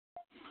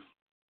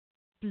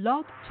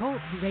Blog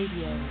Talk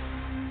Radio.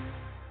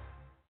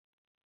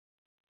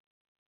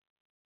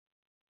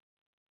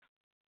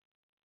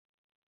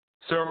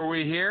 So are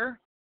we here?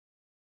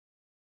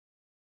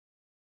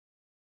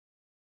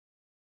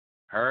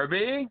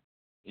 Herbie?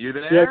 You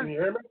there? Yeah, can you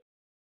hear me?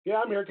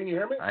 Yeah, I'm here. Can you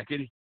hear me? I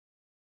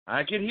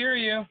could hear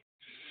you.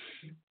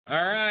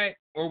 All right.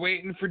 We're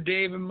waiting for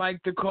Dave and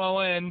Mike to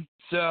call in.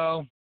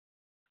 So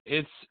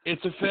it's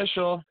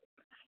official.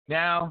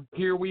 Now,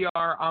 here we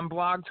are on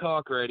Blog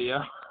Talk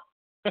Radio.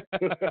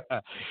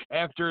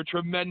 After a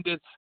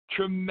tremendous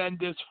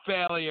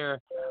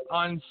failure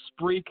on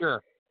Spreaker.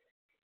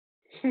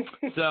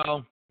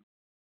 So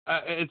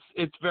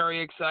it's very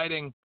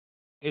exciting.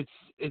 It's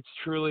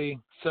truly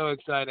so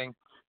exciting.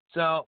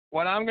 So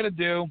what I'm going to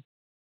do,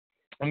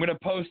 I'm going to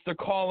post the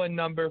call-in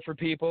number for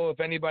people.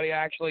 If anybody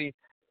actually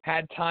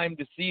had time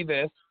to see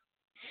this,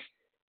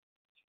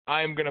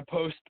 I'm going to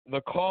post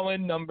the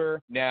call-in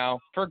number now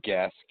for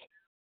guests.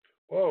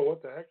 Whoa,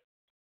 what the heck?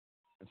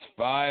 It's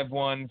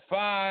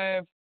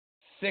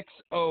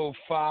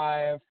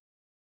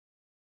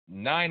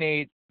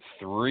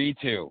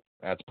 515-605-9832.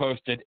 That's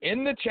posted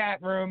in the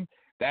chat room.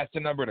 That's the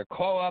number to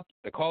call us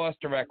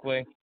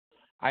directly.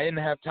 I didn't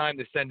have time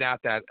to send out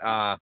that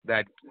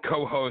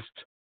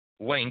co-host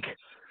link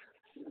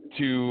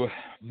to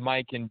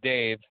Mike and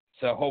Dave,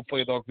 so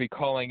hopefully they'll be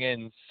calling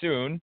in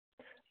soon.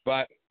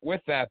 But with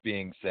that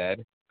being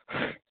said,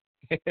 for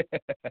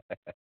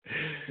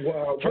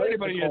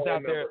anybody who's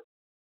out there,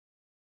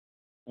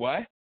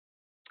 what?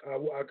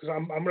 Because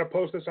I'm going to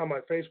post this on my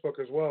Facebook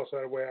as well, so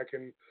that way I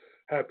can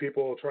have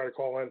people try to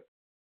call in.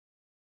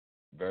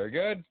 Very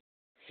good.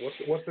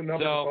 What's the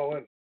number to call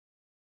in?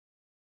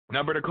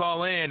 Number to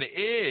call in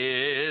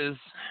is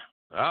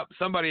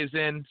somebody's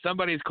in.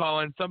 Somebody's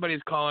calling.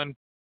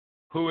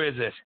 Who is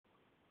it?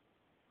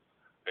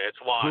 It's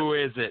Waz. Who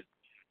is it?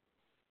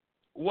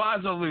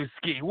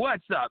 Wazalewski.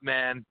 What's up,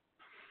 man?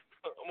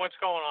 What's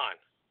going on?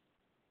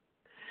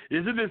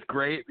 Isn't this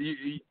great?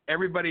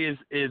 Everybody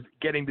is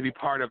getting to be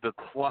part of the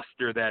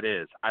cluster that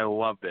is. I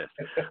love this.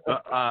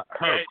 Herb.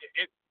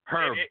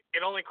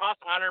 It only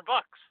costs $100.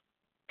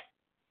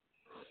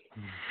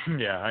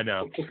 Yeah, I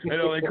know. It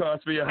only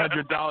cost me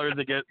 $100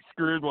 to get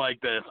screwed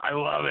like this. I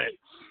love it.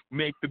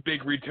 Make the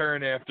big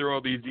return after all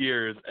these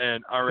years,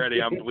 and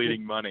already I'm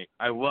bleeding money.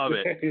 I love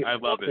it. I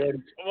love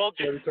it. Well,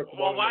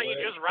 why don't you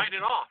just write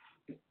it off?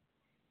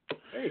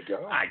 There you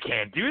go. I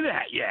can't do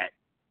that yet.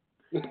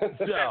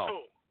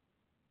 So,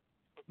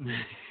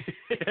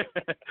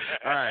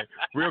 all right,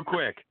 real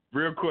quick.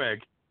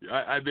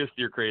 I missed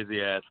your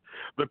crazy ass.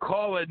 The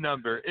call-in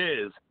number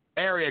is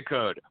area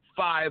code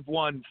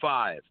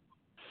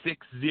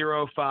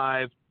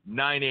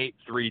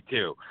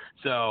 515-605-9832.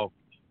 So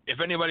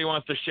if anybody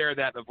wants to share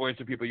that, the Voice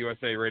of People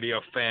USA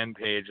Radio fan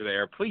page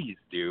there, please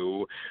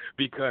do,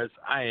 because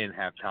I didn't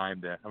have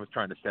time to. I was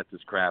trying to set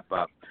this crap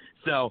up.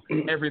 So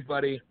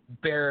everybody,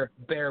 bear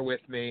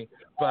with me,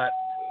 but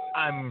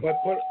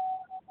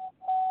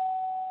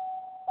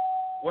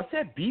what's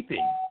that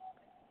beeping?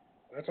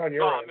 That's on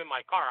your end. I'm in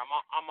my car.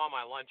 I'm on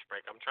my lunch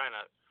break. I'm trying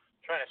to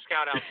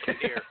scout out some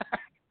deer.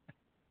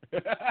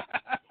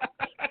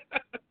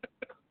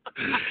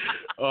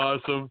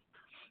 Awesome.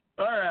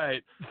 All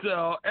right.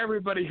 So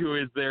everybody who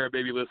is there,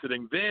 maybe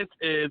listening, this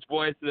is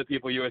Voice of the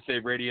People USA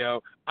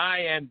Radio. I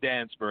am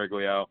Dan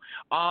Spurglio.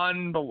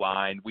 On the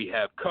line, we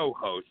have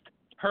co-host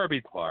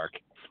Herbie Clark.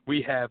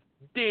 We have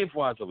Dave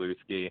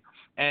Wazalewski.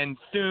 And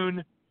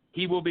soon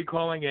he will be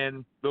calling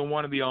in, the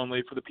one and the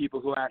only, for the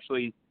people who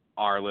actually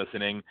are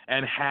listening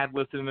and had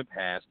listened in the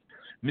past,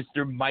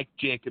 Mr. Mike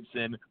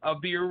Jacobson of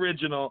the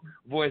original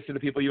Voice of the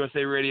People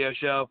USA Radio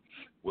show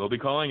will be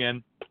calling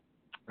in,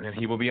 and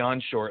he will be on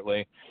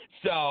shortly.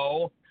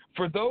 So,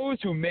 for those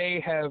who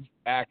may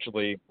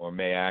actually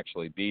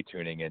be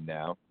tuning in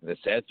now, it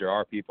says there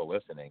are people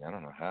listening. I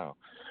don't know how,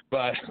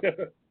 but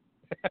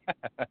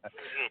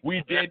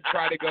we did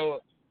try to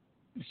go.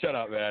 Shut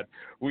up, man.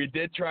 We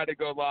did try to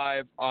go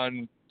live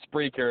on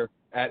Spreaker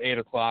at 8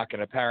 o'clock,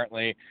 and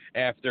apparently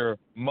after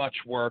much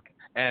work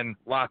and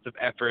lots of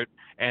effort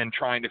and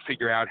trying to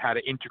figure out how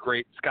to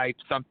integrate Skype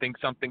something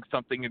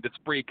into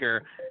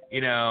Spreaker,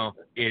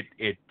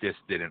 it just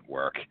didn't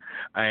work.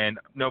 And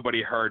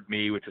nobody heard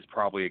me, which is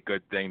probably a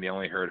good thing. They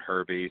only heard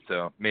Herbie,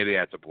 so maybe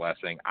that's a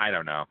blessing. I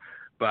don't know.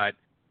 But,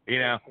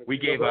 we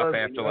gave up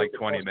after like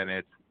 20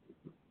 minutes.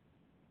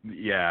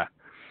 Yeah.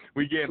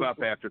 We gave up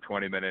after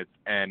 20 minutes,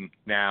 and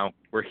now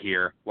we're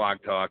here,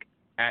 Blog Talk,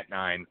 at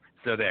 9.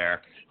 So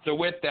there. So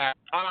with that,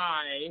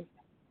 I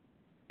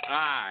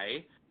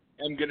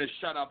am going to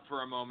shut up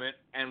for a moment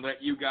and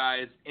let you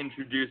guys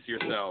introduce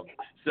yourselves.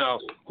 So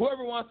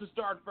whoever wants to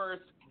start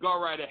first, go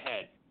right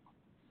ahead.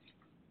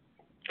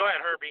 Go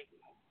ahead, Herbie.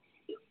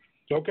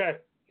 Okay.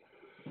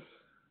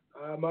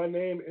 My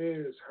name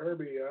is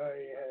Herbie.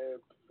 I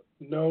have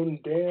known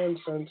Dan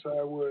since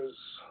I was,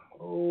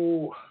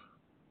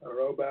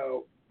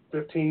 about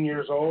 15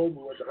 years old.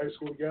 We went to high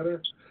school together.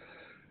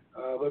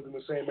 Lived in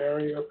the same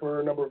area for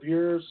a number of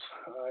years.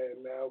 I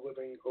am now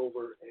living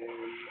over in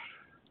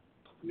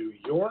New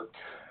York,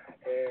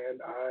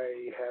 And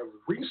I have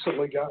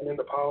recently gotten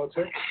into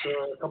politics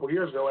a couple of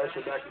years ago,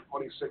 actually back in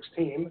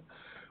 2016,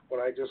 when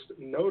I just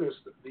noticed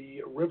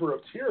the river of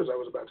tears I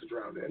was about to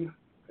drown in,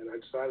 and I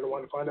decided I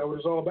wanted to find out what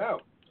it was all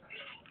about.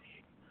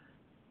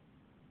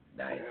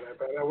 Nice. And I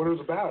found out what it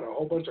was about, a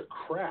whole bunch of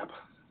crap.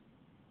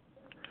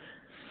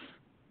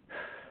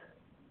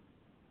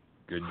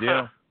 Good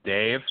deal.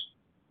 Dave?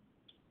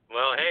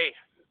 Well, hey.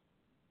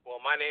 Well,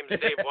 my name is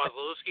Dave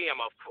Wazlewski. I'm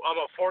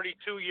a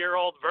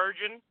 42-year-old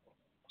virgin.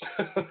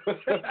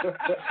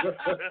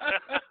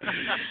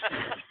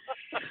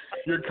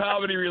 Your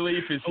comedy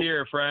relief is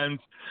here, friends.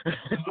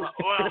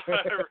 Well,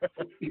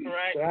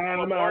 right. I'm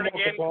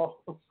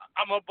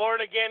a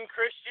born-again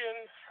Christian.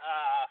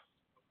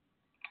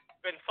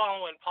 Been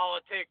following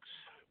politics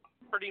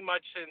pretty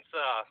much since,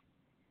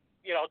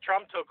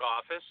 Trump took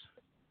office.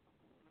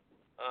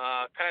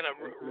 Kind of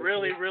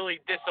really, really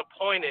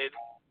disappointed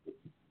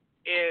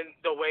in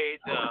the way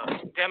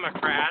the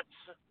Democrats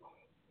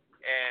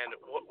and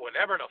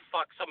whatever the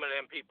fuck some of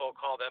them people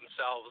call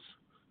themselves,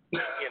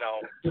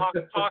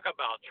 talk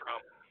about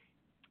Trump.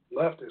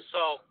 Leftists.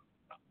 So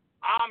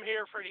I'm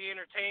here for the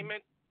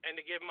entertainment and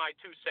to give my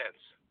 2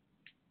 cents.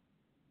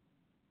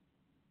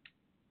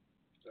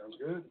 Sounds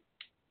good.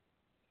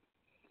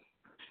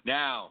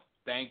 Now,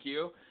 thank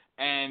you.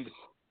 And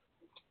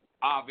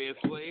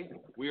obviously,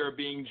 we are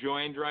being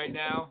joined right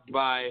now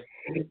by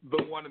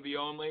the one and the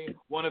only,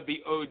 one of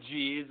the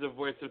OGs of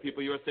Voice of the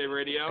People USA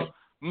Radio,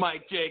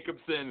 Mike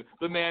Jacobson,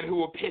 the man who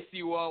will piss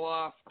you all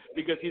off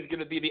because he's going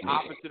to be the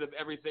opposite of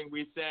everything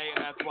we say,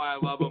 and that's why I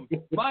love him.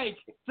 Mike,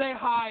 say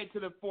hi to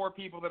the 4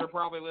 people that are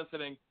probably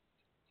listening.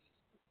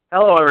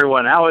 Hello,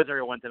 everyone. How is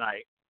everyone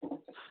tonight? They're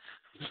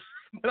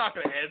not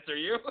going to answer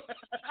you.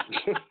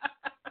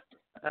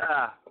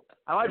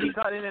 I might be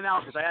cut in and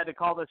out because I had to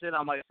call this in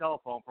on my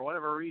cell phone. For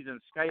whatever reason,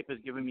 Skype is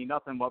giving me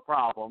nothing but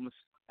problems,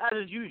 as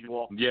is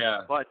usual.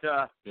 Yeah. But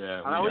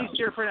yeah, I'm at least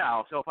here for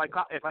now. So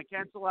if I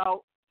cancel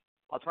out,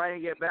 I'll try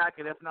and get back.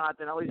 And if not,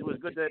 then at least it was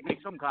good to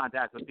make some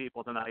contact with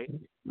people tonight.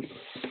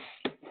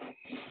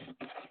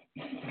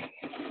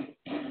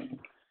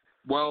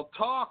 Well,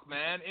 talk,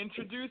 man.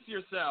 Introduce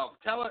yourself.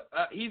 Tell it.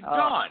 He's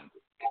gone.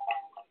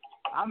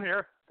 I'm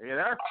here. Are you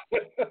there?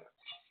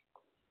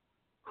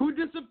 Who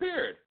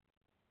disappeared?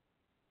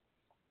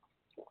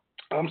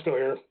 I'm still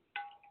here.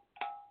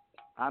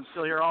 I'm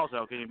still here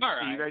also. Can you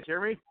guys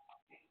hear me?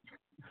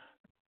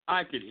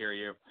 I could hear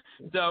you.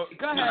 So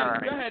go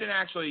ahead and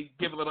actually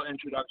give a little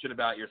introduction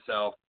about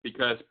yourself,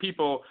 because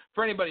people,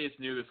 for anybody that's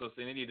new that's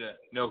listening, they need to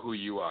know who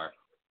you are.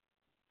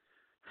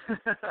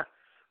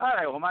 All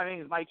right. Well, my name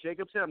is Mike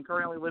Jacobson. I'm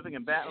currently living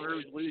in Baton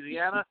Rouge,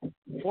 Louisiana.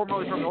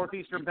 Formerly from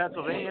northeastern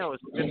Pennsylvania. I was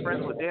good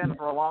friends with Dan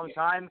for a long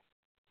time.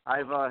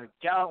 I've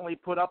gallantly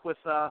put up with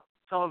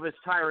some of his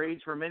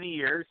tirades for many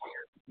years.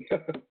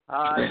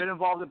 I've been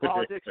involved in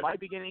politics. My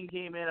beginning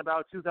came in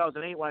about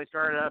 2008 when I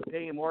started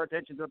paying more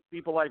attention to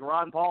people like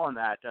Ron Paul and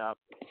that.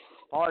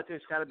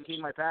 Politics kind of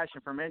became my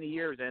passion for many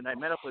years, and I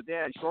met up with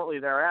Dan shortly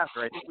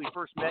thereafter. I think we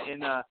first met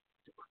in, I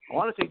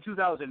want to say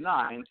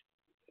 2009,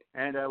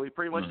 and we've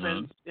pretty much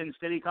been in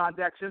steady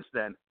contact since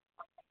then.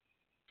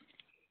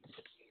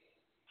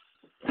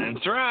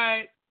 That's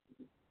right.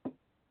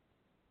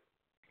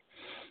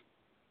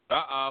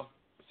 Uh-oh.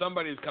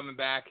 Somebody's coming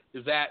back.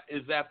 Is that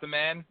the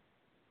man?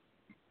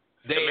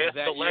 The Dave,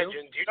 myth, the legend.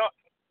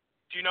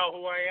 Do you know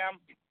who I am?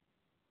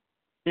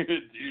 Do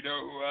you know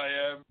who I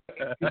am?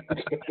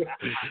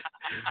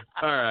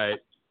 All right.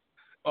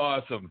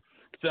 Awesome.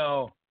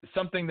 So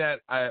something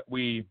that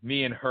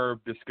me and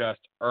Herb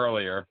discussed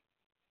earlier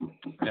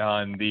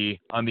on the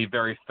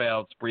very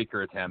failed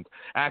Spreaker attempt.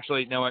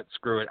 Actually, you know what?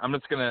 Screw it. I'm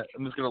just gonna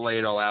lay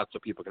it all out so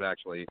people can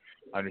actually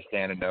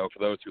understand and know. For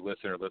those who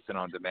listen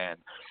on demand,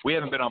 we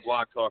haven't been on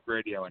Blog Talk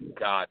Radio in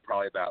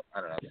probably about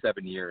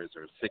 7 years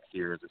or 6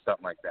 years or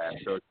something like that.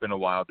 So it's been a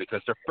while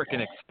because they're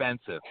freaking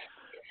expensive.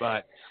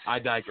 But I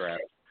digress.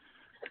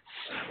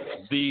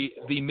 The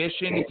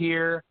mission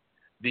here,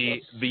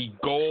 the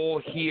goal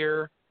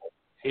here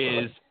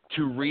is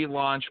to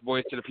relaunch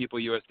Voice of the People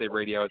USA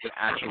Radio as an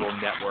actual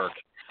network.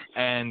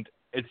 And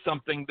it's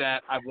something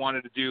that I've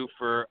wanted to do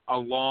for a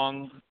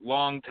long,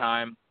 long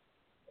time.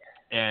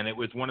 And it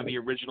was one of the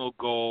original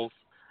goals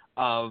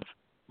of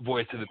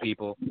Voice of the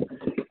People.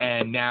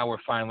 And now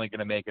we're finally going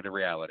to make it a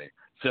reality.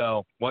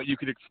 So what you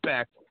could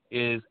expect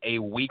is a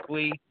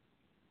weekly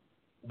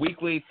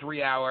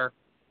 3-hour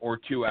or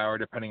 2-hour,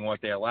 depending on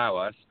what they allow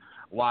us,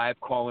 live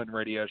call-in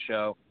radio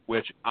show,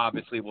 which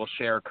obviously we'll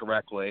share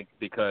correctly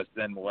because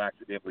then we'll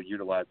actually be able to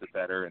utilize it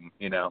better and,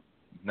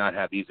 not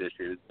have these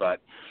issues.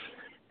 But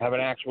have an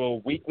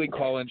actual weekly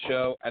call-in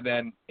show and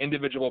then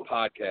individual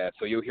podcasts.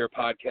 So you'll hear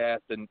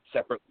podcasts and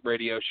separate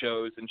radio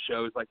shows and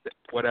shows like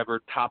whatever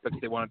topics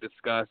they want to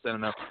discuss. I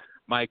don't know.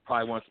 Mike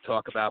probably wants to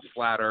talk about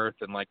flat Earth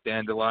and like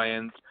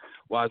dandelions.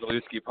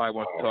 Wazalewski probably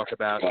wants to talk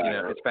about,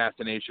 his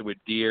fascination with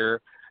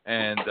deer.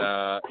 And,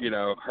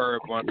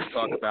 Herb wants to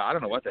talk about, I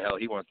don't know what the hell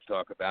he wants to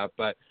talk about,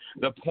 but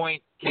the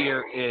point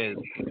here is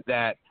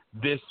that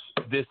this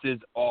is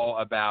all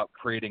about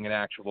creating an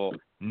actual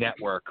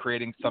network,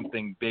 creating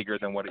something bigger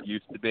than what it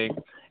used to be,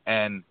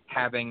 and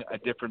having a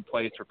different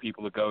place for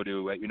people to go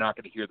to. You're not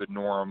going to hear the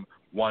norm,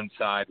 one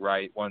side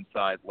right, one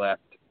side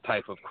left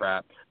type of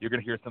crap. You're going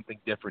to hear something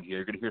different here.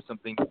 You're going to hear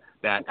something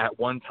that at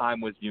one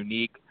time was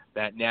unique,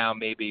 that now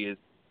maybe is,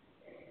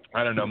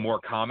 I don't know, more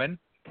common.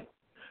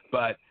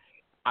 But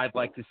I'd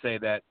like to say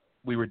that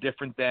we were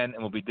different then and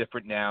we'll be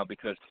different now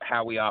because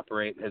how we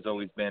operate has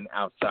always been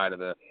outside of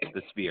the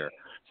sphere.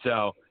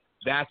 So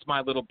that's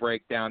my little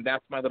breakdown.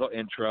 That's my little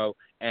intro.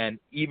 And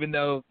even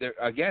though, there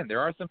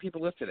are some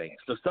people listening.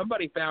 So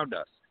somebody found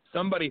us.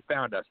 Somebody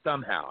found us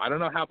somehow. I don't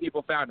know how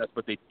people found us,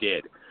 but they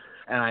did.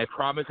 And I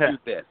promise you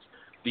this.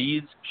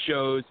 These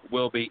shows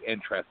will be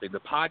interesting.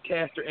 The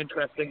podcasts are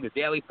interesting. The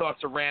Daily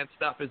Thoughts of Rant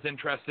stuff is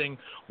interesting.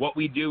 What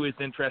we do is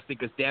interesting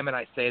because, damn it,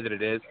 I say that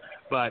it is.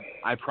 But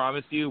I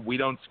promise you, we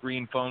don't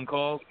screen phone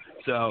calls.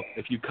 So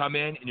if you come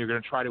in and you're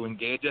going to try to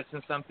engage us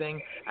in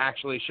something,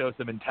 actually show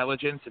some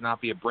intelligence and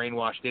not be a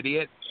brainwashed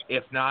idiot.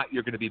 If not,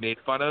 you're going to be made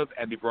fun of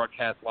and be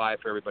broadcast live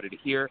for everybody to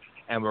hear,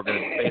 and we're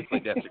going to basically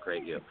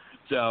desecrate you.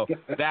 So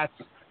that's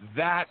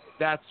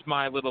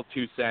my little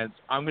 2 cents.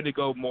 I'm going to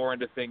go more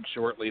into things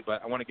shortly,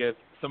 but I want to give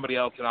somebody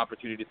else an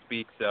opportunity to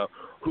speak. So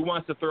who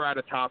wants to throw out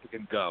a topic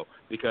and go?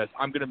 Because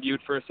I'm going to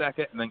mute for a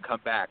second and then come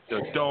back. So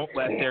don't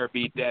let there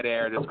be dead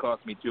air. This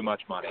costs me too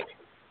much money.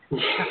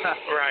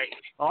 Right.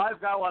 Well,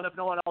 I've got one if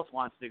no one else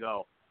wants to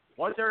go.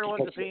 What's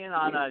everyone's opinion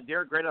on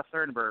dear Greta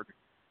Thunberg?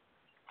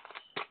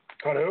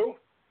 On who?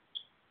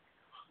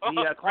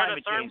 The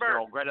climate change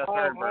girl, Greta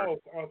Thunberg.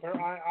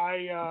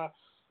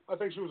 I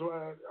think she was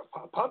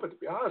a puppet, to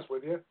be honest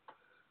with you.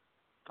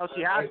 Oh,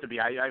 she has to be.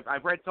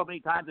 I've read so many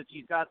times that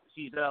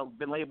she's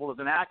been labeled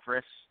as an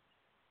actress,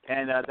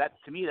 and that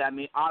to me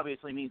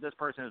obviously means this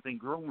person has been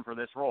groomed for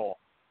this role,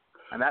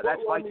 and that's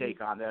my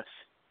take on this.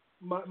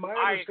 My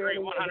I agree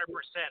 100%.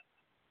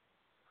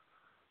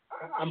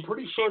 I'm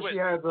pretty sure she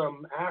has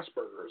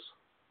Asperger's.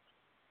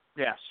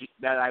 Yeah,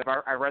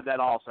 I read that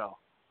also.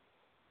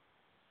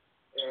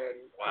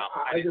 And wow,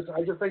 I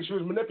just think she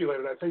was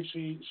manipulated. I think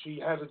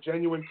she has a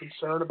genuine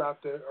concern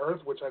about the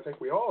Earth, which I think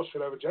we all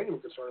should have a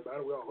genuine concern about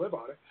it. We all live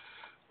on it.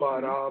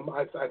 But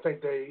I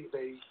think they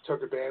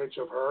took advantage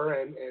of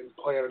her and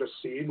planted a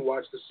seed and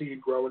watched the seed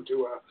grow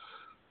into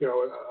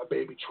a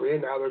baby tree,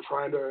 and now they're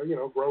trying to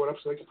grow it up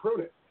so they can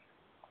prune it.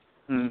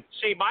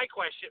 See, my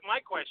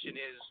question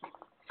is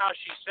how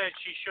she said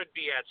she should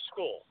be at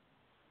school.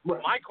 Right.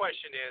 My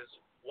question is,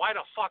 why the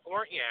fuck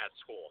weren't you at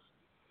school?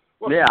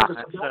 Well, yeah,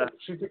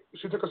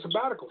 she took a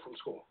sabbatical from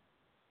school.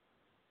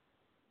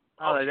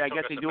 Oh, I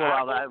guess they do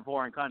allow that in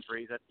foreign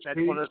countries. That's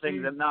one of the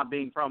things that not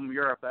being from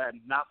Europe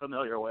I'm not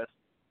familiar with.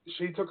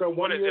 She took a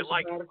 1 year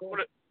sabbatical.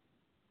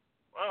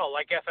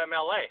 Like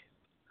FMLA.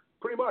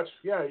 Pretty much,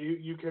 yeah.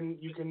 You can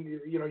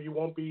you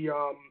won't be.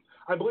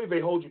 I believe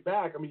they hold you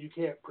back. I mean, you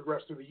can't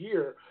progress through the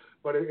year,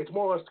 but it's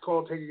more or less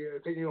called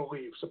taking a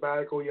leave,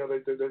 sabbatical. They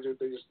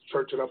just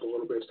church it up a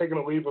little bit. It's taking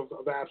a leave of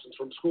absence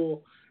from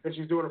school, and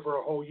she's doing it for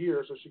a whole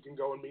year so she can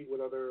go and meet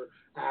with other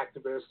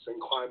activists and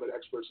climate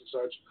experts and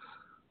such.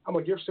 I'm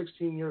like, you're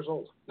 16 years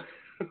old.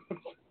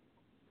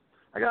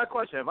 I got a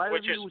question. Have either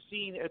of you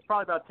seen? It's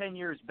probably about 10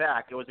 years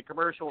back. It was a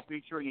commercial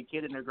featuring a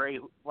kid in a gray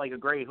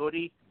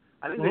hoodie.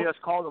 I think they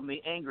just called him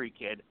the Angry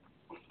Kid.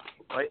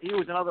 But he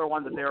was another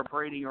one that they were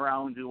parading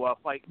around to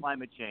fight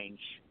climate change.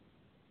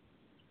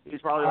 He's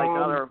probably like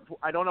another,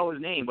 I don't know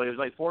his name, but he was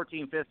like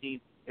 14,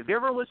 15. If you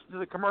ever listen to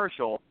the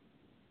commercial,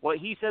 what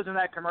he says in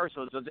that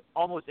commercial is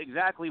almost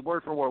exactly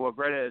word for word what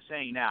Greta is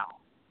saying now.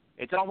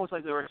 It's almost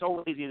like they were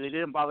so lazy they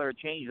didn't bother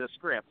to change the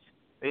script.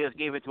 They just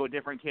gave it to a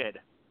different kid.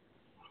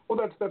 Well,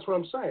 that's what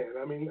I'm saying.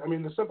 I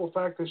mean, the simple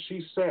fact that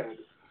she said,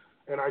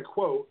 and I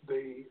quote,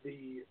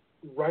 the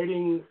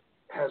writing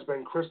has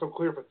been crystal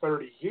clear for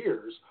 30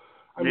 years.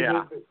 I mean,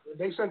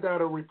 they sent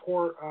out a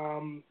report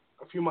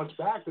a few months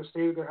back that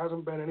stated there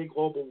hasn't been any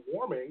global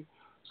warming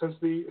since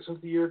the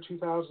year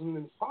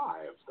 2005.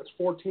 That's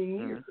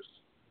 14 years.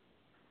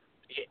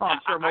 Oh, I'm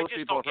sure most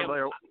people are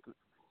familiar.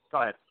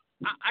 Go ahead.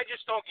 I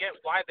just don't get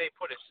why they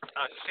put a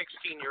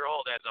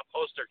 16-year-old as a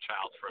poster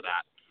child for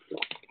that.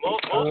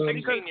 Most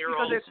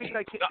 16-year-olds because it seems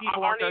like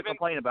people aren't going to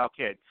complain about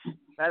kids.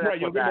 That's right,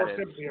 you'll get more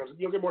sympathy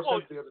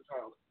as a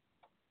child.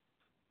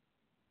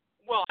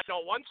 Well, I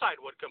know one side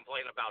would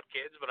complain about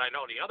kids, but I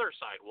know the other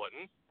side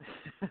wouldn't.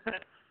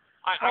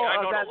 I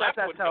know the left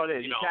that's would. How it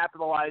is. You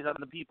capitalize on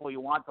the people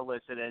you want to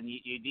listen, and you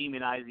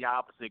demonize the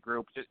opposite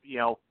group. Just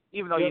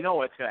even though you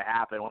know it's going to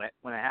happen when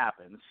it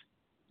happens.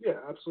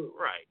 Yeah, absolutely.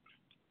 Right.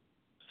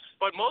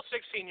 But most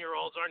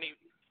 16-year-olds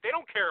they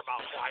don't care about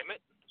climate.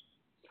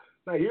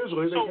 No,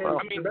 usually they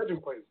can't keep their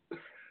bedroom clean.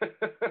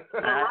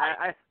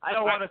 I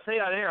don't want to say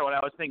on air what I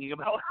was thinking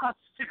about a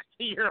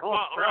 60-year-old.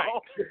 Right.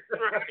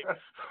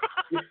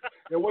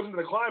 It wasn't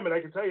the climate, I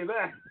can tell you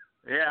that.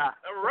 Yeah.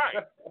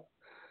 Right.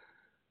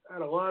 I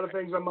had a lot of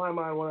things on my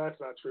mind. Well,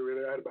 that's not true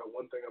either. I had about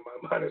one thing on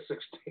my mind at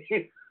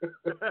 16.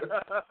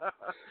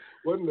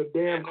 Wasn't the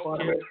damn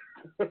climate.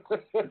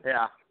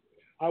 Yeah.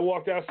 I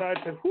walked outside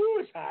and said, whoo,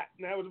 it's hot.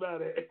 And that was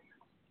about it.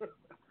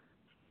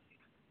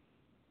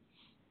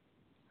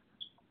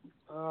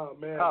 Oh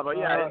man. But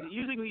yeah,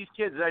 using these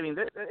kids, I mean,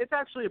 it's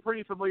actually a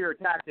pretty familiar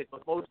tactic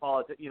with most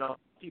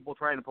people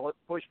trying to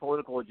push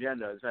political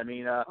agendas. I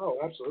mean, oh,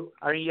 absolutely.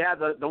 I mean, yeah,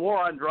 the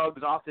war on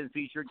drugs often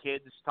featured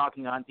kids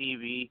talking on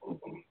TV.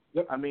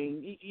 Yep. I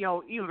mean,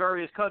 even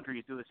various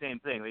countries do the same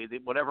thing. They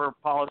whatever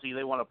policy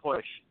they want to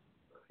push,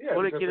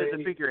 put a kid as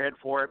a figurehead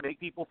for it, make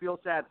people feel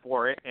sad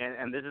for it,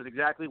 and this is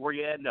exactly where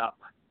you end up.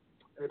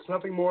 It's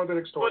nothing more than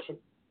extortion.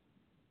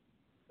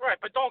 Right,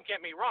 but don't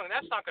get me wrong.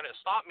 That's not going to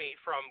stop me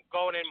from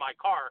going in my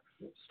car,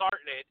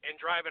 starting it, and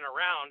driving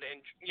around and,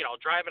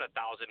 driving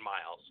 1,000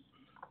 miles.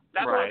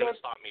 That's not going to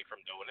stop me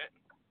from doing it.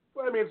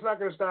 Well, I mean, it's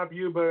not going to stop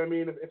you, but I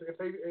mean, if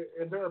they,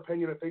 in their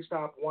opinion, if they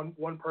stop one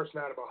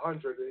person out of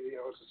 100,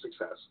 it's a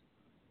success.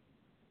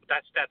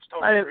 That's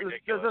totally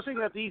ridiculous. The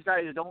thing that these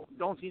guys don't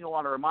seem to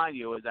want to remind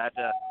you is that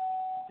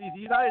the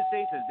United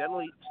States has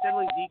steadily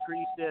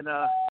decreased in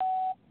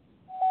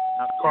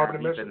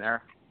carbon emissions. In there.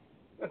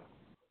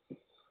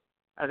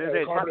 As I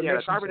say,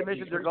 carbon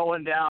emissions are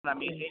going down. I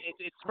mean,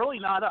 it's really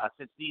not us.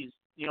 It's these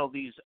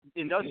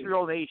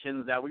industrial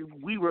nations that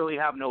we really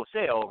have no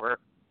say over.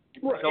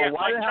 Right. So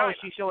why the hell is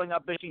she showing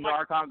up bitching to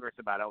our Congress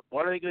about it?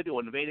 What are they going to do?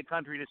 Invade a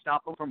country to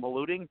stop them from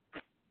polluting?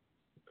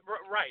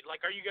 Right.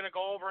 Like, are you going to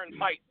go over and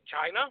fight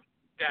China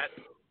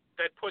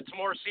that puts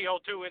more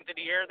CO2 into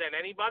the air than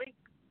anybody?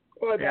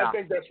 Well, I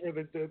think that's where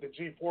the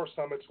G4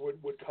 summits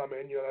would come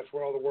in. That's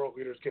where all the world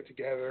leaders get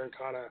together and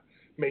kind of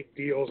make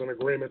deals and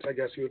agreements, I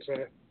guess you would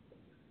say.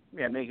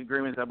 Yeah, make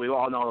agreements that we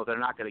all know that they're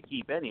not going to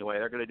keep anyway.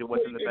 They're going to do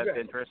what's in the best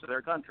interest of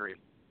their country.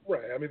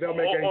 Right. I mean, they'll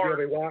make any deal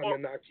they want and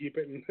then not keep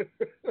it.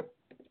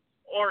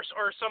 Or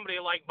somebody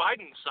like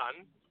Biden's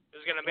son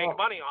is going to make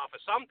money off of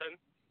something.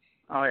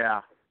 Oh,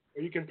 yeah.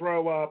 You can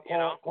throw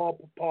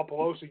Paul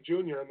Pelosi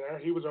Jr. in there.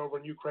 He was over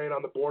in Ukraine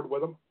on the board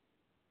with him.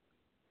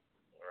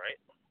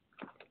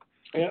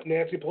 Right. Yeah,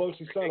 Nancy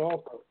Pelosi's son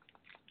also.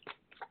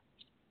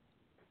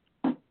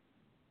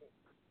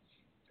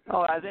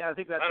 Oh, I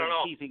think that's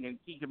a key thing to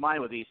keep in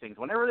mind with these things.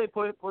 Whenever they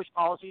push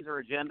policies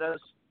or agendas,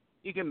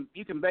 you can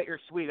bet your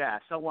sweet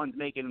ass someone's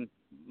making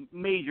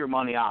major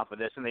money off of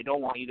this, and they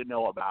don't want you to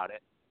know about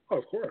it. Oh,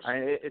 of course.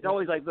 It's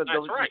always like the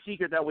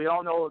secret that we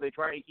all know. They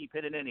try to keep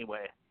hidden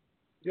anyway.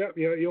 Yeah,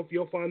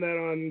 you'll find that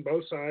on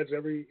both sides.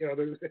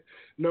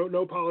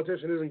 No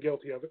politician isn't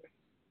guilty of it.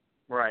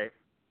 Right.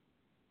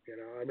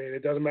 I mean,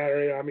 it doesn't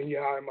matter. I mean,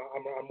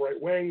 I'm right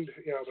winged.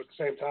 But at the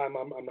same time,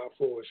 I'm not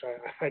foolish.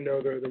 I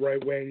know the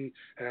right wing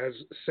has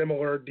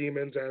similar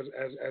demons as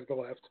the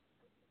left.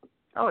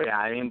 Oh yeah,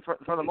 I mean,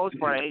 for the most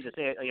part, I hate to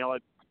say it. I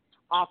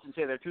often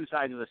say they're two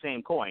sides of the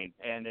same coin,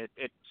 and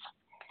it's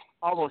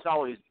almost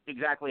always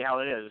exactly how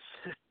it is.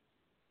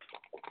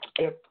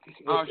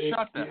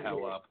 Shut the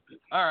hell up.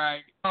 All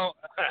right. Well,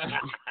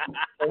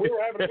 we were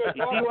having a good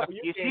talk.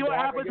 You see what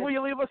happens when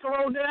you leave us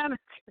alone, Dan?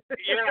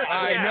 Yeah,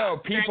 I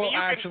know. People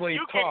actually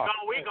you talk. Can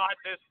go. We got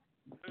this.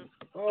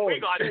 Oh, we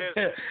got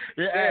this.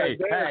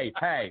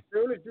 Hey. As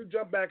soon as you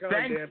jump back on,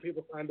 Dan,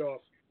 people signed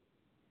off.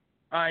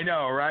 I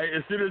know, right?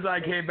 As soon as I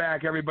came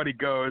back, everybody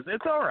goes,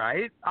 "It's all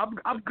right.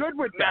 I'm good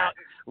with that."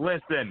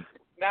 Listen.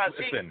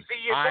 See,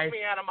 you took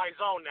me out of my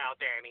zone now,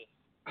 Danny.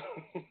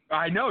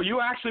 I know. You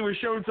actually were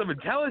showing some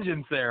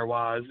intelligence there,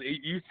 Woz.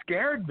 You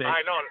scared me.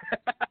 I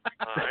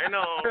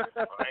know.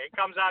 It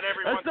comes out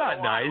every once in a while.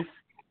 That's not nice.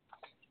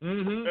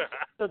 Mm-hmm.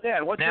 So,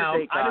 Dan, what's your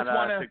take on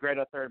the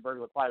Greta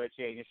Thunberg with climate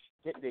change,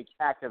 the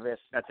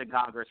activist that's in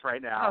Congress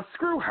right now? Oh,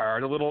 screw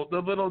her. The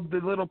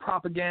little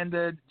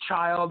propaganda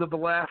child of the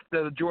left,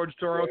 the George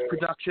Soros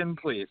production.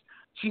 Please,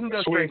 she can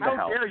go straight to hell.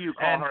 How dare you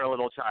call her a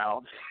little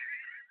child?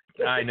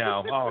 I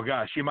know. Oh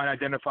gosh, she might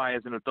identify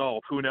as an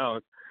adult. Who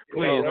knows?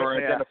 Please, or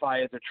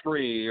identify as a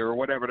tree or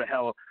whatever the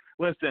hell.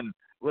 Listen.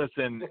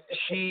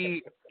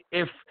 She,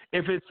 if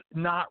it's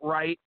not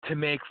right to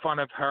make fun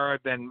of her,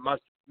 then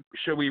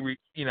should we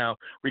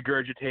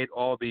regurgitate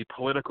all the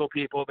political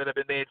people that have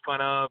been made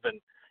fun of, and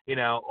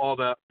all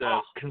the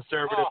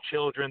conservative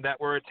children that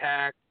were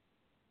attacked.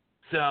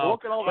 So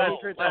look at all the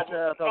hatred that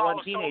the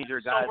one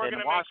teenager got in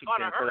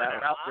Washington for that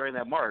route during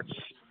that march.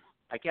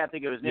 I can't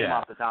think of his name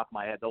off the top of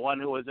my head. The one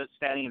who was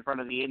standing in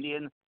front of the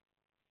Indian.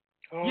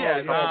 Oh,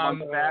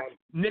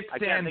 Nick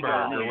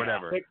Sandberg or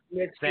whatever.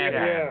 Nick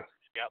Sandberg.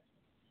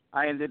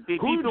 Yeah. The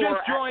who people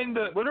just joined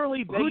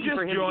literally begging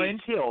for him to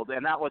get killed,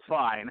 and that was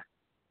fine.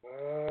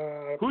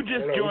 Who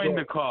just joined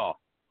the call?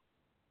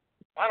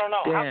 I don't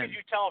know. Dan. How could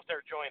you tell if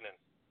they're joining?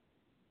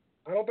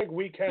 I don't think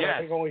we can. Yes.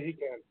 I think only he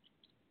can.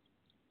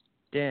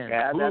 Dan.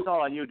 Yeah, that's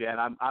all on you, Dan.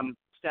 I'm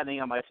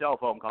standing on my cell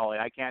phone calling.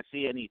 I can't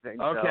see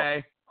anything.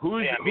 Okay. So.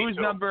 Who's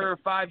number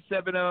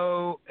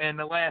 570 and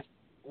the last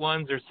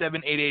ones are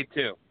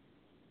 7882?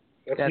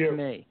 That's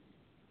me.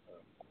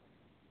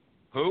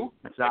 Who?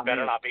 It's not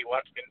better me. not be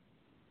what?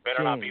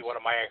 Better not be one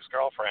of my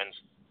ex-girlfriends.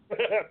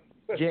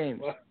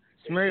 James.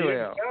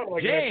 Smerilio.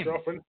 Like James.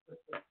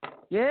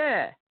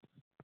 Yeah.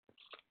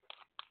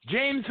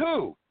 James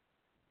who?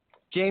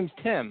 James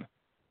Tim.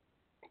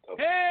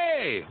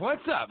 Hey,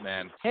 what's up,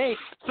 man? Hey.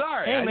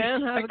 Sorry. Hey,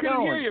 man. How's I it couldn't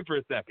going? hear you for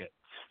a second.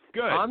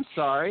 Good. I'm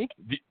sorry.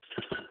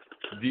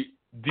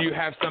 do you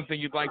have something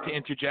you'd like to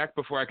interject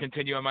before I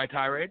continue on my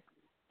tirade?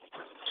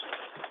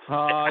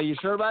 You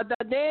sure about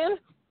that, Dan?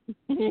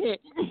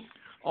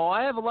 Oh,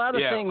 I have a lot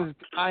of things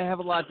I have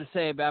a lot to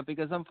say about,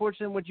 because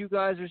unfortunately what you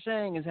guys are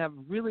saying is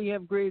really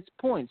have great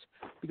points,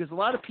 because a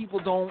lot of people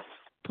don't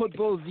put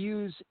both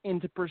views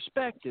into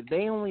perspective.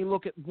 They only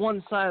look at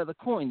one side of the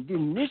coin.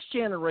 In this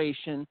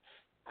generation,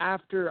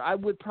 after I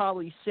would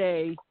probably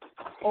say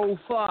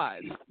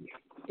 05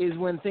 is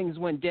when things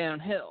went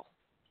downhill.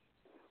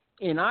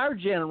 In our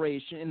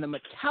generation, in the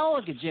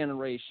Metallica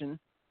generation,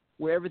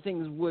 where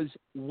everything was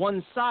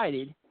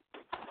one-sided,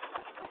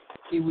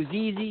 it was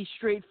easy,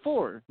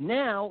 straightforward.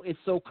 Now it's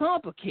so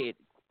complicated.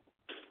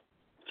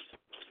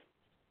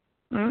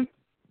 I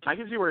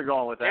can see where you're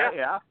going with that.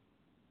 Yeah.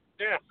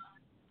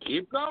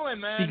 Keep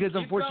going, man. Because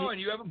Keep going.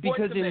 You have a point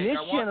because to make.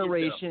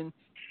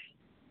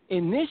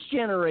 in this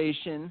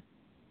generation,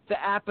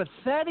 the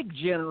apathetic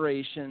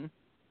generation,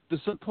 the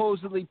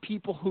supposedly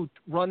people who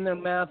run their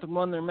mouth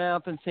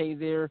and say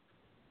they're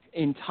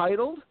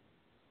entitled,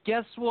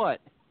 guess what?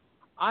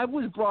 I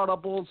was brought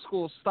up old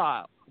school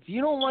style. If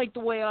you don't like the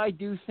way I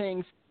do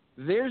things,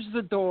 there's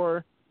the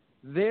door.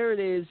 There it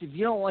is. If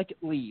you don't like it,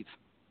 leave.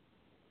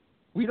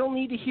 We don't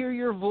need to hear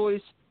your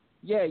voice.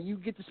 Yeah, you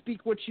get to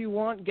speak what you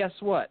want. Guess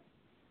what?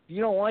 If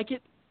you don't like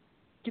it,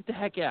 get the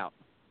heck out.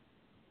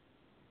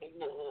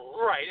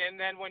 Right, and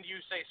then when you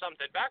say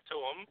something back to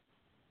them,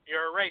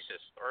 you're a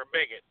racist or a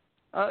bigot.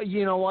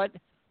 You know what?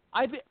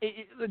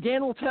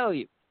 Dan will tell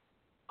you,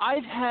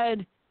 I've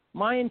had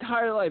my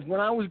entire life,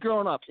 when I was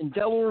growing up in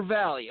Delaware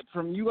Valley,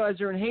 from you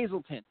guys are in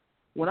Hazleton,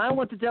 when I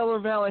went to Delaware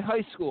Valley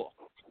High School,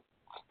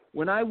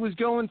 when I was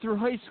going through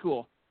high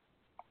school,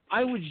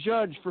 I was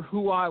judged for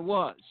who I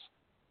was.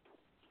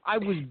 I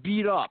was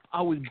beat up.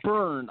 I was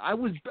burned. I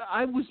was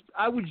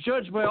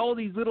judged by all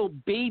these little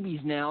babies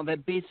now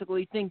that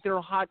basically think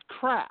they're hot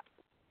crap.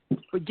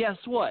 But guess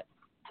what?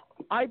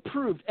 I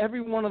proved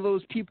every one of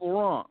those people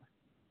wrong.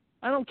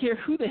 I don't care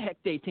who the heck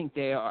they think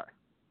they are.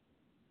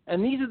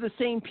 And these are the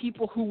same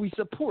people who we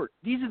support.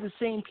 These are the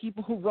same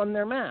people who run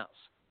their mouths.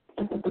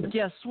 But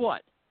guess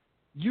what?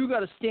 You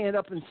got to stand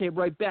up and say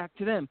right back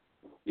to them,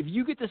 if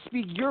you get to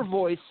speak your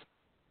voice,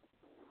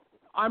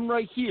 I'm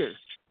right here.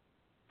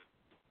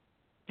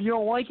 If you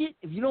don't like it,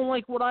 if you don't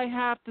like what I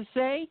have to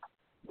say,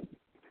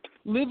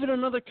 live in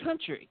another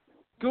country.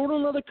 Go to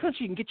another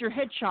country and get your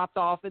head chopped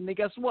off, and then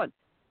guess what?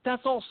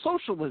 That's all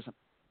socialism.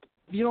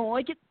 If you don't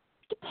like it,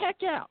 get the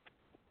heck out.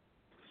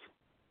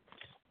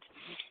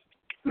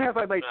 If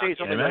I might say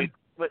something,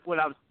 when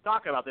I was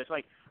talking about this,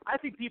 I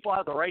think people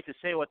have the right to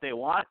say what they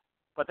want,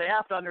 but they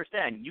have to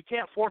understand you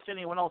can't force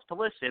anyone else to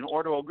listen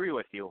or to agree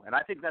with you. And I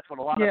think that's what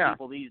a lot of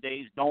people these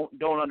days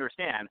don't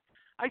understand.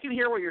 I can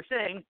hear what you're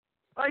saying,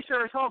 but I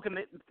sure as hell can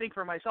think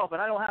for myself, and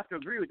I don't have to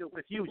agree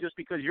with you just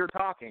because you're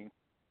talking.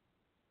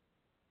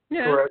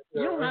 Yeah, Correct.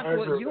 you don't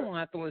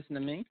have to listen to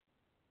me.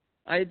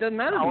 It doesn't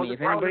matter to me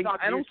if anybody.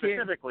 I don't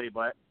care specifically,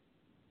 but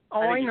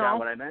I know. You got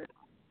what I meant.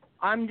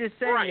 I'm just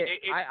saying Right.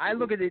 I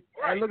look at it.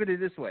 Right. I look at it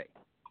this way.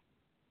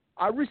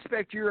 I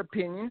respect your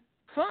opinion,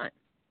 fine,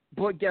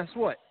 but guess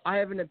what? I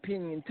have an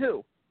opinion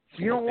too. If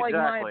you don't like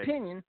my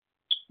opinion,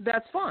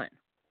 that's fine.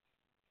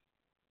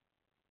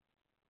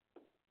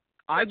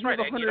 I give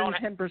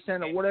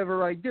 110% of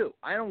whatever I do.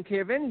 I don't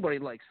care if anybody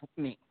likes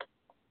me.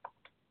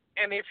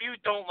 And if you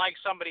don't like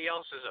somebody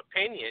else's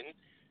opinion,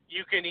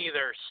 you can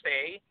either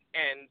stay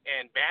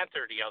and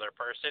banter the other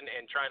person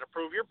and try to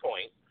prove your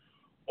point,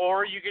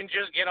 or you can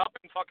just get up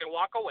and fucking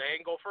walk away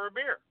and go for a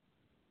beer.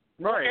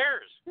 Right. Who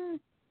cares?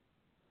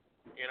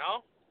 You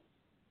know?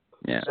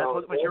 Yeah. That's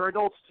what mature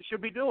adults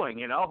should be doing,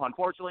 you know.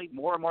 Unfortunately,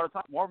 more and more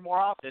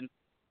often,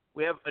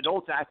 we have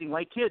adults acting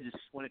like kids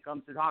when it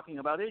comes to talking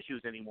about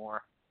issues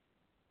anymore.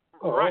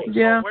 Right.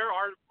 Yeah. So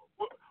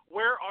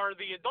where are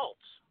the adults?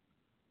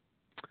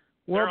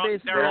 Well,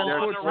 they're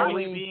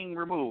unfortunately being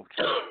removed.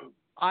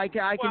 I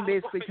can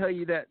basically tell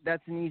you that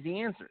that's an easy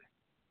answer.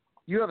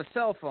 You have a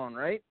cell phone,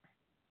 right?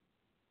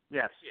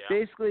 Yes.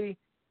 Yeah.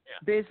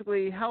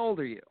 Basically, how old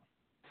are you?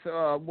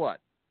 So, what?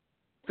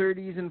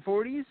 30s and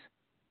 40s?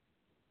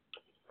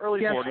 Early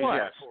Guess 40s, what?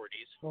 yes.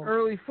 40s.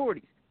 Early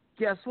 40s.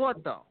 Guess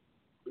what, though?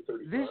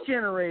 This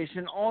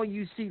generation, all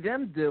you see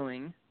them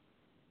doing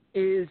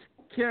is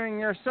carrying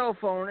their cell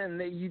phone, and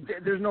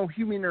there's no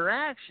human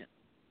interaction.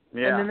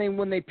 Yeah. And then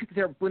when they pick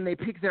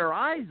their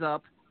eyes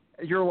up,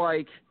 you're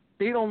like,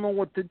 they don't know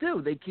what to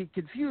do. They get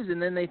confused,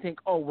 and then they think,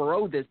 oh, we're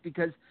owed this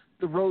because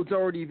the road's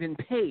already been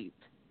paved.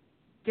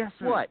 Guess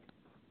what?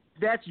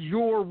 That's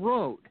your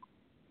road.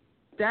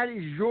 That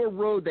is your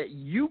road that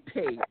you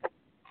paved.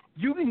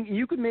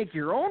 You can make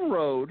your own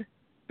road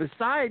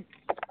beside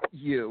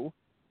you.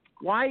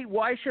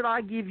 Why should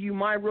I give you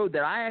my road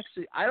that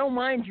I don't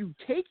mind you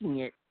taking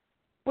it,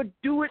 but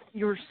do it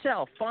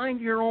yourself. Find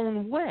your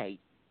own way.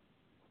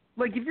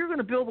 Like if you're going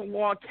to build a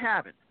log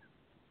cabin,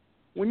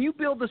 when you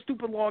build a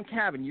stupid log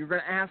cabin, you're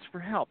going to ask for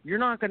help. You're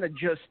not going to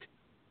just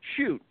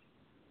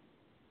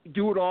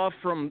do it off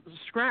from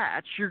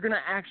scratch. You're going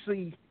to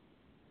actually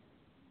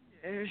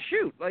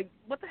shoot. Like,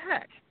 what the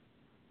heck?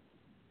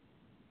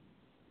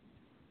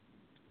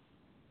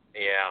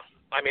 Yeah.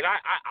 I mean,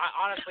 I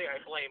honestly, I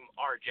blame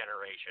our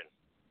generation.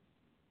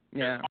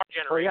 Yeah. Our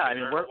generation. Well, yeah, I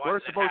mean, are the we're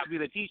ones that supposed have, to be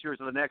the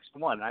teachers of the next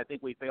one. I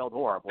think we failed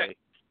horribly.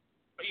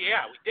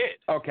 Yeah, we did.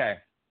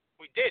 Okay.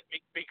 We did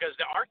because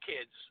our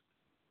kids,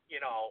 you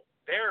know,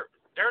 they're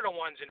the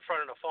ones in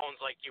front of the phones,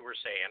 like you were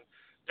saying.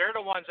 They're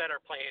the ones that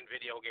are playing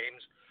video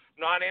games,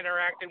 not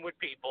interacting with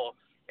people.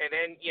 And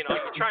then, you know,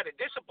 you try to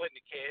discipline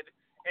the kid,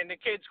 and the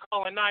kid's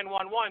calling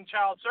 911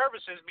 child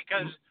services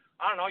because,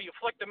 I don't know, you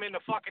flicked them in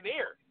the fucking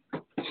ear.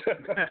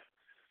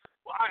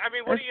 Well, I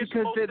mean, what are you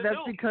supposed to do?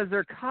 That's because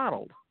they're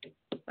coddled.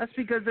 That's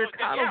because they're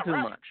coddled too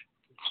much.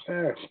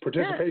 Yes,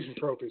 participation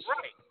trophies.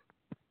 Right.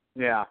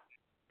 Yeah.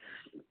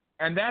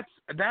 And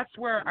that's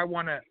where I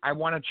want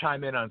to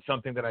chime in on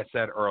something that I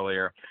said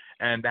earlier,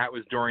 and that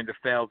was during the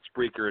failed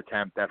Spreaker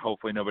attempt that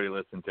hopefully nobody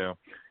listened to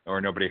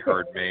or nobody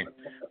heard me.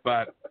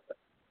 But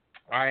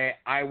I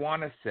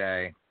want to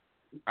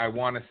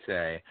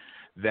say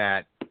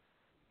that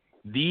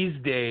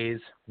these days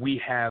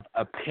we have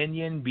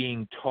opinion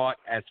being taught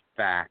as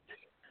fact.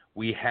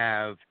 We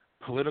have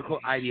political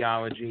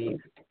ideology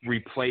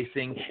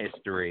replacing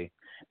history,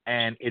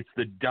 and it's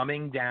the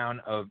dumbing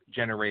down of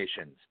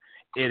generations.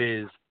 It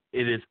is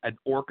an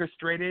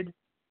orchestrated,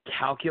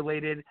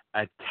 calculated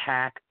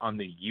attack on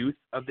the youth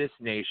of this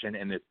nation,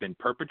 and it's been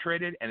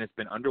perpetrated and it's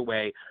been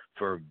underway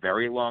for a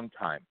very long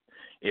time.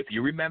 If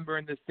you remember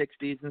in the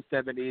 60s and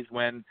 70s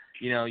when,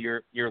 you know,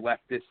 your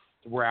leftists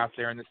were out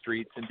there in the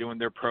streets and doing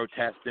their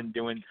protests and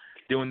doing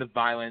the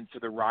violence or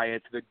the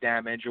riots or the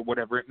damage or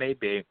whatever it may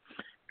be,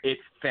 it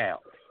failed.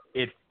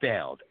 It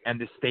failed. And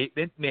the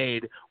statement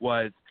made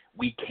was,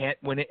 we can't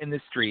win it in the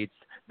streets,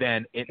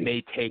 then it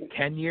may take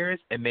 10 years,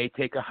 it may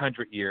take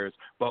 100 years,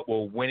 but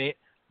we'll win it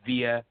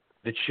via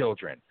the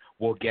children.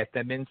 We'll get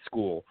them in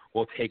school.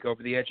 We'll take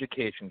over the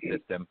education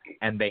system,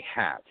 and they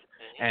have.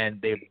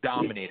 And they've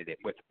dominated it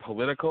with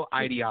political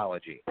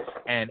ideology.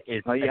 And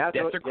it's Well, you have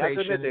to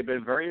desecration. admit they've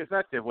been very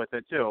effective with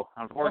it, too,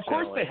 unfortunately.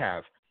 Of course they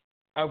have.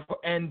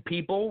 And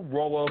people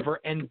roll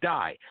over and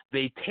die.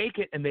 They take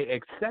it and they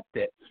accept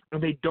it,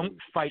 and they don't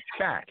fight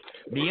back.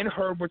 Me and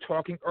Herb were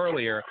talking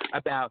earlier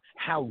about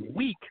how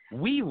weak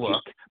we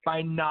look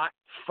by not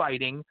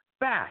fighting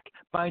back,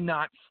 by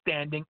not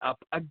standing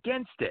up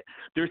against it.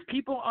 There's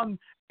people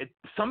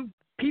some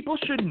people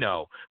should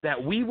know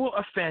that we will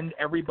offend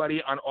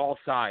everybody on all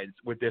sides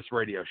with this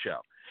radio show.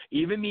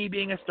 Even me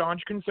being a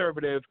staunch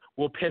conservative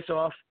will piss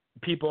off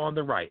people on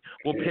the right.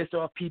 We'll piss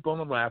off people on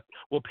the left.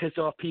 We'll piss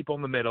off people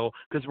in the middle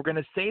because we're going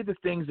to say the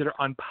things that are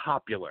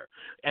unpopular.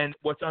 And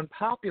what's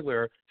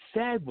unpopular,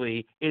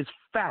 sadly, is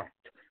fact.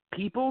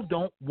 People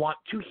don't want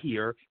to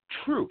hear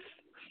truth.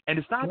 And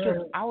it's not just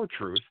our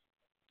truth.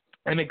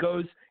 And it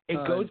goes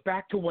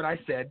back to what I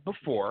said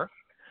before.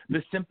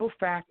 The simple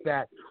fact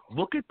that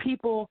look at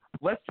people,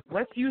 let's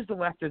use the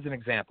left as an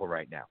example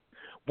right now.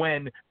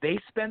 When they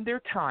spend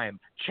their time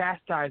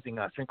chastising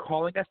us and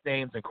calling us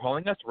names and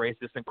calling us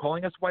racist and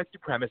calling us white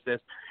supremacists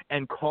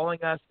and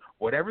calling us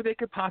whatever they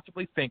could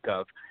possibly think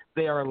of,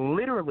 they are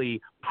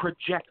literally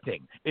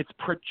projecting. It's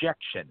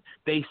projection.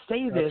 They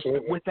say this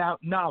Absolutely. without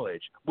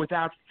knowledge,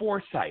 without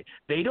foresight.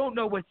 They don't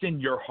know what's in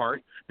your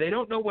heart. They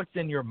don't know what's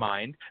in your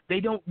mind. They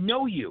don't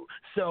know you.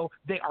 So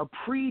they are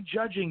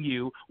prejudging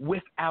you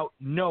without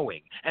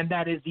knowing. And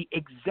that is the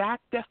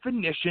exact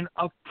definition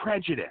of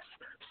prejudice.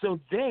 So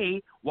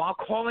they, while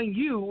calling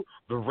you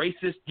the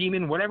racist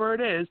demon, whatever it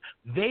is,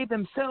 they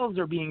themselves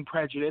are being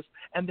prejudiced,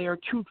 and they are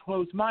too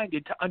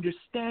close-minded to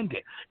understand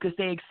it because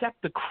they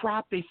accept the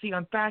crap they see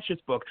on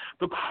fascist book,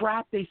 the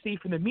crap they see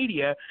from the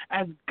media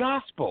as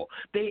gospel.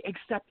 They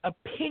accept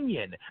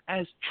opinion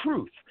as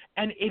truth,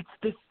 and it's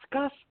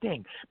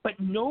disgusting. But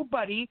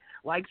nobody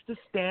likes to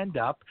stand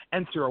up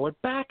and throw it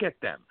back at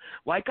them.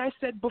 Like I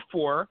said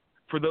before,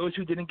 for those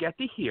who didn't get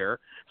to hear,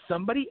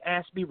 somebody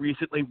asked me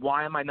recently,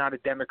 why am I not a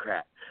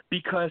Democrat?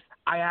 Because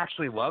I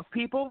actually love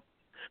people,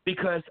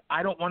 because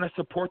I don't want to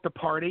support the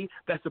party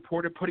that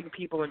supported putting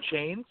people in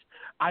chains.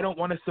 I don't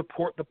want to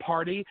support the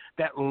party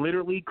that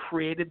literally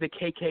created the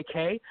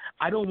KKK.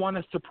 I don't want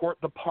to support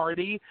the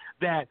party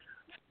that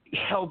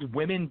held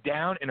women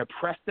down and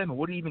oppressed them and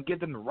wouldn't even give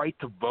them the right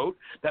to vote,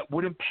 that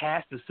wouldn't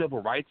pass the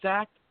Civil Rights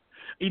Act.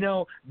 You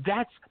know,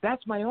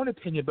 that's my own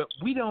opinion, but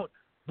we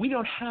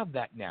don't have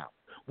that now.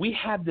 We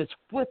have this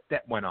flip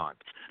that went on.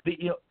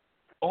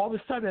 All of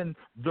a sudden,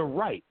 the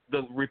right,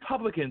 the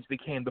Republicans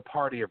became the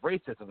party of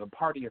racism, the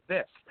party of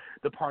this,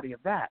 the party of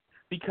that,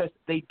 because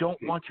they don't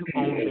want to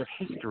own their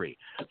history.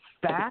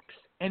 Facts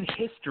and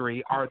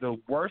history are the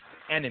worst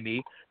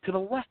enemy to the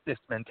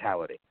leftist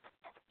mentality.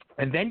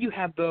 And then you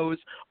have those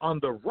on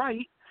the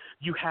right.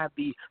 You have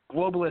the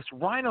globalist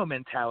rhino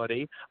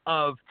mentality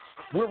of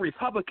we're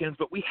Republicans,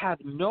 but we have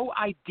no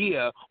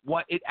idea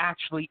what it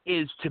actually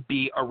is to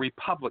be a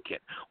Republican.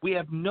 We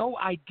have no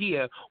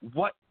idea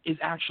what is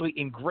actually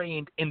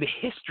ingrained in the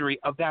history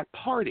of that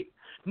party.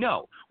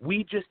 No,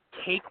 we just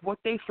take what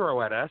they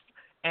throw at us,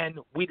 and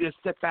we just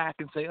sit back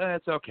and say,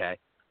 it's okay.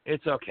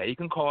 It's okay. You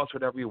can call us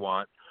whatever you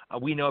want.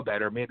 We know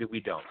better. Maybe we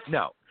don't.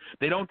 No,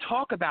 they don't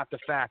talk about the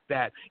fact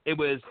that it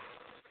was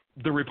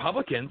the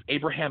Republicans,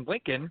 Abraham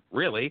Lincoln,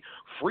 really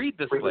freed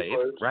the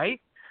slaves, right?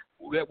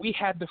 That we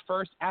had the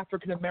first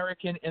African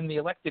American in the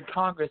elected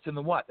Congress in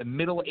the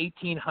middle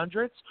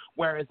 1800s,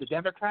 whereas the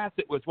Democrats,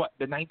 it was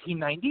the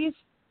 1990s?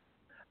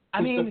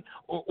 I mean,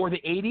 or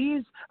the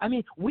 80s? I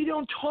mean, we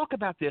don't talk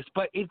about this,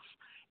 but it's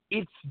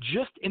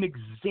just an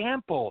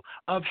example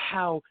of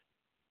how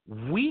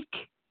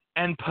weak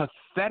and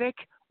pathetic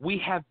we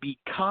have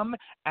become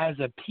as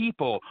a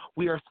people.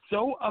 We are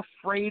so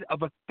afraid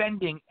of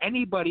offending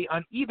anybody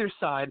on either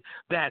side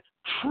that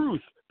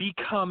truth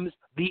becomes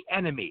the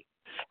enemy.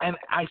 And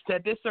I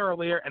said this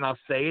earlier, and I'll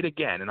say it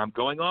again, and I'm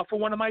going off of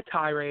one of my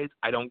tirades.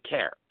 I don't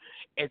care.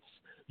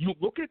 You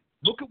look at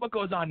what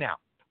goes on now.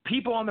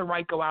 People on the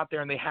right go out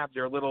there and they have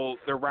their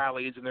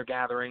rallies and their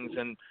gatherings,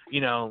 and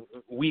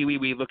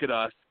we look at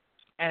us.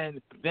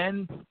 And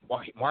then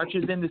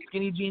marches in the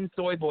skinny jeans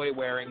soy boy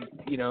wearing,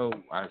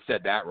 I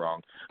said that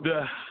wrong.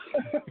 The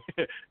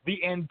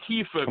Antifa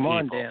people. Come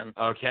on, Dan.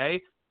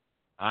 Okay?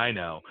 I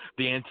know.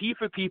 The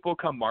Antifa people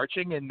come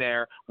marching in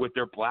there with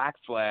their black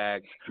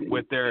flags,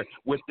 with their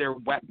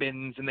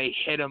weapons, and they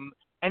hit them.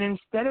 And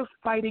instead of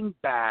fighting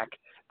back,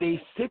 they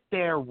sit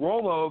there,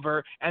 roll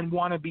over, and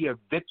want to be a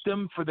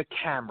victim for the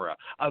camera,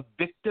 a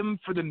victim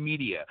for the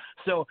media.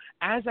 So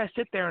as I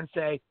sit there and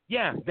say,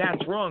 yeah,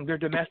 that's wrong, they're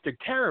domestic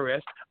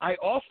terrorists, I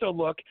also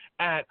look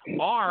at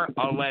our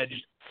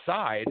alleged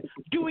side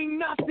doing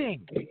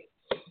nothing.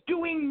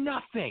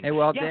 Hey,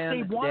 well, yes, Dan,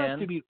 they want us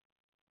to be.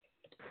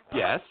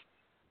 Yes?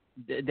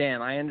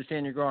 Dan, I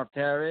understand you're going off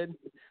tirade,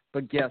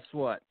 but guess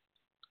what?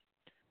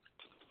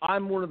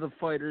 I'm one of the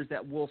fighters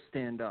that will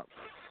stand up.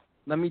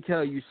 Let me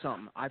tell you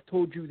something. I've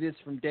told you this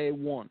from day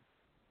one.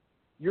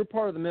 You're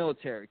part of the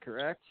military,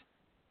 correct?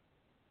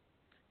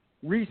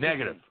 Recently.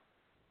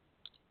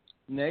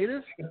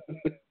 Negative?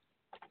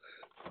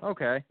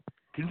 Okay.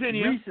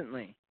 Continue.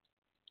 Recently,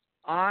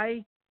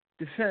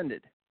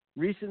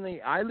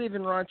 I live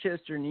in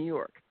Rochester, New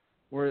York,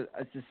 where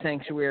it's a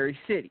sanctuary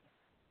city,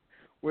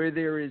 where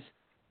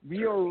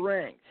we are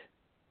ranked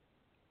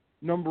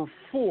number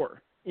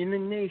 4 in the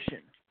nation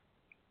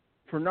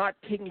for not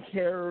taking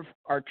care of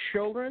our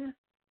children,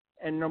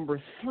 and number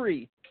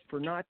 3 for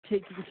not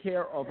taking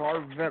care of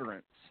our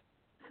veterans.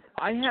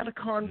 I had a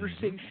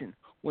conversation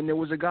when there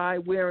was a guy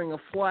wearing a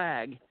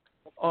flag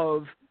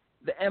of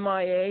the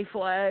MIA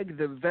flag,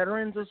 the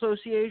Veterans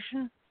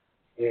Association.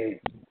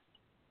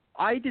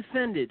 I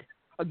defended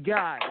a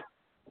guy,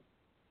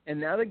 and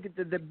now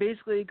they're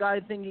basically a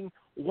guy thinking,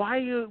 why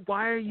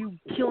are you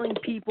killing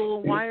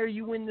people? Why are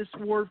you in this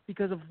war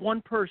because of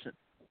one person,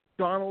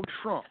 Donald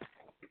Trump?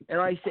 And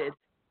I said,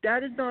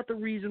 that is not the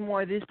reason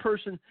why this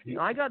person. And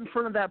I got in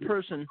front of that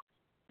person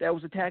that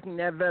was attacking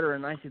that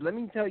veteran. And I said, let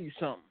me tell you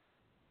something.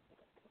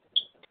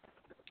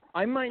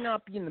 I might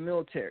not be in the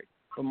military,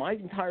 but my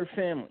entire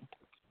family,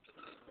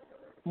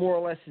 more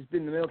or less, has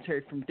been in the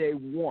military from day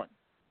one.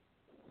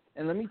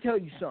 And let me tell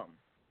you something.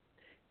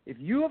 If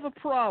you have a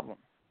problem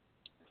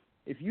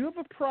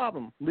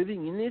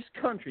living in this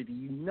country, the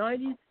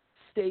United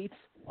States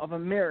of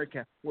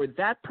America, where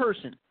that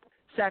person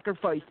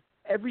sacrificed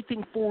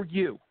everything for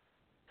you,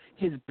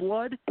 his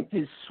blood,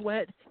 his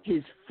sweat,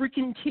 his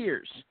freaking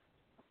tears,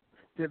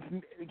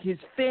 his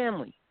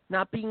family,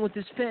 not being with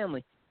his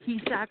family,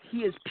 he has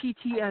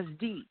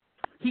PTSD.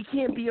 He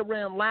can't be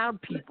around loud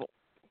people.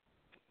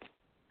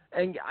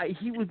 And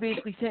he was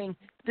basically saying,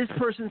 this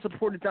person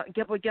supported,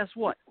 but guess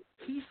what?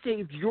 He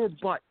saved your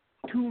butt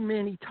too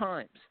many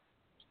times.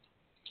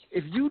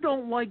 If you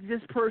don't like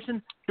this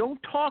person, don't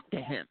talk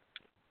to him.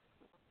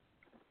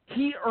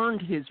 He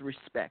earned his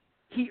respect.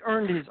 He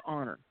earned his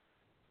honor.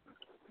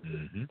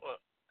 Mm-hmm.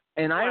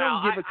 And I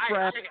don't give a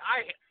crap.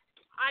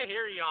 I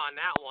hear you on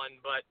that one,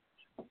 but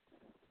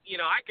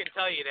I can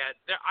tell you that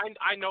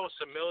I know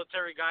some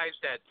military guys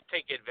that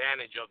take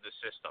advantage of the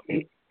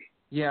system.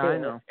 Yeah, I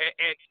know.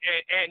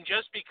 And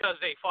just because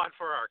they fought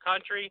for our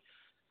country,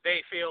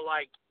 they feel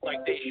like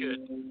they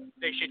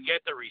should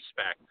get the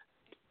respect.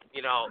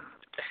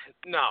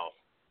 No.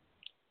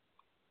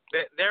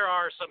 There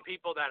are some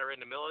people that are in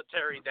the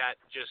military that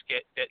just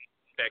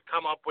that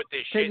come up with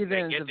this shit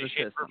and get this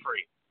shit for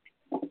free.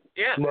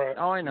 Yeah. Right.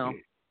 Oh, I know.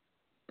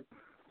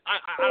 I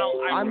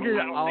don't think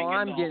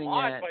it's a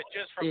lot, but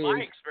just from my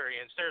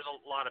experience, there's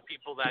a lot of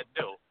people that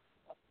do.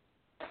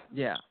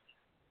 Yeah.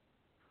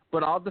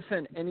 But I'll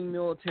defend any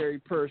military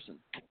person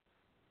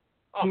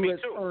who has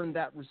earned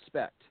that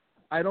respect.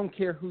 I don't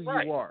care who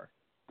you are.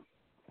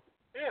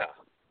 Yeah.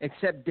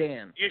 Except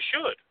Dan. You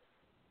should.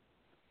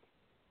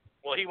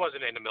 Well, he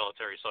wasn't in the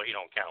military, so he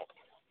don't count.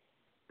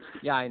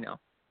 Yeah, I know.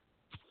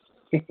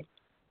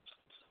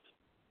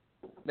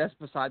 That's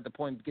beside the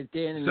point because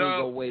Dan and me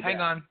go way back.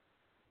 Hang on.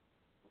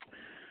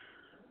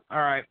 All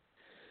right.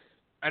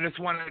 I just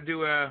want to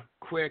do a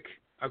quick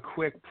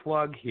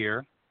plug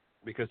here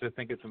because I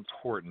think it's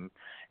important.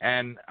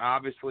 And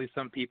obviously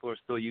some people are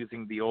still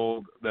using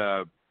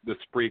the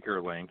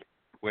Spreaker link,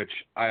 which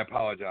I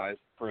apologize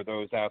for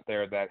those out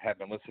there that have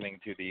been listening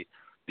to the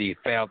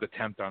failed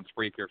attempt on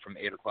Spreaker from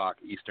 8 o'clock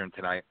Eastern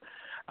tonight.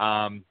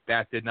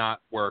 That did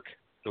not work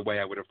the way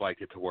I would have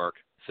liked it to work.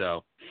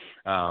 So,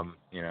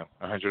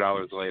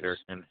 $100 later,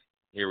 and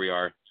here we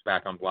are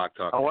back on Block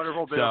Talk. A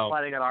wonderful bit of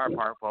planning on our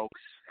part,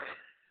 folks.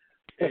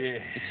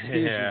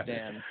 Yeah.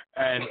 Dan.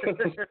 And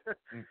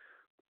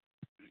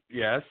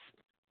yes.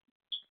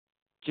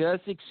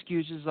 Just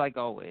excuses like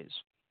always.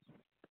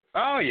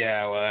 Oh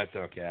yeah, well that's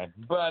okay.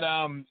 But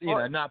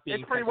not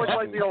being. It's pretty much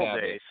like the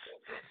old days.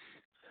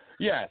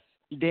 Yes.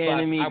 Dan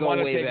and me I go want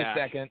to way take back. a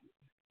second.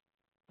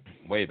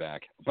 Way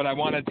back. But I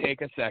want to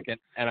take a second,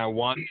 and I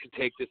want to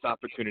take this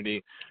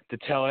opportunity to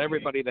tell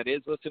everybody that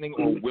is listening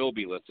or will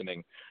be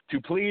listening to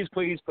please,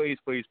 please, please,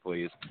 please,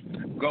 please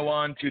go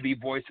on to the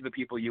Voice of the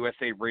People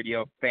USA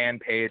Radio fan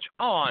page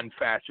on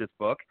Fascist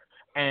Book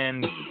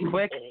and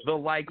click the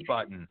like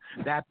button.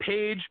 That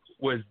page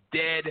was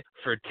dead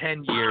for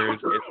 10 years.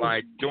 It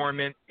lied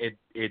dormant. It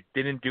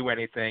didn't do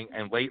anything,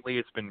 and lately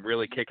it's been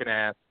really kicking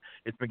ass.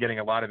 It's been getting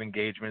a lot of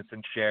engagements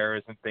and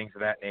shares and things of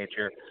that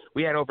nature.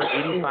 We had over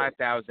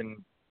 85,000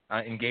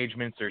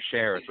 engagements or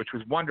shares, which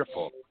was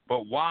wonderful.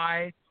 But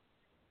why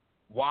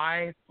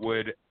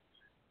will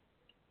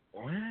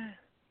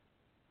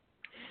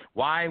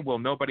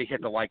nobody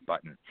hit the like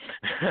button?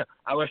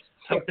 I would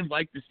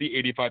like to see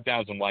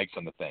 85,000 likes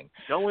on the thing.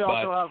 Don't we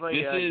also have a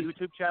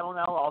YouTube channel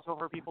now, also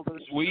for people to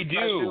We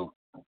do.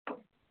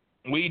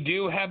 We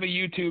do have a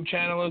YouTube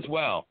channel as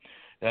well.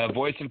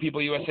 Voice of the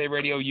People USA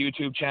Radio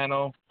YouTube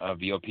channel,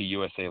 VOP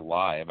USA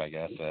Live, I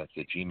guess. That's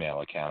a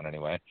Gmail account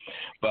anyway.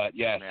 But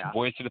yes, yeah.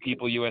 Voice of the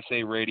People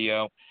USA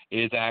Radio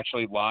is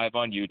actually live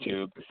on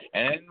YouTube.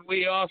 And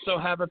we also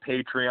have a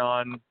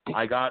Patreon.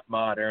 I got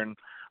modern.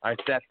 I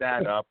set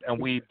that up.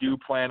 And we do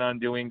plan on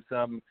doing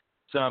some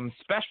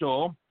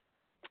special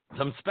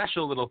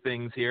little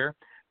things here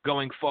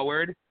going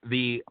forward.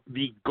 The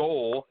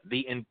goal,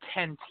 the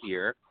intent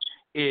here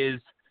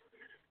is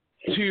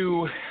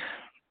to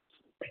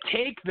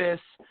take this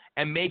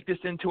and make this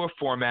into a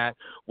format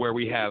where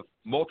we have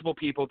multiple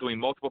people doing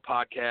multiple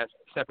podcasts,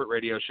 separate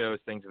radio shows,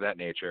 things of that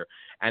nature.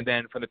 And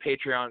then from the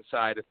Patreon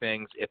side of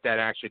things, if that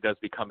actually does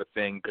become a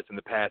thing, because in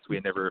the past we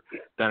had never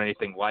done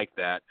anything like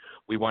that,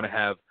 we want to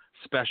have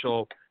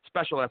special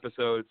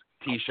episodes,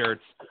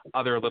 T-shirts,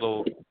 other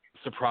little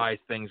surprise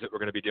things that we're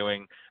going to be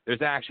doing.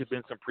 There's actually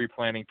been some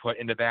pre-planning put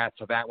into that,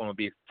 so that one will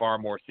be far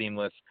more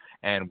seamless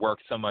and work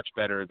so much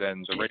better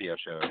than the radio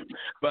shows.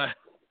 But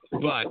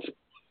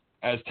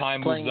as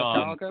time moves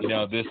on,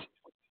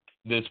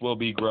 this will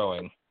be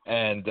growing,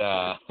 and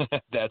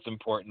that's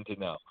important to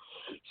know.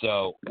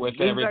 So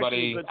with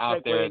everybody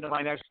out there, into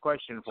my next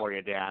question for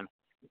you, Dan.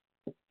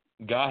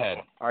 Go ahead.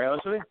 Are you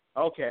listening?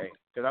 Okay,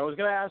 because I was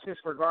going to ask this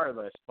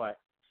regardless, but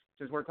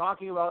since we're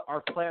talking about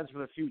our plans for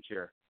the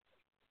future,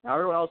 now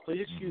everyone else,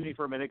 please excuse me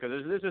for a minute,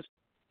 because this is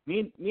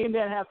me and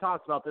Dan have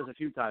talked about this a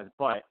few times,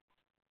 but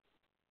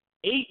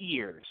 8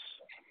 years.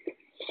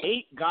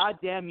 8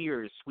 goddamn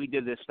years we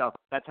did this stuff.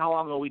 That's how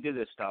long ago we did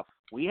this stuff.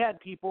 We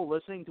had people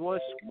listening to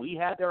us. We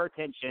had their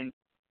attention,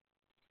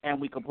 and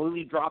we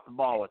completely dropped the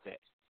ball with it.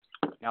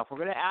 Now, if we're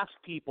going to ask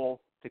people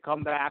to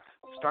come back,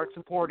 start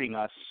supporting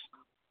us,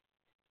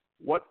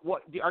 what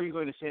are you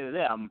going to say to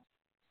them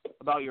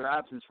about your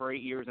absence for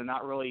 8 years and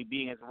not really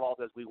being as involved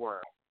as we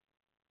were?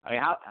 I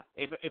mean,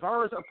 if I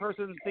was a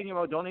person thinking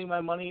about donating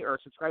my money or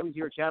subscribing to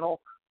your channel,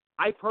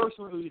 I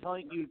personally would be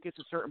telling you to get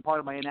a certain part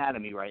of my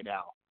anatomy right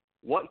now.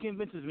 What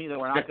convinces me that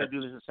we're not going to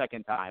do this a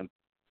second time?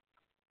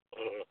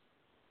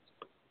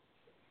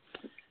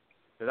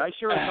 Because I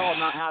sure as hell am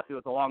not happy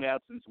with the long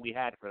absence we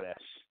had for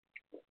this.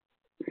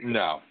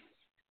 No.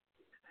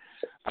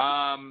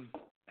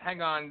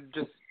 Hang on.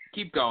 Just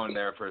keep going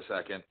there for a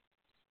second.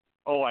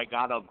 Oh, I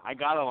got him. I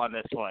got him on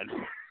this one.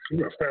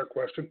 A fair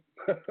question.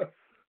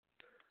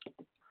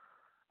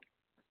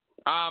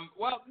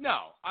 Well,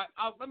 no.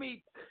 Let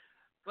me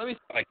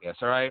like this.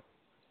 All right.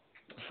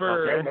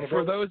 For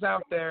those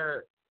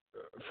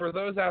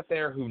out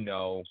there who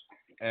know,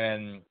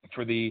 and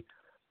for the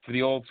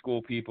old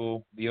school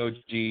people, the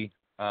OG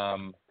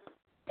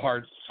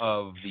part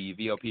of the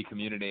VOP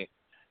community,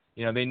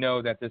 they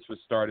know that this was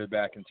started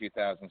back in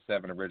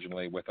 2007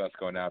 originally with us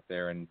going out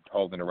there and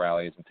holding the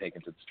rallies and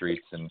taking to the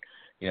streets and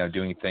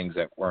doing things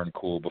that weren't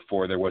cool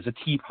before there was a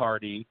tea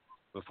party,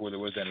 before there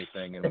was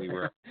anything, and we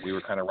were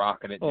kind of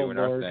rocking it, doing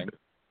our thing,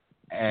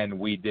 and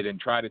we didn't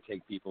try to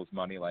take people's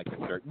money like a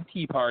certain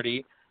tea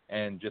party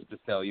and just to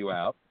sell you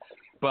out.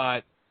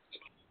 But,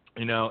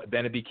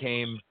 then it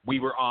became, we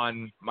were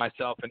on,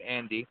 myself and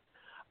Andy,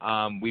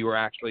 we were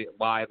actually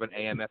live on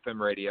AM/FM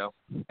radio,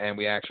 and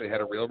we actually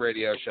had a real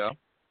radio show.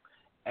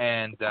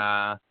 And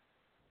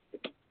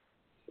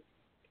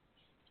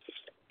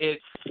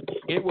it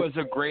was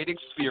a great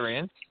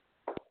experience.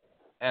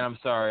 And I'm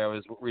sorry, I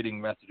was reading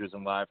messages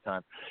in live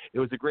time. It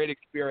was a great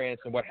experience,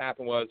 and what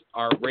happened was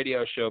our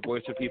radio show,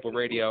 Voice of People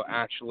Radio,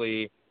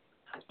 actually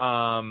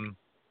live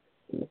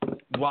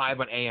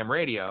on AM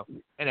radio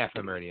and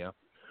FM radio.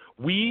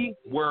 We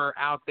were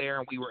out there,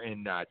 and we were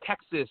in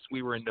Texas,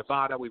 we were in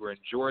Nevada, we were in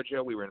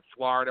Georgia, we were in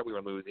Florida, we were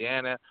in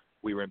Louisiana,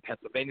 we were in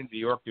Pennsylvania, New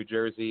York, New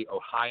Jersey,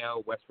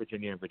 Ohio, West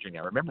Virginia, and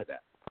Virginia. I remember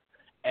that.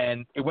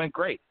 And it went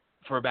great.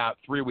 for about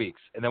 3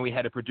 weeks. And then we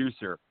had a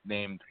producer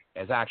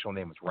his actual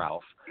name was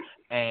Ralph.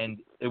 And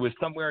it was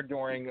somewhere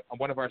during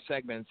one of our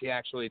segments, he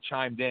actually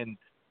chimed in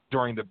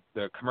during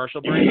the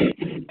commercial break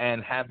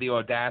and had the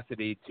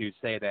audacity to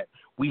say that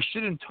we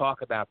shouldn't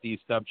talk about these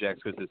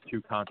subjects because it's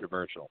too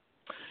controversial.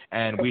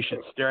 And we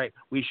should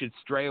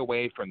stray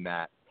away from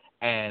that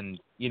and,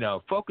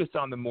 focus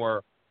on the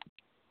more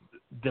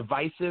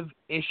divisive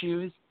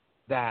issues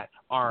that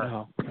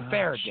are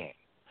fair game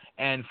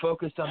and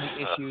focus on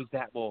the issues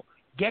that will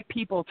get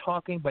people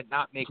talking but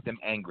not make them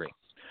angry.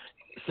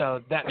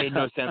 So that made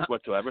no sense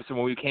whatsoever. So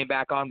when we came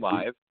back on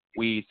live,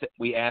 we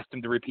asked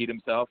him to repeat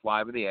himself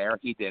live in the air.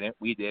 He didn't.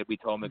 We did. We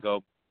told him to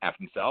go F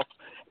himself.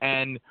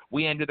 And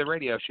we ended the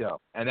radio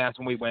show. And that's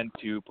when we went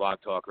to Blog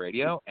Talk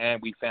Radio,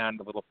 and we found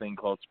a little thing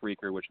called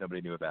Spreaker, which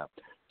nobody knew about.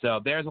 So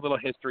there's a little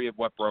history of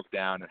what broke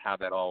down and how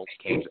that all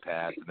came to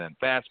pass. And then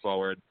fast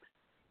forward,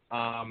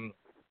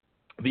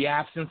 the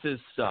absences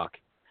suck.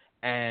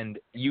 And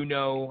you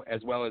know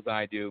as well as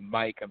I do,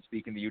 Mike, I'm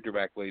speaking to you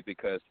directly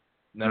because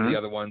none of the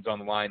other ones on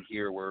the line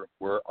here were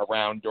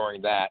around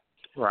during that.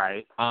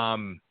 Right.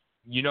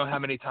 You know how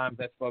many times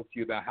I spoke to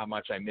you about how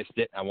much I missed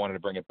it. I wanted to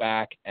bring it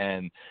back,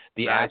 and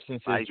the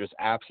absences just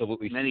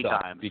absolutely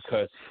suck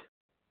because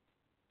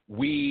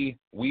we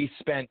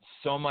spent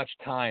so much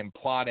time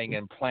plotting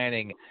and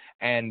planning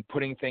and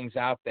putting things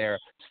out there,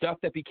 stuff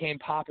that became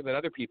popular that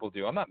other people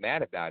do. I'm not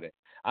mad about it.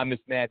 I'm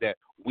just mad that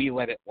we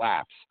let it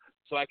lapse.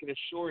 So I can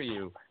assure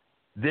you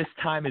this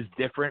time is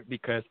different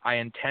because I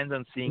intend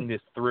on seeing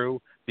this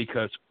through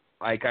because,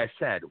 like I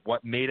said,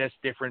 what made us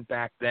different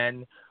back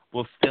then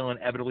will still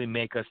inevitably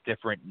make us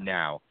different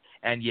now.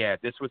 And, yeah,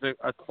 this was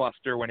a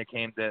cluster when it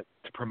came to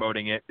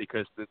promoting it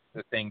because the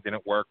thing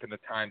didn't work and the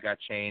time got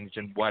changed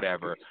and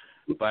whatever.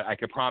 But I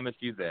can promise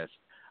you this.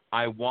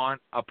 I want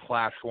a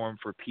platform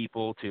for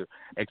people to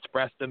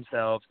express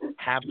themselves,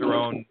 have their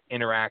own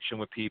interaction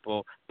with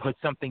people, put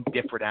something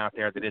different out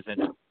there that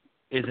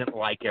isn't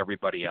like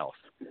everybody else.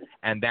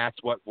 And that's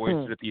what Voice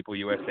of the People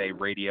USA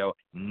Radio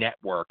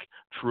Network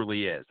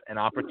truly is, an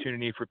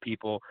opportunity for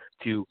people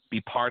to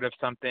be part of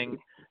something,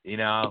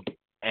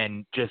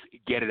 and just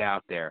get it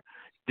out there.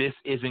 This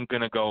isn't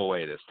going to go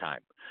away this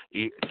time.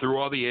 Through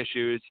all the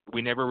issues,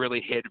 we never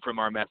really hid from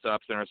our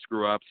mess-ups and our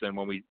screw-ups, and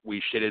when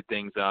we shitted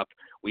things up,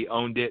 we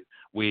owned it.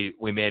 We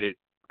made it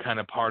kind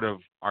of part of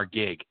our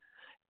gig.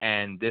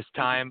 And this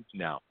time,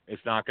 no,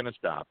 it's not going to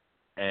stop.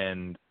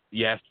 And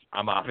yes,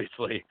 I'm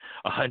obviously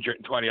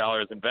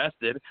 $120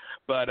 invested,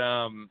 but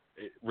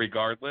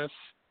regardless,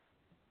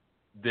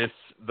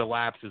 the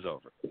lapse is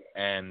over,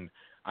 and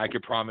I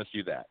could promise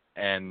you that.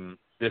 And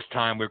this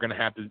time we're going to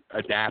have to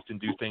adapt and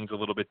do things a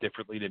little bit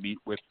differently to meet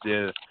with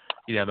the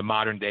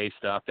modern day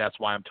stuff. That's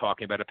why I'm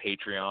talking about a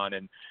Patreon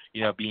and,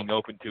 being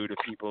open to it if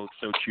people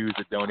so choose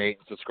to donate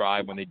and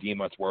subscribe when they deem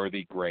us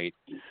worthy, great.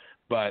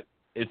 But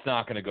it's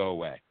not going to go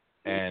away.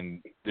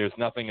 And there's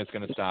nothing that's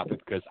going to stop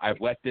it because I've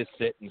let this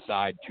sit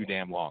inside too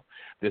damn long.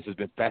 This has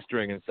been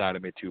festering inside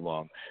of me too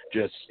long.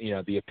 Just,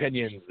 the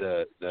opinions,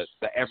 the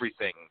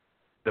everything,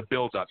 the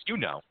build-up,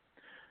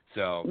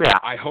 So yeah.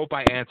 I hope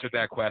I answered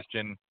that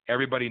question.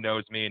 Everybody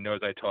knows me and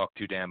knows I talk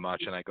too damn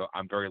much, and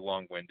I'm very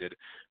long-winded.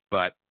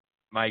 But,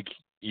 Mike,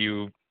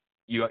 you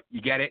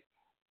get it?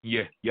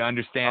 You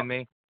understand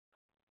me?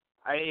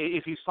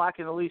 If you slack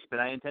in the least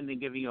bit, I intend on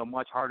giving you a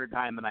much harder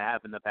time than I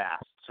have in the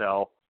past.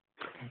 So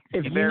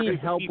if you need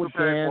help with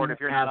Dan, if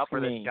you're not up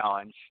for this me.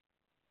 challenge.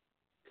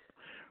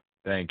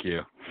 Thank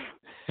you.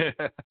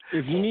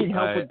 If you need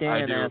help with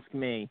Dan, ask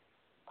me.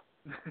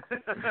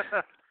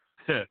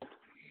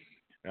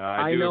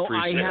 I know.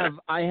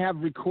 I have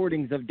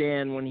recordings of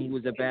Dan when he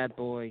was a bad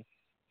boy.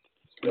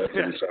 A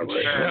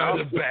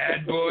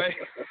bad boy.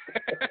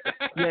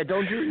 Yeah,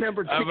 don't you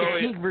remember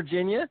Chesapeake,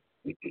 Virginia?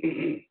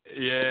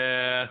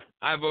 Yeah,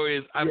 I've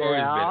always been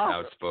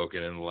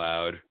outspoken and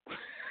loud.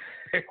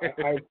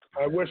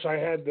 I wish I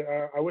had.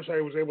 I wish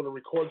I was able to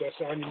record that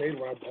sound you made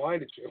when I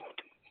blinded you.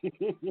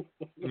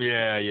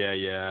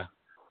 Yeah.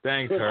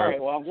 Thanks, Herb. All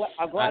right. Well,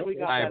 I'm glad we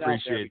got that out there. I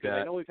appreciate that.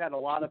 I know we've had a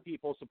lot of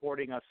people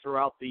supporting us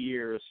throughout the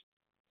years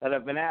that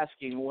have been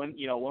asking when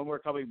we're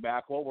coming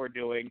back, what we're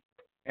doing,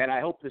 and I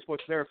hope this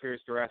puts their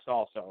fears to rest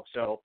also.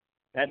 So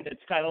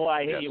it's kind of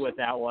why I hit you with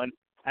that one.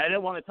 I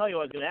didn't want to tell you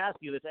I was going to ask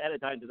you this ahead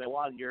of time because I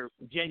wanted your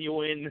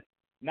genuine,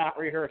 not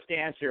rehearsed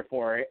answer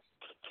for it.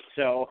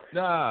 So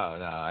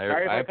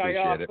sorry if I caught you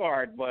off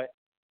guard, but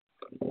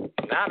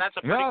that's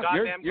a pretty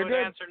goddamn good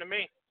answer to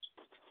me.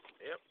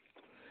 Yep.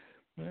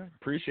 Yeah,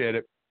 appreciate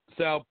it.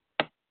 So,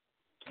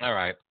 all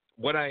right,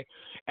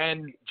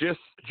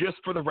 just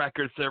for the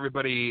record, so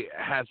everybody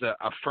has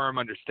a firm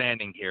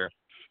understanding here.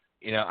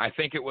 I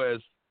think it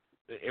wasn't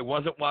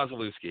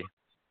Wazalewski,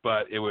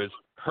 but it was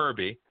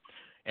Herbie.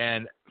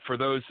 And for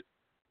those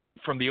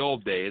from the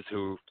old days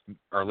who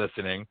are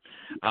listening,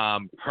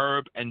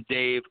 Herb and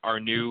Dave are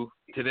new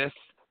to this.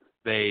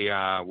 They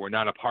were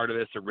not a part of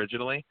this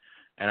originally,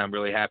 and I'm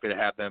really happy to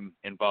have them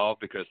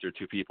involved because they're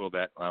two people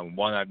that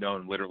one I've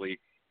known literally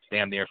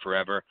damn near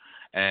forever,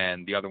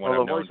 and the other one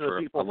I've known for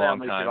a long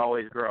time. Should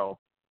always grow.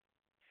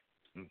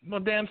 Well,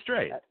 damn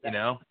straight,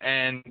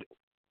 and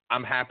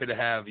I'm happy to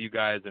have you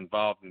guys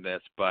involved in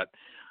this, but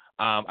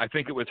I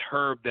think it was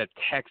Herb that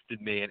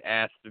texted me and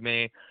asked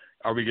me,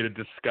 are we going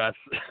to discuss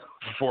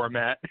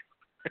format?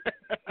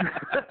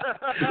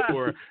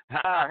 Or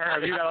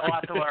Herb, you got a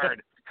lot to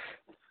learn.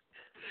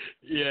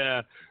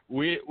 Yeah,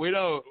 we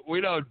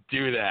don't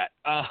do that.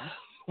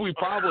 We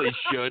probably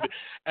should,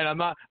 and I'm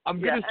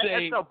going to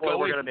say at some point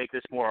we're going to make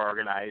this more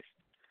organized.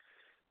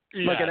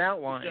 Like an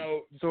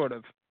outline, sort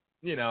of.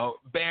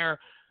 Bear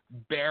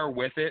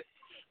with it.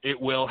 It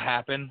will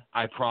happen.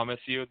 I promise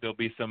you. There'll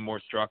be some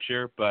more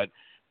structure, but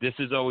this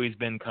has always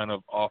been kind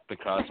of off the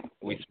cusp.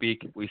 We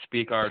speak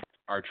our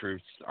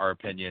truths, our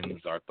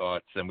opinions, our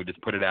thoughts, and we just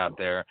put it out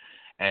there,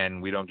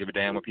 and we don't give a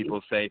damn what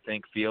people say,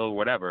 think, feel,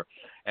 whatever.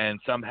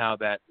 And somehow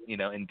that,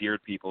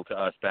 endeared people to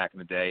us back in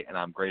the day, and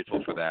I'm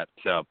grateful for that.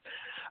 So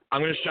I'm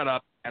going to shut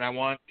up, and I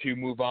want to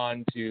move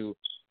on to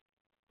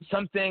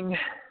something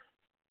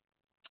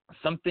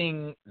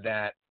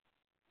that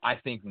I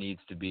think needs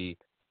to be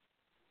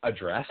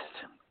addressed.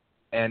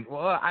 And,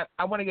 well,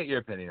 I want to get your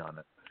opinion on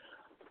it.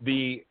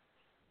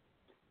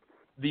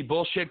 The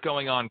bullshit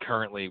going on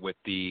currently with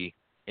the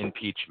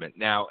impeachment.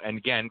 Now, and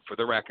again, for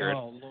the record,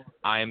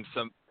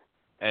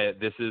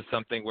 this is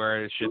something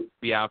where it should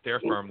be out there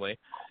firmly.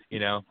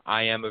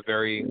 I am a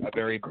very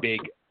big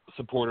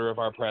supporter of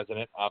our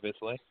president,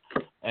 obviously.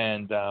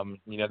 And,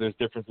 there's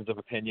differences of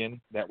opinion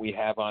that we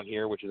have on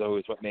here, which is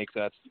always what makes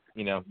us,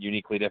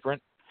 uniquely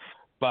different.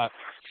 But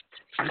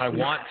I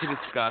want to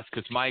discuss,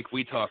 because, Mike,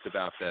 we talked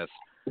about this,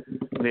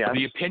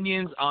 the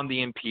opinions on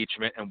the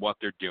impeachment and what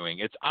they're doing.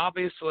 It's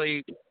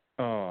obviously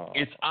a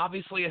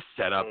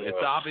setup.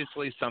 It's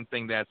obviously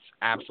something that's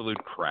absolute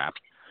crap.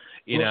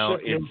 It's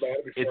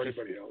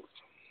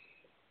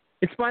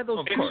by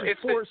those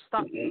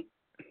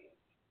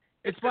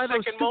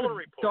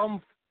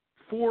dumb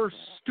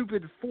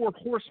stupid four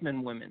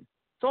horsemen women.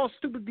 It's all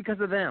stupid because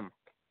of them.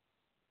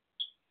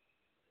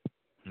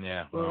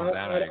 Yeah, well, that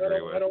I agree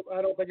with. I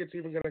don't think it's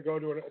even going to go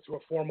to a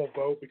formal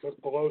vote, because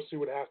Pelosi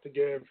would have to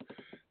give,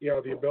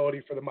 the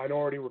ability for the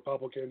minority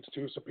Republicans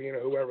to subpoena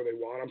whoever they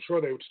want. I'm sure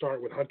they would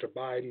start with Hunter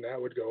Biden. That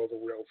would go over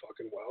real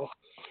fucking well.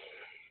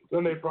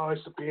 Then they'd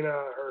probably subpoena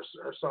her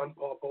son,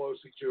 Paul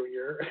Pelosi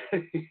Jr.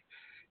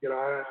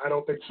 I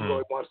don't think she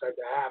really wants that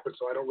to happen,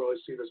 so I don't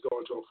really see this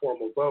going to a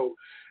formal vote.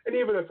 And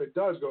even if it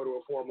does go to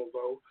a formal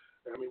vote,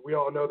 I mean, we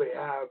all know they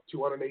have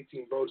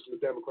 218 votes on the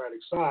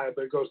Democratic side,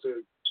 but it goes to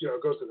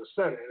the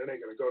Senate, and it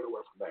ain't going to go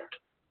nowhere from there.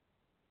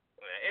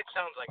 It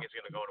sounds like it's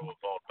going to go to a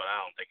vote, but I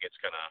don't think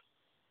it's going to.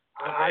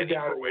 I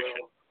doubt it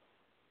will.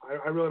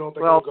 I really don't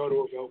think it'll go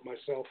to a vote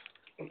myself.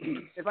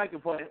 If I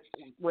can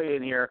weigh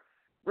in here,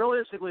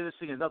 realistically, this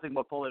thing is nothing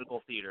but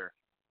political theater.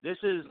 This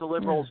is the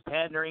liberals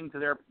pandering to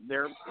their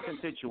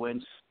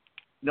constituents,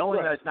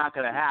 knowing that it's not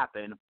going to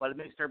happen, but it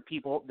makes their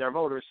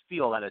voters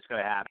feel that it's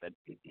going to happen.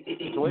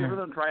 It's a way for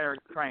them to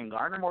try and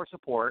garner more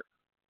support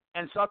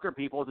and sucker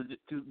people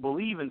to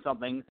believe in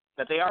something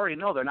that they already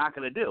know they're not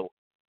going to do.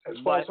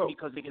 But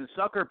because they can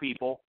sucker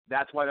people,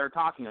 that's why they're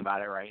talking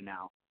about it right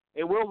now.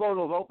 It will go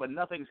to a vote, but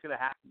nothing's going to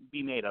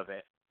be made of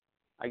it.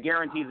 I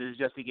guarantee this is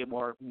just to get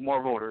more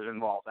voters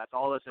involved. That's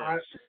all this is.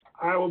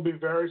 I will be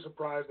very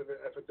surprised if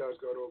it does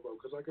go to a vote,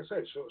 because, like I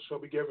said, she'll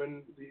be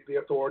given the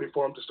authority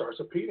for them to start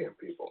subpoenaing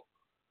people.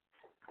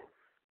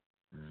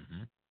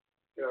 Mm-hmm.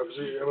 Because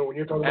when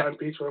you're talking about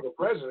impeachment of a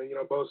president,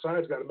 both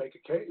sides got to make a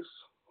case.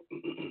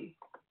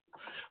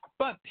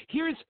 But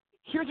here's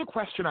a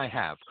question I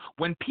have.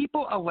 When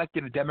people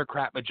elected a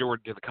Democrat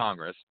majority to the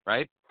Congress,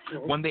 right?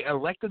 Mm-hmm. When they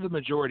elected the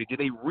majority, did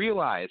they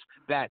realize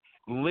that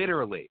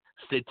literally,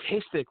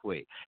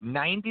 statistically,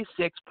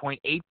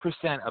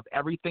 96.8% of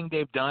everything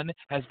they've done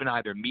has been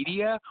either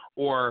media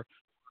or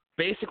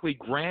basically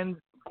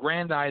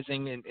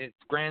grandizing and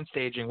grand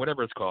staging,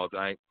 whatever it's called.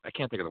 I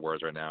can't think of the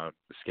words right now. It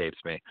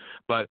escapes me.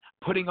 But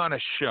putting on a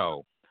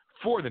show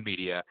for the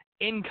media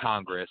in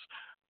Congress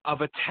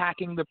of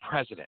attacking the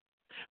president.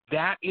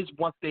 That is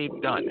what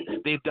they've done.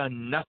 They've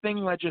done nothing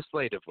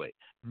legislatively.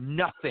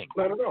 Nothing.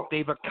 Not at all.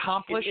 They've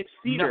accomplished it's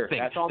theater. Nothing.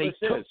 That's all this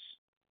is.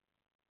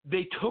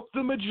 They took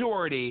the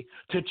majority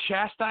to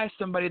chastise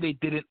somebody they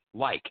didn't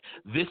like.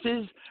 This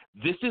is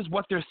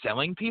what they're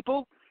selling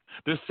people.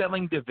 They're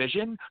selling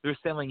division. They're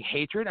selling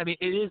hatred. I mean,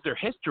 it is their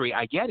history.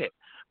 I get it.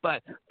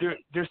 But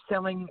they're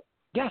selling,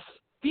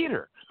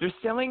 theater. They're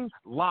selling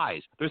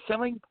lies. They're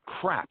selling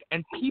crap.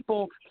 And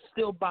people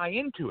still buy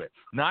into it.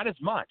 Not as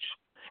much.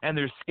 And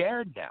they're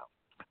scared now.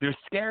 They're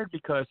scared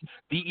because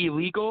the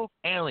illegal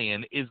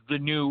alien is the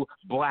new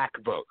black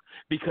vote,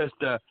 because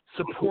the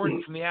support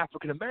from the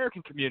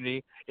African-American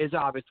community is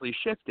obviously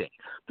shifting.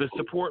 The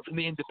support from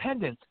the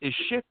independents is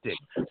shifting.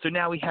 So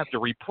now we have to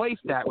replace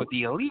that with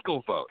the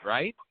illegal vote,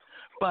 right?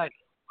 But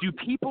do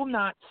people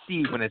not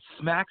see when it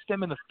smacks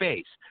them in the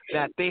face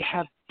that they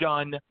have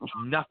done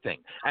nothing?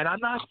 And I'm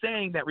not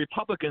saying that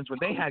Republicans, when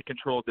they had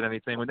control, did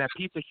anything. When that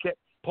piece of shit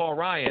Paul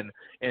Ryan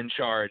in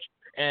charge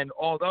and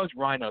all those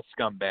rhino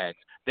scumbags,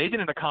 they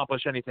didn't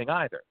accomplish anything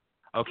either,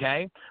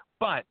 okay?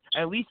 But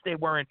at least they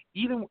weren't,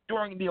 even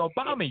during the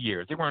Obama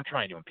years, they weren't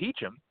trying to impeach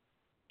him.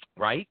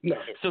 right? No.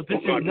 So this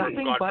is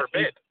nothing God but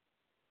forbid.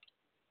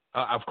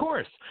 of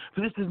course.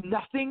 So this is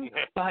nothing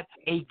but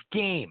a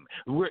game.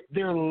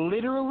 They're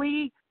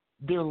literally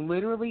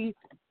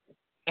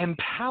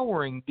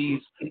empowering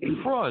these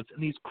frauds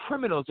and these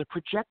criminals to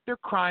project their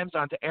crimes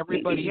onto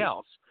everybody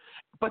else.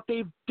 But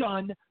they've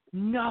done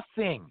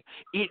nothing.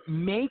 It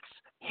makes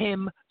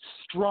him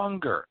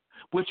stronger,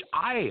 which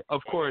I,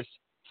 of course,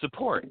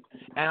 support.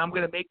 And I'm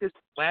going to make this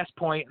last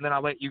point, and then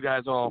I'll let you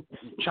guys all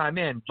chime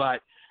in.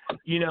 But,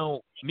 you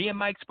know, me and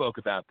Mike spoke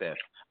about this.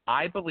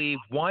 I believe,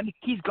 one,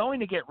 he's going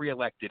to get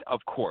reelected, of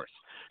course.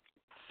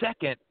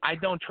 Second, I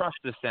don't trust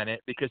the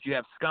Senate because you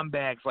have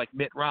scumbags like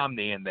Mitt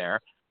Romney in there,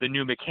 the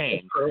new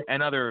McCain,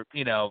 and other,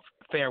 you know,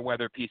 fair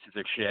weather pieces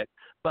of shit.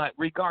 But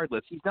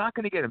regardless, he's not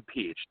going to get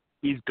impeached.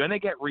 He's going to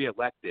get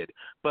reelected.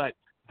 But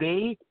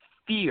they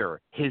fear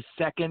his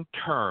second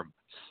term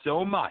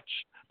so much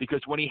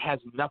because when he has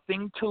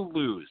nothing to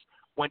lose,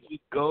 when he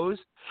goes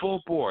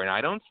full bore, and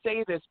I don't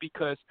say this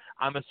because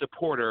I'm a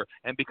supporter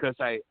and because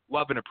I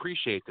love and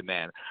appreciate the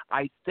man.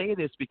 I say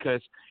this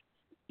because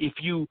if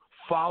you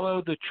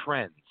follow the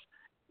trends,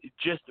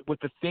 just with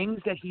the things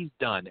that he's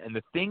done and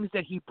the things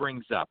that he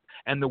brings up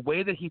and the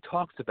way that he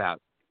talks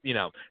about, you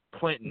know,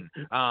 Clinton,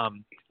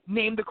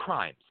 name the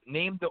crimes,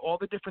 name all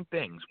the different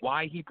things,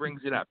 why he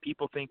brings it up.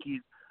 People think he's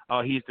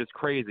just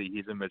crazy,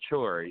 he's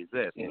immature, he's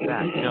this, he's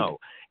that. No,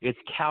 it's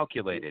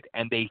calculated,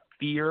 and they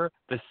fear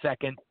the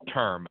second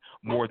term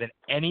more than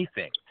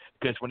anything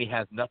because when he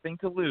has nothing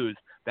to lose,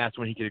 that's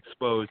when he can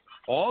expose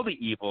all the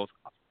evils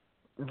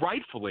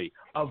rightfully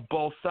of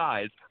both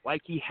sides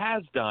like he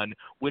has done,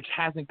 which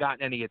hasn't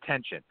gotten any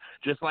attention.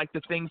 Just like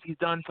the things he's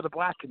done for the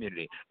black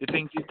community, the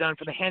things he's done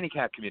for the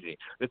handicapped community,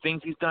 the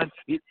things he's done,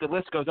 the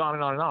list goes on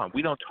and on and on.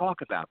 We don't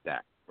talk about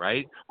that,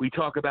 right? We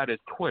talk about his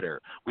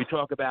Twitter. We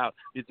talk about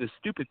the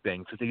stupid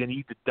things because they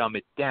need to dumb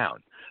it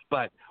down.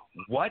 But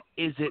what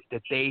is it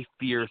that they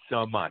fear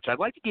so much? I'd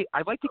like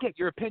to get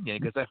your opinion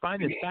because I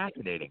find this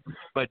fascinating.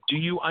 But do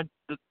you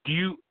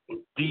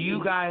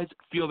guys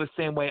feel the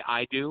same way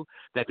I do,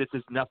 that this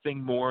is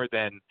nothing more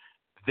than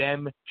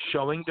them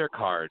showing their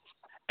cards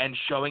and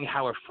showing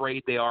how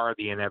afraid they are of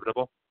the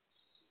inevitable?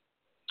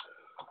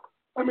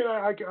 I mean,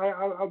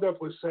 I'll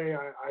definitely say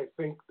I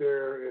think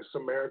there is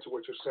some merit to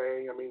what you're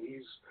saying. I mean,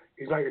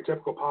 he's not your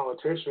typical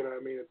politician.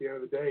 I mean, at the end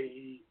of the day,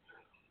 he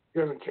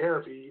doesn't care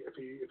if he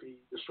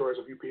destroys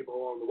a few people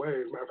along the way.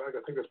 As a matter of fact,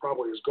 I think that's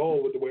probably his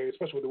goal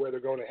especially with the way they're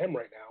going to him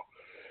right now.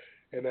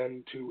 And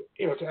then to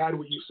add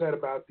what you said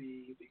about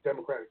the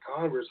Democratic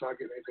Congress not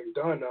getting anything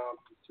done,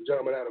 the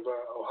gentleman out of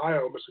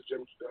Ohio, Mr.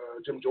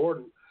 Jim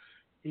Jordan,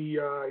 he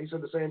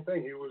said the same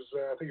thing. He was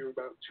I think he was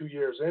about 2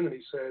 years in, and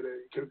he said,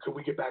 could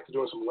we get back to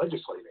doing some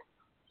legislating?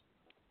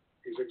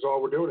 He said, 'cause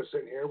all we're doing is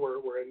sitting here.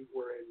 We're in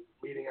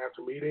meeting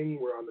after meeting.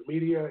 We're on the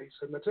media. He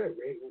said, and that's it.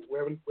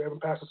 We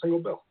haven't passed a single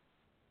bill.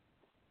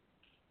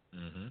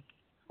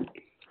 Mm-hmm.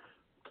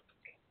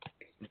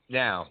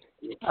 Now,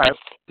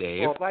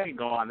 Dave. Well, if I can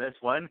go on this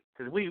one,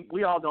 because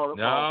we all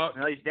know,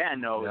 at least Dan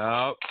knows.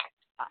 No.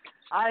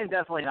 I'm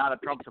definitely not a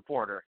Trump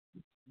supporter,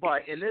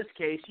 but in this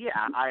case,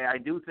 yeah, I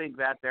do think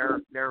that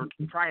they're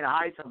trying to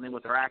hide something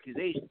with their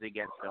accusations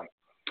against him.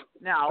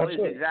 Now, is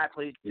it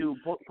exactly to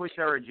push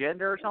their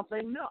agenda or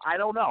something? No, I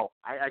don't know.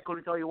 I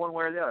couldn't tell you one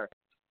way or the other.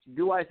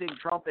 Do I think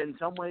Trump in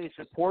some way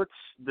supports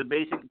the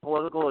basic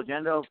political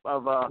agenda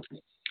of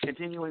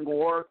continuing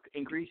war,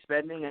 increased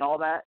spending, and all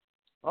that?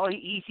 Well,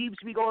 he seems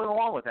to be going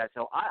along with that,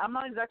 so I'm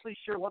not exactly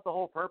sure what the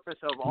whole purpose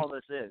of all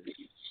this is.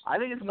 I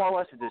think it's more or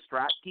less to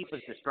keep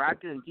us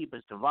distracted and keep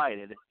us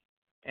divided.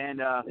 And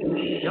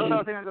the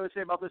other thing I'm going to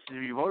say about this is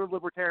if you voted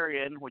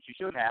Libertarian, which you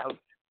should have,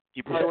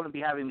 you probably wouldn't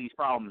be having these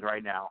problems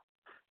right now.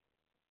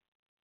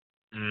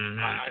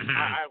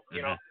 I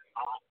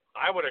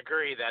would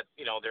agree that,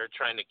 they're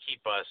trying to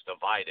keep us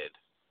divided.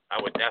 I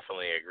would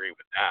definitely agree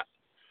with that.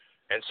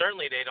 And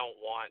certainly they don't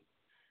want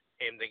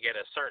him to get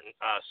a certain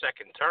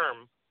second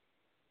term.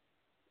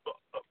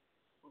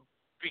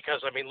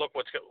 Because look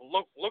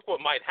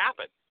what might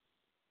happen.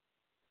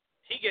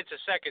 He gets a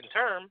second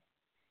term.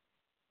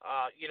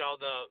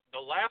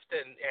 The left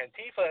and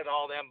Antifa and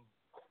all them,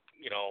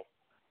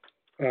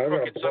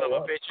 crooked son of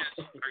a bitches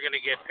are going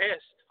to get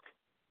pissed.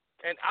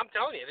 And I'm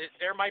telling you,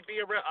 there might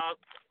be a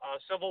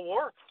civil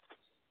war.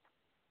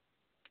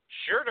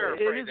 Sure, they're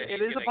afraid that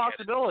it is a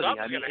possibility.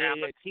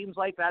 It seems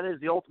like that is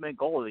the ultimate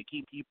goal, to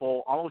keep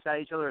people almost at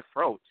each other's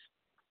throats.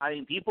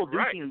 People do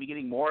seem to be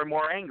getting more and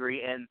more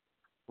angry and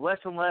less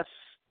and less.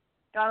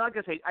 I'm not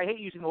gonna say I hate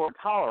using the word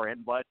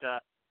tolerant, but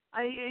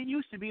it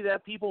used to be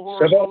that people who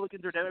are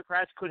Republicans or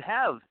Democrats could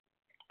have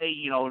a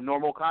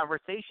normal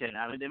conversation.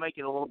 They might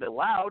get a little bit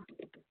loud,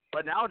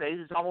 but nowadays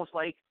it's almost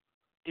like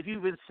if you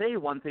even say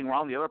one thing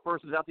wrong, the other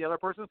person's out the other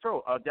person's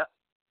throat.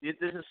 This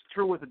is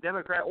true with a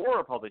Democrat or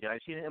Republican.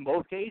 I've seen it in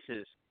both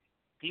cases.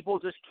 People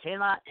just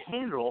cannot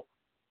handle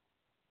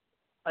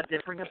a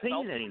differing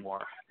opinion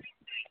anymore.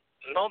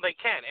 No, they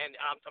can't. And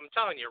I'm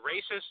telling you,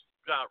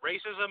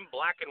 racism,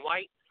 black and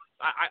white,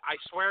 I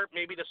swear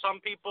maybe to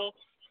some people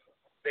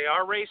they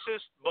are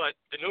racist, but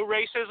the new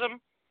racism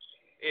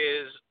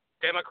is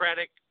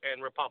Democratic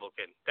and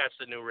Republican. That's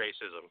the new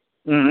racism.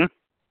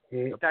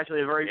 Mm-hmm. That's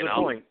actually a very good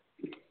point.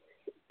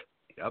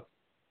 Yep.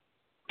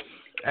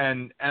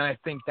 And I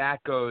think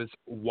that goes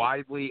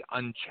widely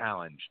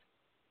unchallenged.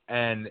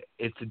 And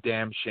it's a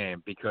damn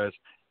shame because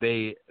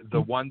the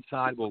one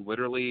side will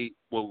literally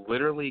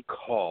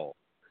call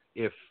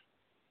if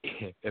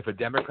a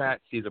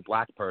Democrat sees a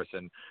black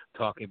person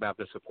talking about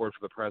their support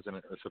for the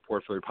president or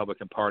support for the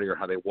Republican Party or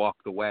how they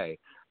walked away,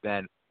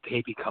 then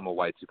they become a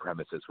white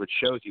supremacist, which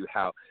shows you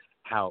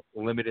how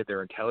limited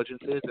their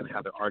intelligence is and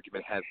how their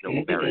argument has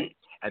no merit.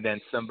 And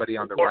then somebody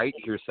on the right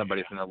hears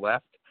somebody from the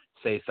left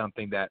say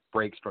something that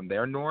breaks from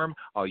their norm.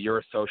 Oh, you're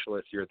a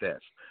socialist, you're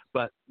this.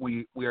 But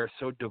we are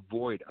so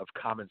devoid of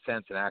common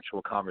sense and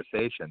actual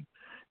conversation,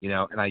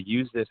 and I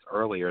used this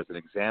earlier as an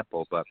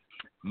example, but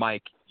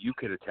Mike, you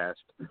could attest.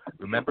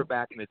 Remember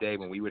back in the day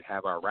when we would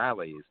have our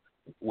rallies,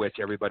 which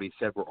everybody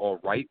said were all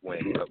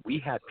right-wing, but we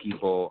had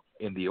people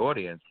in the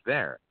audience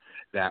there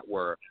that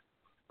were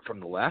from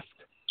the left,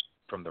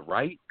 from the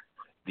right,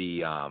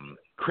 the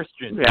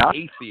Christians,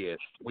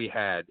 atheists. We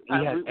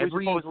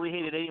supposedly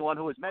hated anyone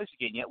who was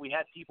Mexican, yet we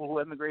had people who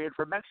immigrated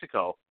from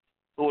Mexico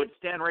who would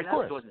stand right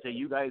next to us and say,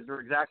 "You guys are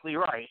exactly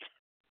right."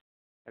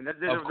 And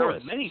there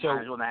was many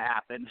times when that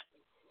happened.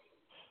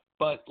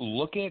 But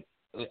look at,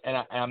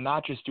 and I'm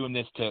not just doing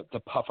this to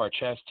puff our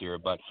chest here,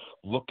 but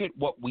look at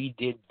what we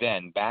did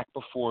then, back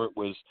before it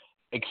was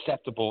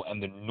acceptable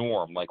and the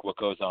norm, like what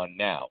goes on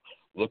now.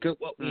 Look at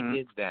what we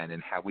did then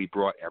and how we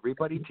brought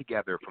everybody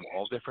together from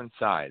all different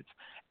sides.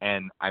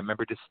 And I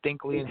remember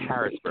distinctly in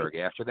Harrisburg,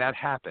 after that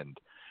happened,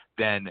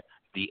 then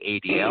the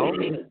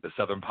ADL, the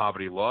Southern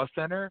Poverty Law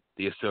Center,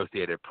 the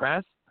Associated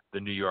Press, the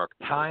New York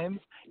Times,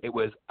 it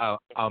was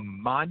a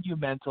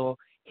monumental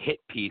hit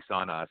piece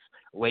on us,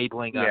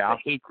 labeling us a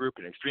hate group,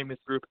 an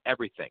extremist group,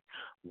 everything.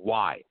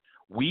 Why?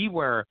 We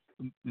were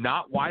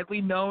not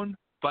widely known,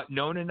 but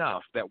known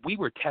enough that we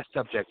were test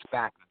subjects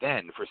back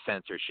then for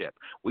censorship.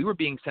 We were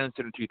being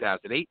censored in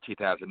 2008,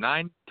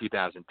 2009,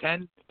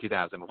 2010,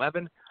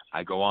 2011.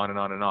 I go on and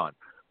on and on.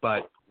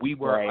 But we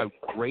were a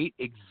great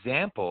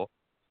example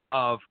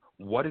of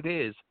what it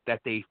is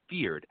that they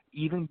feared,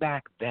 even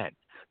back then.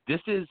 This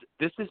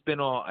has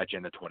been all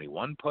Agenda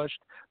 21 pushed.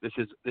 This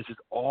is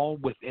all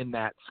within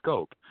that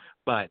scope.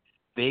 But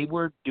they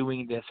were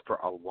doing this for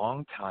a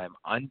long time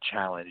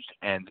unchallenged,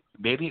 and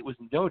maybe it was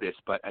noticed,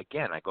 but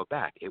again, I go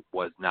back, it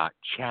was not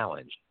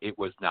challenged. It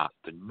was not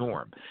the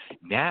norm.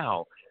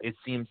 Now it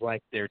seems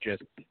like they're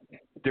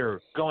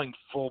going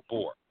full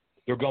bore.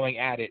 They're going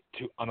at it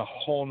on a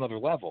whole nother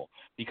level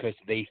because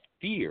they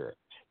fear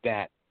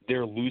that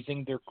they're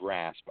losing their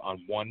grasp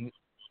on one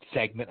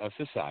segment of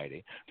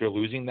society. They're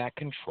losing that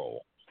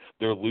control.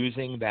 They're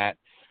losing that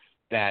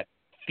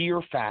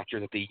fear factor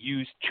that they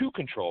use to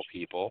control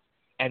people.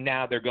 And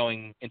now they're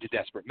going into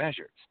desperate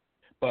measures.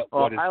 But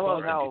what is I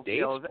love causing how,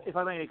 today's... if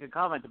I may make a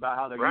comment about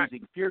how they're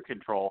using fear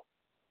control,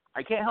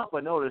 I can't help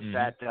but notice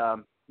that,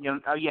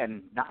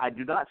 again, I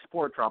do not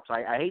support Trump, so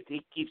I hate to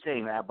keep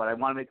saying that, but I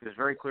want to make this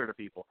very clear to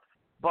people.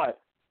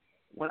 But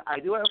when I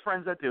do have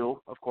friends that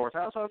do, of course,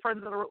 I also have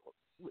friends that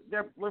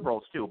they're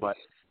liberals too, but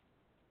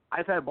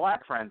I've had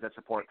black friends that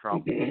support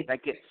Trump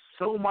that get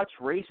so much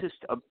racist,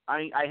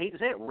 I hate to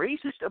say it,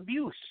 racist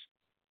abuse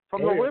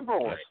from the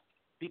liberals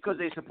because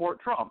they support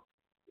Trump.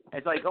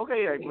 It's like,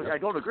 okay, I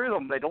don't agree with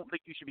them, but I don't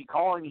think you should be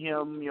calling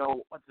him,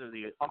 what's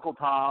the Uncle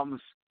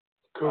Tom's,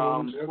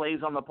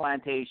 slaves on the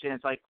plantation.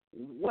 It's like,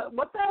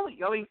 what the hell?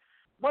 I mean,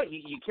 what,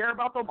 you care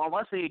about them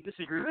unless they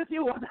disagree with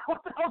you? What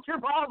the hell's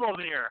your problem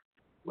here?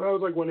 Well, it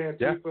was like when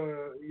Antifa,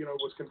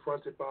 was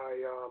confronted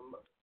by,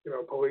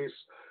 police.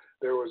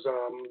 There was,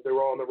 they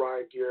were all in the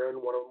riot gear,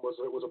 and one of them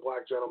was a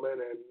black gentleman,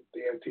 and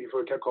the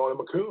Antifa kept calling him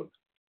a coon.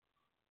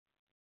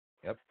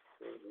 Yep.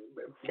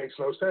 It makes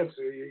no sense.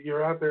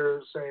 You're out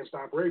there saying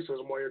stop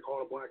racism while you're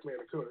calling a black man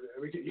a coon.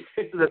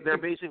 They're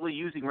basically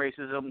using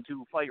racism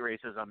to fight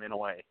racism in a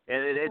way.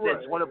 And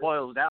it's what it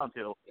boils down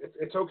to.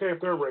 It's okay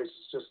if they're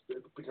racist, just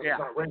because it's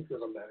not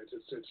racism. Then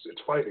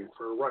it's fighting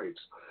for rights.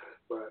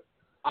 But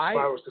I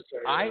was to say,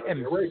 I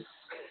am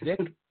sick.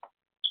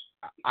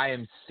 I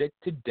am sick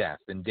to death.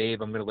 And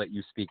Dave, I'm going to let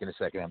you speak in a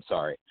second. I'm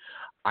sorry.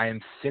 I am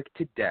sick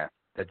to death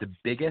that the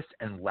biggest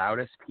and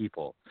loudest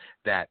people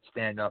that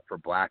stand up for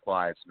Black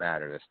Lives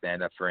Matter, that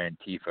stand up for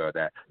Antifa,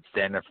 that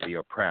stand up for the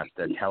oppressed,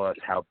 that tell us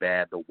how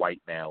bad the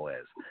white male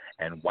is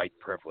and white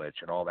privilege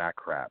and all that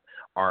crap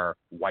are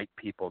white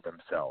people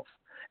themselves.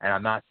 And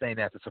I'm not saying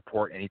that to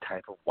support any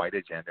type of white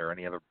agenda or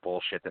any other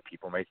bullshit that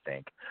people may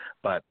think,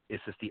 but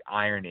it's just the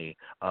irony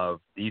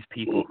of these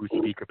people who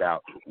speak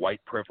about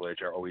white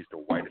privilege are always the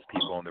whitest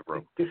people in the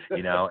room,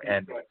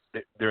 and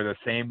they're the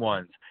same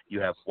ones. You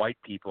have white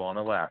people on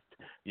the left,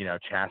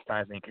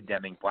 chastising and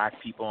condemning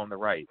black people on the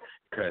right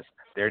because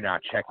they're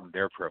not checking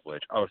their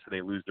privilege. Oh, so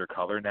they lose their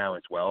color now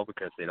as well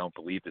because they don't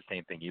believe the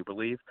same thing you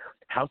believe?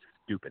 How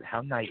stupid,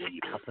 how naive,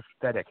 how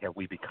pathetic have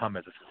we become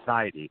as a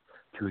society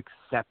to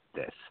accept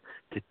this,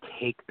 to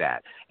take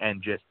that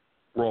and just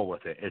roll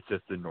with it? It's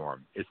just the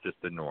norm. It's just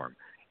the norm.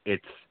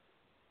 It's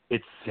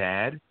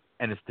sad,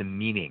 and it's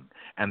demeaning,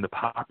 and the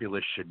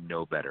populace should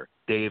know better.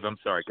 Dave, I'm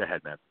sorry. Go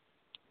ahead, man.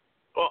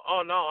 Well,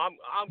 oh no,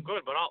 I'm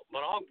good, but I'll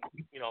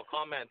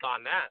comment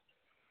on that.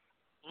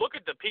 Look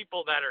at the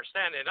people that are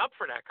standing up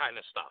for that kind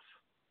of stuff.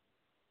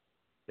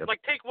 Yep.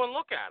 Like, take one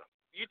look at them.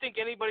 You think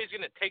anybody's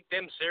going to take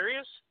them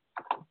serious?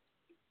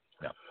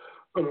 No.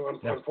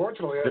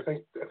 Unfortunately, I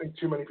think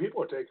too many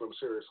people are taking them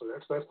seriously.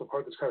 That's the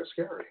part that's kind of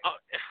scary.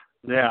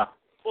 Yeah.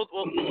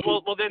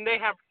 Well, then they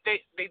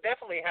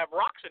definitely have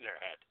rocks in their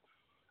head.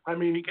 I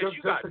mean, because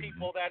you got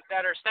people that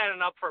are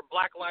standing up for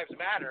Black Lives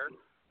Matter.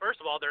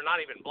 First of all, they're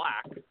not even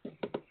black,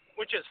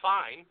 which is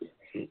fine,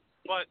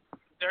 but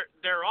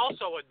they're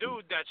also a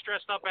dude that's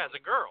dressed up as a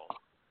girl.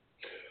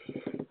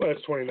 Well,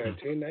 it's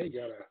 2019 now. You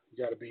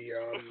gotta be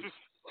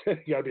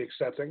you gotta be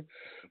accepting.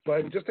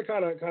 But just to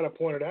kind of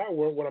point it out,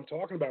 what I'm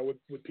talking about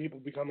with people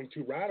becoming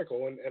too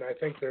radical, and I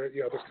think this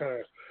kind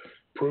of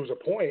proves a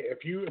point.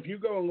 If you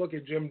go and look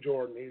at Jim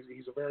Jordan,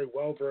 he's a very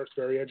well versed,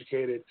 very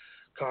educated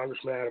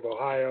congressman out of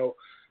Ohio,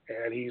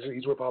 and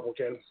he's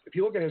Republican. If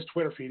you look at his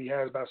Twitter feed, he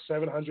has about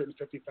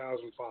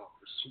 750,000 followers.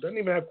 He doesn't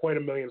even have quite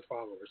 1 million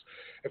followers.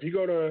 If you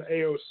go to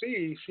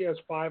AOC, she has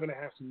 5.5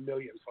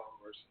 million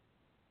followers.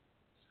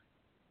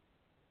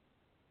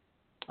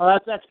 Well,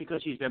 that's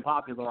because she's been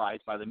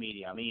popularized by the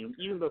media. I mean,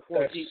 even before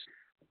when she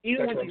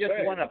just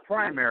won a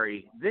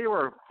primary, they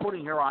were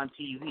putting her on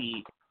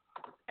TV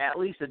at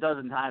least a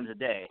dozen times a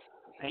day.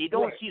 And you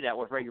don't see that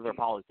with regular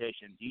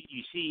politicians.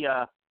 You see,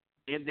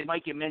 they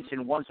might get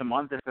mentioned once a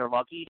month if they're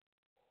lucky,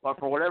 but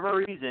for whatever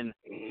reason,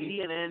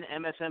 CNN,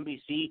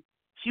 MSNBC,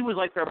 she was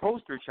like their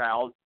poster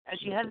child, and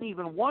she hadn't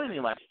even won an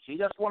election. She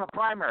just won a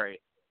primary.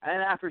 And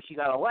then after she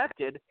got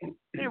elected,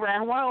 they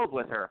ran wild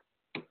with her.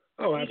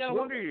 Oh, you got to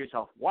wonder to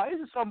yourself, why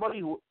is somebody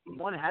who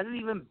hasn't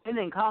even been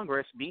in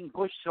Congress being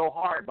pushed so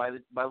hard by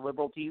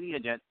liberal TV?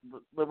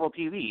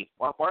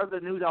 Why are the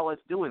news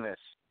outlets doing this?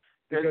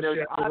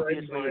 There's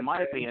obviously, in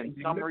my opinion,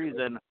 some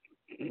reason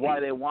why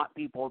they want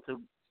people to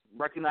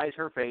recognize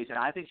her face, and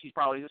I think she's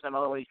probably just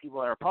another one of these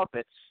people that are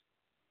puppets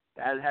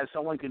that has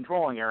someone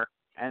controlling her,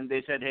 and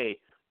they said, hey,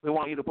 we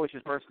want you to push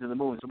this person to the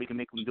moon so we can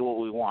make them do what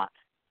we want.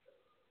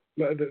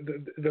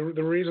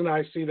 The reason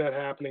I see that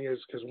happening is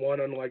because,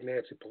 one, unlike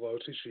Nancy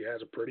Pelosi, she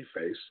has a pretty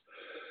face.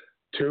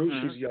 Two,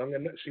 she's young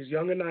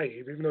and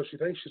naive, even though she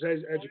thinks she's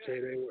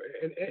educated.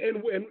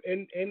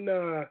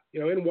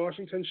 In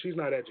Washington, she's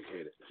not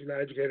educated. She's not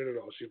educated at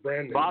all. She's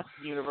brand new.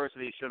 Boston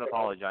University should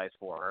apologize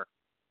for her.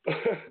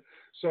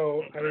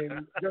 So, I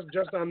mean,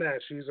 just on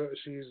that,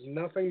 she's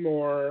nothing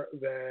more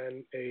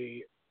than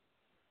a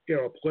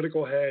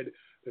political head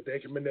that they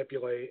can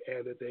manipulate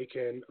and that they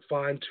can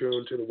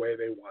fine-tune to the way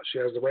they want. She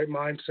has the right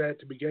mindset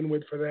to begin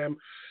with for them,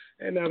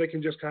 and now they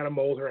can just kind of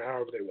mold her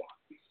however they want.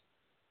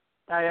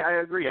 I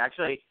agree.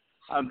 Actually,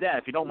 Dan,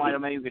 if you don't mind,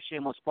 I'm making a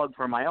shameless plug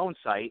for my own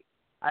site.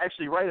 I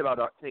actually write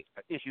about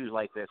issues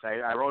like this.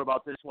 I wrote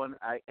about this one.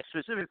 I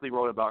specifically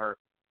wrote about her.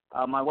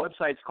 My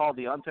website's called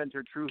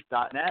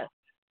theuncensoredtruth.net,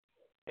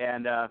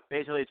 and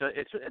basically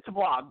it's a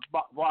blog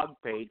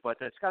page, but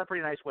it's got a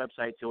pretty nice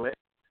website to it.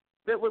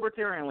 Bit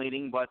libertarian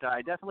leaning, but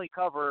I definitely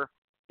cover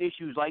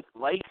issues like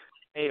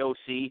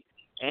AOC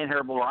and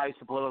her rise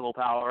to political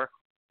power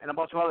and a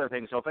bunch of other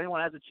things. So if anyone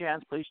has a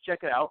chance, please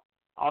check it out.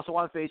 Also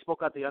on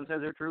Facebook at The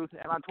Uncensored Truth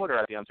and on Twitter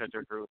at The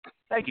Uncensored Truth.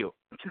 Thank you.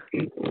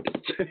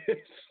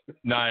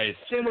 Nice.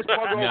 Shameless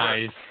plug over.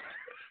 Nice.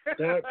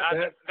 That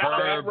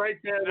right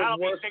there was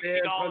worth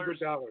Dan's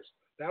 $100.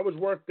 That was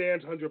worth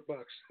Dan's $100.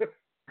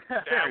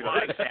 That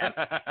was,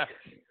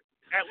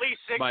 at least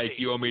 60. Mike,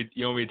 you owe me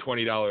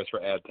 $20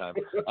 for ad time.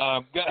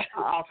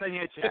 I'll send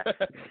you a check.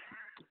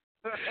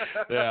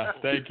 Yeah,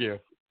 thank you.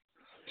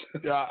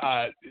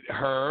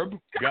 Herb,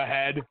 go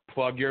ahead,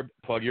 plug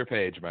your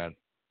page, man.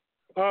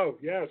 Oh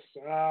yes,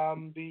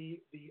 the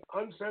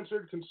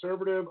Uncensored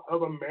Conservative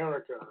of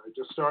America. I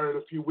just started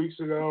a few weeks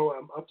ago.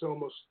 I'm up to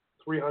almost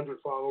 300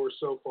 followers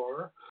so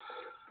far.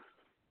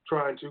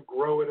 Trying to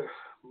grow it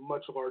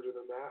much larger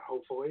than that,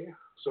 hopefully.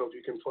 So if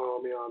you can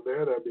follow me on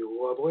there, that'd be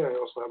lovely. I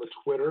also have a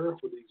Twitter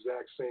with the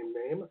exact same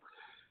name.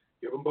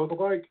 Give them both a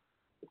like.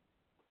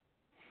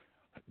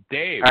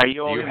 Dave, do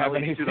you have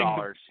anything?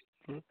 $2.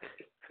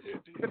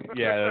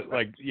 Yeah,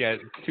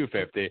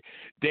 $2.50.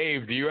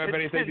 Dave, do you have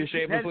anything to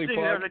shamelessly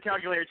plug? The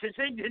calculator.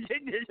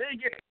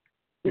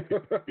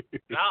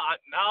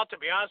 Now, to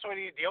be honest with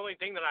you, the only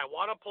thing that I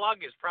want to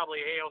plug is probably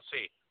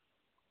AOC.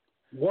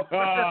 What?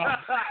 And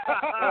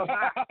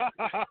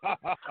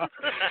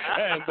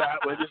that,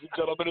 ladies and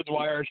gentlemen, is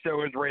why our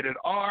show is rated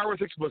R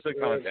with explicit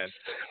content.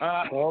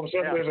 All of a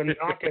sudden, there's a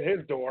knock at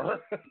his door.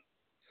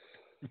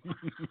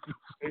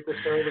 Secret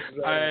Service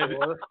is at his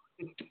door.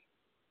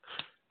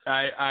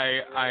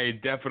 I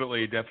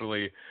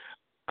definitely.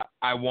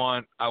 I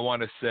want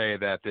to say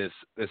that this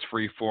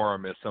free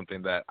forum is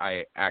something that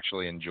I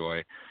actually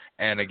enjoy,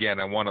 and again,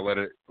 I want to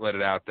let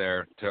it out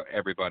there to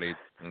everybody,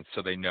 and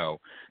so they know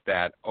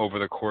that over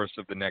the course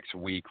of the next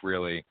week,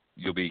 really,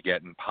 you'll be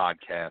getting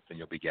podcasts and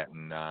you'll be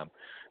getting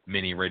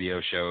mini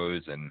radio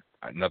shows and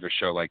another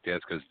show like this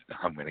because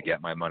I'm going to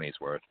get my money's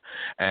worth.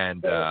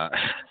 And,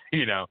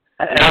 you know.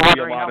 And I'm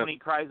wondering how many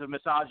cries of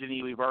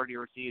misogyny we've already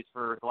received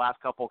for the last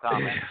couple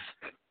comments.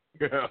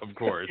 Of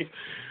course.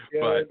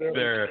 But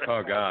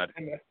oh, God.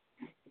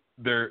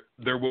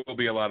 There will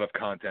be a lot of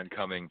content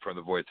coming from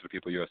the Voice of the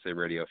People USA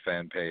Radio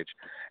fan page,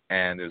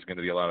 and there's going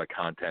to be a lot of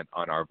content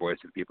on our Voice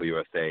of the People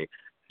USA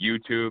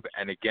YouTube.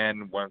 And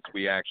again, once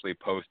we actually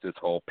post this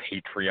whole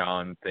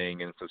Patreon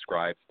thing and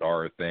subscribe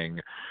star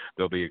thing,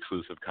 there'll be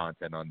exclusive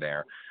content on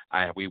there.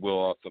 We will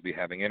also be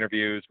having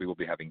interviews. We will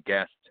be having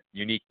guests,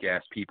 unique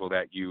guests, people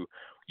that you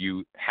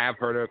have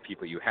heard of,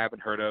 people you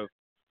haven't heard of.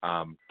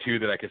 Two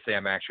that I could say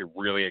I'm actually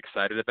really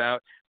excited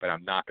about, but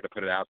I'm not going to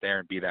put it out there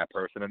and be that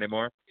person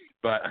anymore.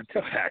 But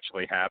until it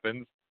actually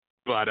happens.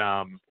 But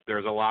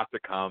there's a lot to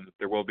come.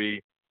 There will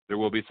be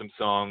some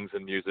songs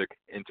and music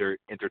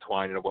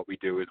intertwined into what we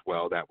do as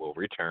well that will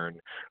return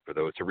for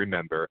those who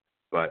remember.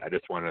 But I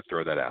just wanted to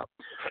throw that out.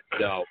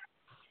 So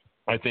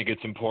I think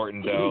it's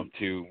important, though,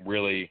 to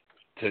really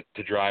to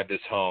drive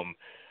this home.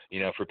 You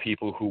know, for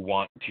people who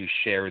want to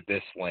share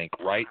this link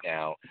right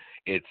now,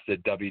 it's the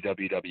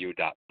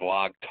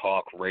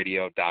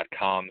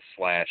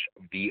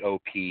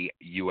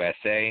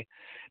www.blogtalkradio.com/VOPUSA.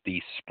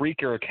 The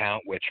Spreaker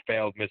account, which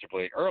failed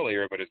miserably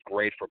earlier, but is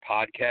great for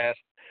podcasts,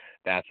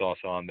 that's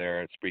also on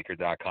there at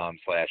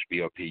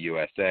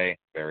Spreaker.com/VOPUSA.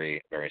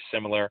 Very, very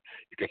similar.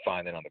 You can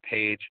find it on the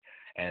page.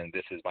 And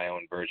this is my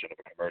own version of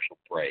a commercial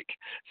break.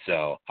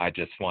 So I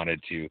just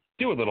wanted to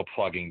do a little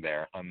plugging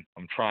there. I'm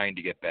trying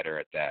to get better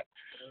at that.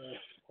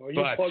 Well,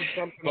 you plugged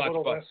something a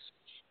little less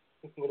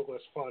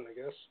fun, I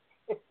guess.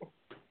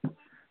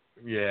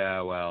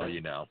 Yeah, well,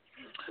 you know.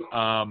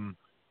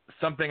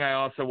 Something I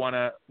also want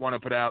to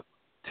put out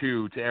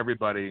to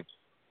everybody.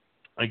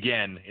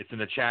 Again, it's in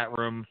the chat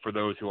room for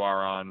those who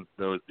are on.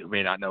 Those who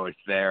may not know it's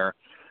there.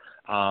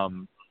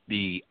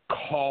 The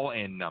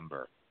call-in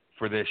number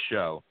for this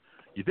show.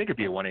 You'd think it'd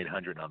be a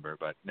 1-800 number,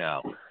 but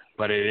no.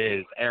 But it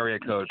is area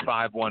code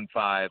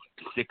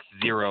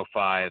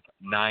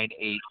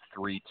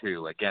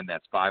 515-605-9832. Again,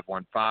 that's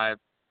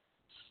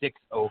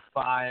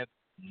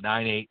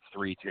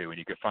 515-605-9832. And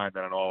you can find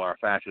that on all our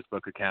Fascist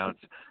Book accounts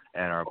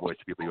and our Voice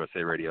of People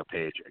USA Radio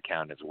page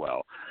account as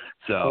well.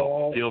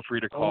 So feel free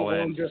to call in.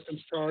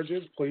 Long-distance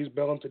charges, please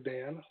bill them to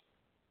Dan.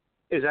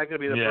 Is that going to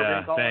be the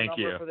perfect call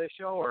number for this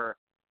show, or?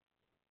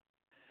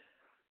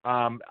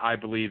 I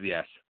believe,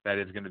 yes. That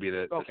is going to be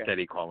the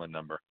steady call-in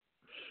number.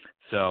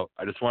 So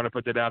I just want to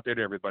put that out there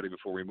to everybody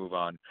before we move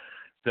on.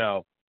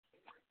 So,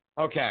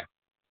 okay.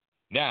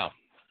 Now,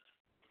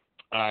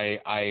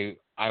 I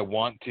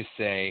want to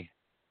say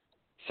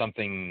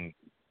something.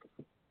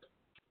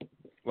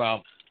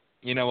 Well,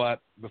 you know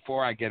what?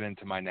 Before I get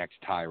into my next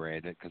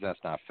tirade, because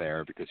that's not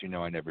fair, because you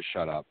know I never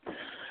shut up,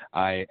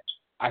 I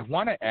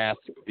want to ask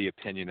the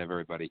opinion of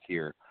everybody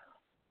here.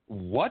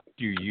 What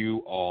do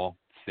you all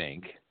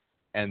think?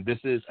 And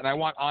I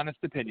want honest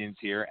opinions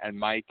here. And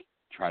Mike,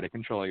 try to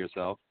control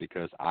yourself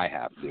because I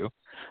have to.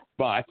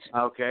 But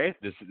okay,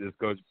 this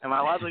goes. Am I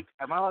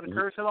allowed to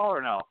curse at all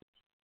or no?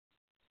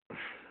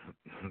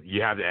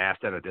 You have to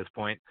ask that at this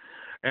point.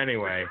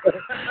 Anyway,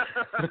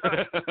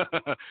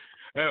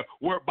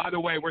 by the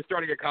way, we're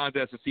starting a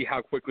contest to see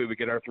how quickly we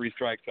get our 3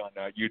 strikes on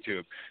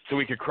YouTube, so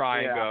we could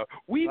cry and go,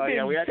 "We've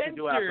been we censored." actually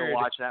do have to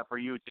watch that for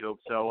YouTube,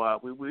 so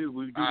we do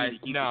need to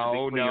keep it a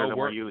bit cleaner than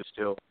we're used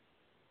to.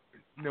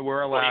 No,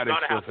 we're allowed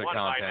explicit have one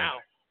content. by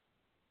now.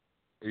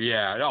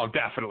 Yeah,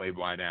 definitely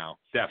by now,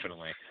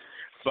 definitely.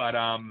 But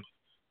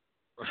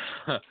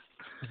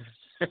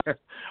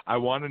I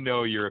want to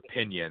know your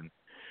opinion.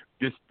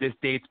 This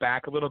dates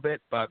back a little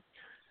bit, but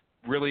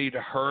really to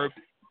Herb,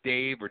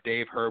 Dave, or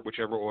Dave, Herb,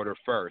 whichever order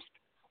first.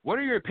 What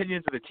are your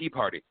opinions of the Tea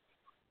Party?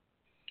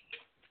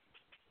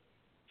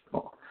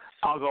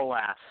 I'll go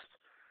last.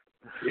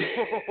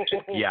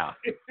 Yeah.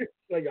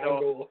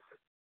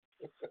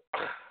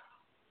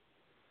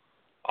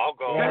 I'll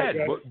go. Go ahead,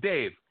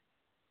 Dave.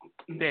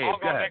 I'll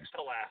go go ahead. next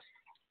to last.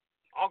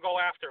 I'll go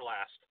after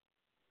last.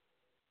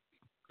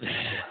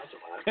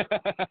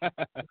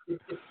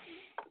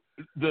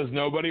 Does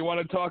nobody want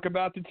to talk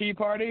about the Tea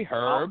Party?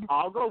 Herb?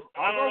 I'll go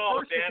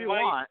first Dan, if you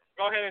want.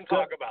 Go ahead and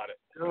talk about it.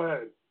 Go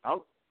ahead.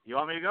 Oh, you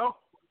want me to go?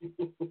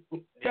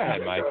 Go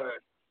ahead, Mike.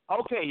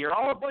 Okay, you're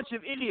all a bunch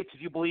of idiots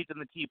if you believed in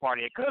the Tea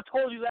Party. I could have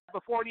told you that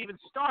before it even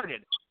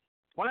started.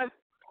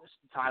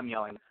 Time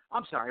yelling.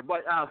 I'm sorry,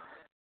 but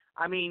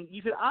I mean,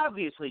 you could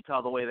obviously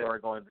tell the way they were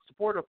going. The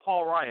support of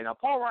Paul Ryan. Now,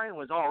 Paul Ryan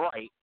was all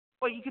right,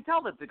 but you could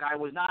tell that the guy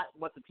was not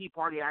what the Tea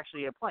Party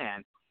actually had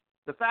planned.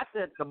 The fact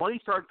that the money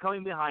started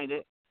coming behind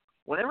it,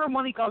 whenever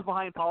money comes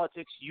behind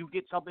politics, you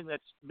get something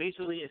that's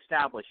basically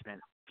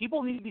establishment.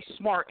 People need to be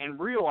smart and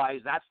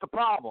realize that's the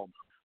problem.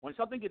 When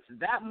something gets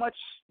that much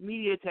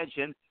media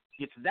attention,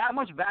 gets that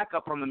much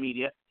backup from the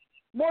media,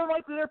 more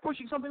likely they're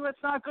pushing something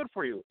that's not good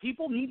for you.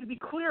 People need to be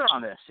clear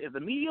on this. If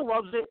the media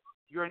loves it,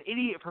 you're an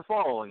idiot for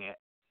following it.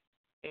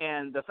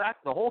 And the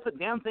fact the whole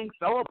damn thing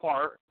fell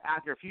apart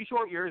after a few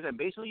short years, and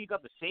basically you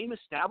got the same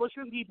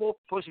establishment people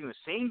pushing the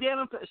same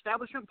damn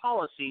establishment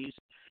policies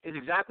is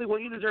exactly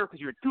what you deserve because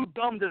you're too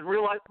dumb to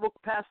realize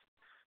look past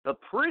the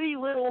pretty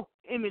little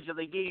image that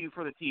they gave you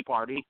for the Tea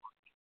Party,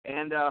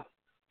 and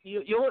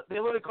they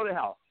let it go to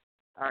hell.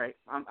 All right,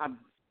 I'm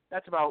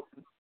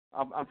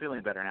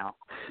feeling better now.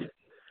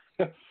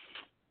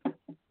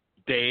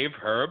 Dave,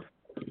 Herb.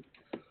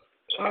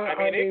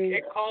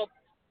 It called.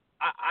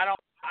 I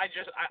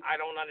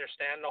don't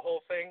understand the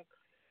whole thing.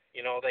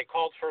 You know, they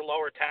called for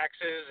lower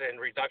taxes and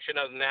reduction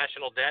of the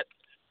national debt.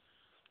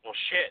 Well,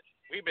 shit,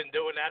 we've been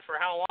doing that for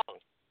how long?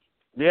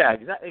 Yeah,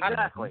 exactly.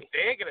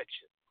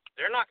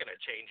 They're not gonna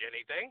change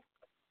anything.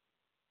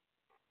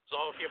 So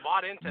if you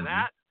bought into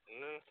that,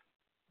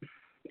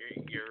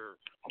 you're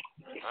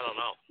I don't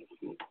know.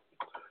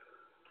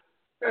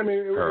 I mean,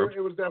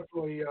 it was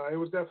definitely a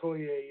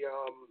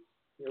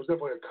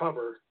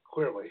cover,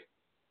 clearly.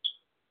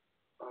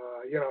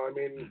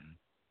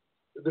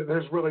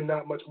 There's really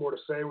not much more to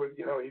say. With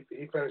he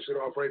finished it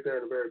off right there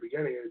in the very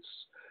beginning.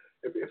 It's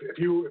if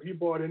you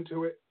bought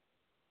into it,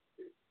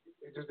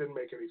 it just didn't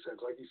make any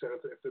sense. Like you said,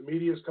 if the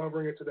media is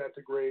covering it to that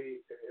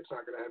degree, it's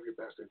not going to have your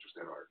best interest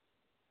at heart.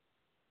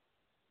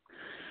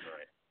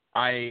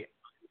 Right.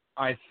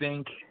 I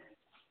think,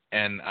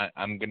 and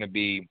I'm going to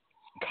be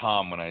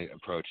calm when I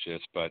approach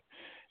this, but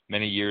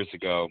many years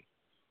ago,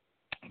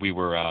 we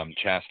were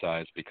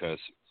chastised because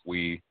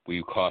we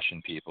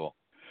cautioned people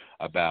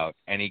about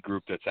any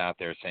group that's out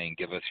there saying,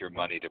 give us your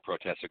money to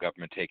protest the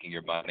government taking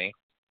your money.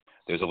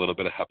 There's a little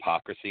bit of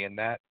hypocrisy in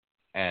that,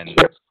 and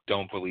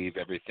don't believe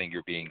everything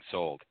you're being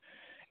sold.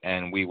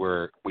 And we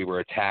were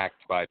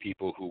attacked by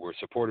people who were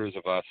supporters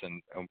of us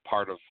and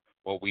part of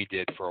what we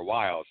did for a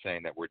while,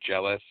 saying that we're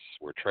jealous,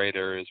 we're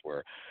traitors,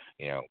 we're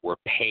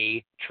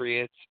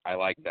patriots. I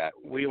like that.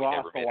 We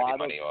lost a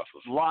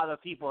lot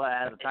of people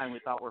that at the time we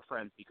thought were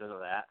friends because of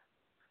that.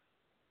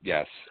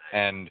 Yes,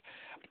 and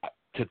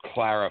to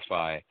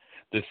clarify,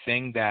 the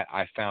thing that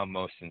I found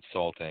most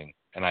insulting,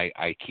 and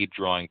I keep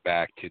drawing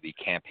back to the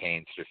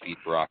campaigns to defeat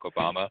Barack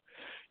Obama,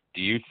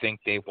 do you think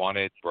they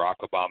wanted Barack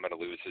Obama to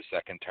lose his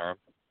second term?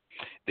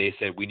 They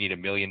said we need $1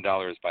 million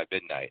by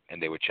midnight,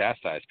 and they would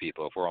chastise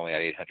people if we're only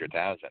at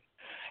 800,000.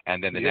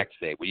 And then the next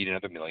day, we need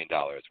another $1 million.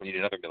 We need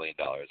another $1 million,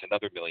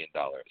 another $1 million.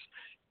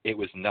 It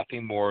was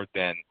nothing more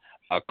than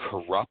a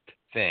corrupt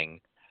thing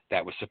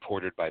that was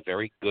supported by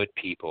very good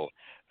people,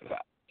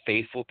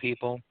 faithful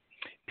people,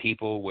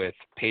 people with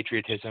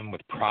patriotism,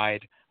 with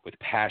pride, with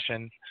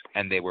passion,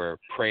 and they were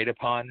preyed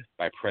upon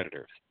by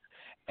predators.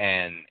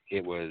 And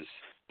it was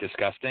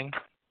disgusting.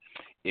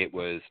 It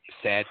was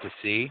sad to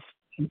see.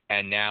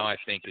 And now I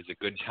think is a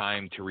good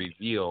time to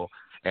reveal,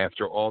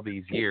 after all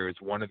these years,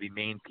 one of the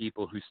main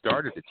people who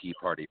started the Tea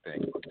Party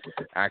thing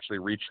actually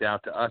reached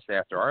out to us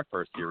after our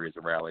first series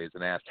of rallies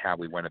and asked how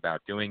we went about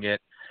doing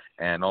it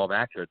and all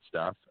that good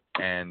stuff.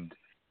 And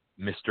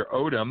Mr.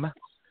 Odom,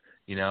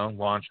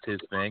 launched his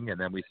thing, and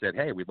then we said,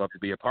 hey, we'd love to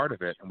be a part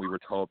of it. And we were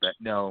told that,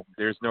 no,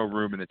 there's no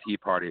room in the Tea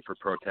Party for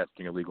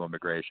protesting illegal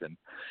immigration.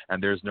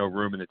 And there's no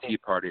room in the Tea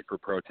Party for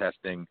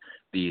protesting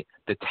the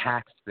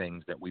tax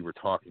things that we were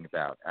talking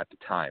about at the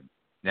time.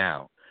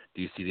 Now,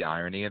 do you see the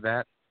irony of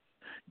that?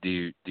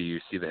 Do you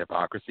see the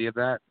hypocrisy of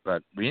that?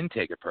 But we didn't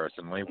take it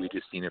personally. We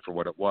just seen it for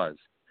what it was.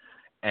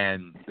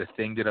 And the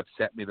thing that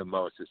upset me the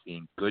most is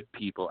seeing good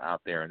people out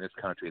there in this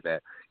country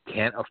that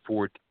can't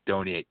afford to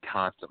donate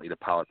constantly to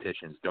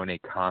politicians,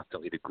 donate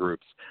constantly to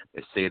groups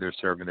that say they're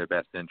serving their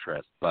best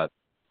interests, but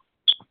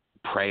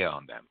prey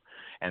on them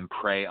and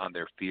prey on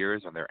their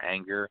fears, on their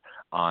anger,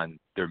 on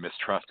their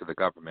mistrust of the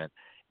government.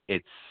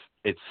 It's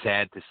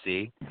sad to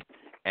see,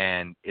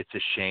 and it's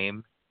a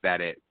shame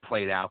that it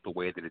played out the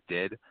way that it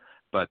did,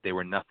 but they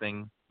were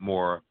nothing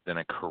more than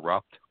a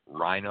corrupt,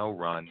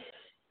 rhino-run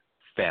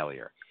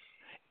failure.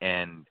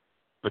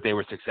 But they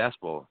were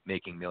successful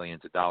making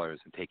millions of dollars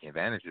and taking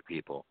advantage of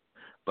people.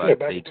 But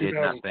back they in did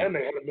nothing.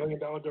 They had $1 million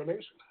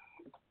donation.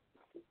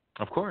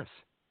 Of course.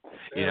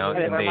 And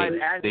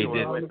they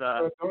did with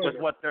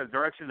what the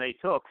direction they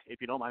took,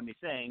 if you don't mind me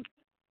saying,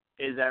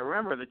 is that,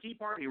 remember, the Tea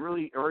Party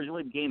really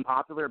originally became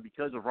popular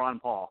because of Ron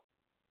Paul.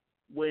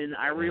 When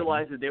I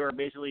realized that they were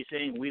basically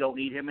saying we don't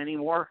need him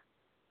anymore,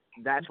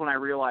 that's when I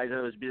realized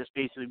it was just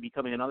basically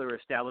becoming another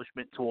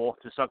establishment tool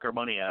to suck our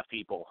money out of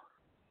people.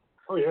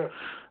 Oh, yeah.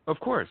 Of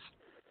course.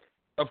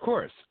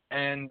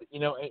 And,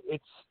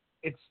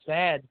 it's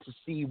sad to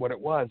see what it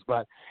was,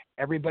 but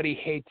everybody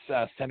hates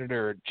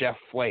Senator Jeff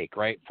Flake,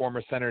 right?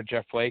 Former Senator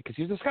Jeff Flake, because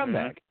he was a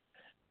scumbag.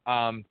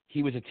 Mm-hmm.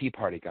 He was a Tea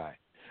Party guy.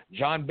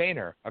 John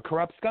Boehner, a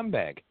corrupt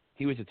scumbag.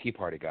 He was a Tea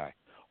Party guy.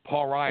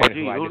 Paul Ryan,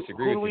 who I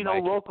disagree with. Who do we know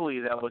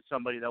locally that was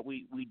somebody that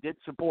we did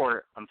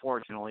support,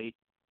 unfortunately,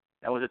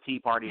 that was a Tea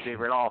Party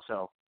favorite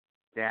also?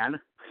 Dan?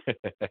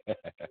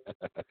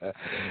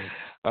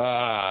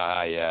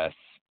 Yes.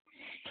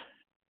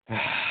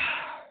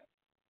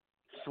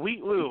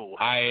 Sweet Lou.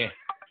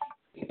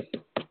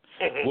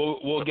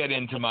 We'll get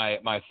into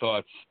my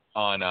thoughts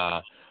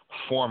on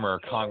former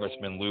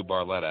Congressman Lou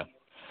Barletta.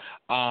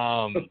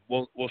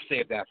 We'll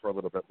save that for a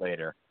little bit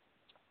later.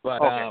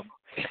 But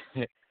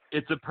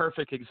it's a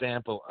perfect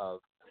example of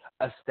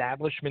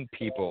establishment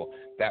people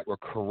that were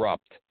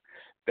corrupt,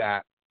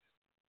 that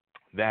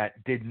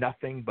did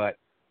nothing but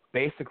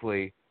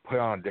basically put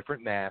on a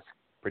different mask,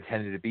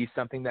 pretended to be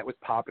something that was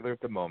popular at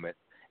the moment,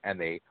 and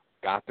they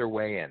got their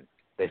way in.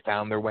 They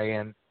found their way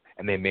in,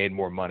 and they made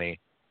more money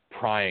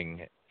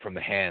prying from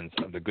the hands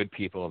of the good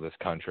people of this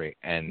country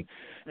and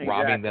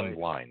robbing them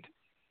blind.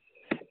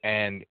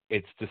 And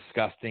it's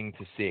disgusting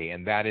to see,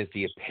 and that is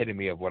the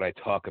epitome of what I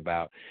talk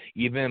about.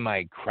 Even in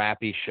my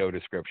crappy show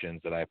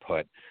descriptions that I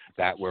put,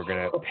 that we're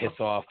going to piss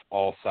off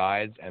all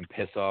sides and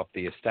piss off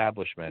the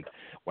establishment.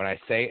 When I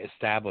say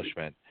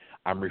establishment,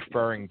 I'm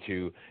referring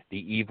to the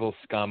evil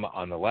scum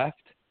on the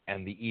left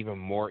and the even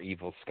more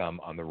evil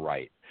scum on the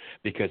right.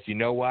 Because you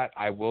know what?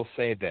 I will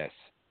say this,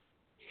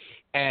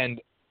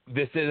 and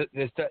this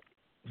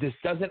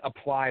doesn't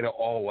apply to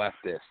all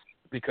leftists.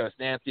 Because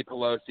Nancy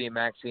Pelosi,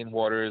 Maxine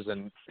Waters,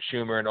 and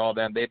Schumer and all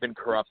them, they've been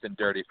corrupt and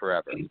dirty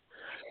forever.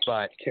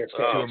 But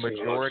to a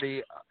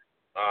majority,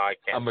 I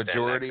can't a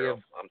majority stand that girl,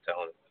 of, I'm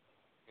telling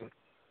you.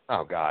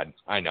 oh God,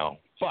 I know.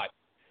 But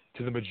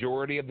to the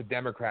majority of the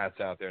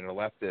Democrats out there and the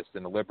leftists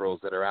and the liberals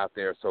that are out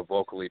there so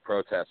vocally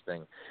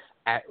protesting,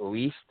 at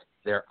least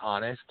they're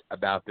honest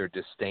about their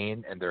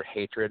disdain and their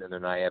hatred and their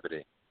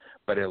naivety.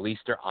 But at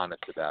least they're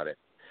honest about it.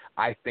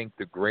 I think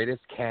the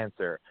greatest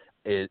cancer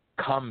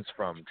comes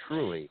from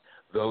truly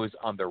those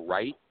on the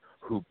right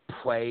who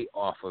play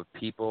off of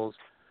people's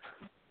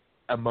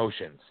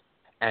emotions,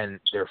 and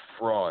they're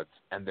frauds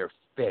and they're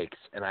fakes.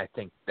 And I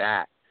think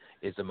that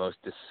is the most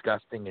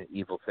disgusting and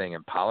evil thing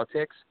in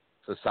politics,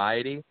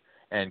 society,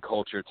 and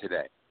culture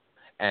today.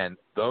 And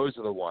those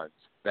are the ones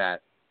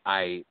that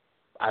I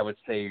would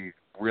say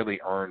really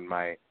earn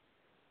my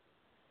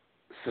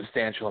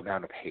substantial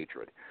amount of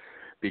hatred,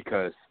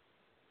 because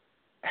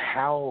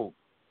how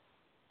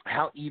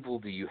evil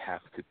do you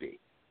have to be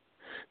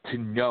to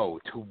know,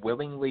 to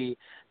willingly,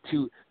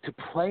 to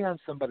play on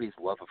somebody's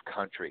love of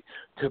country,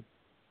 to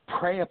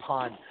prey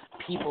upon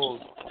people's,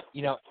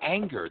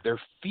 anger, their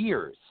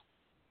fears,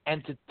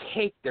 and to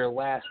take their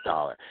last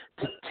dollar,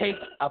 to take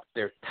up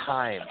their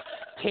time,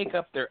 take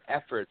up their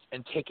efforts,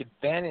 and take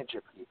advantage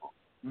of people,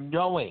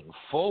 knowing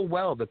full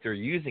well that they're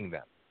using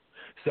them.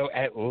 So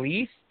at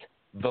least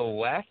the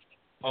left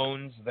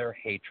owns their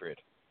hatred.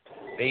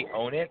 They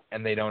own it,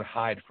 and they don't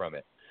hide from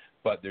it.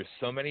 But there's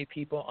so many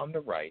people on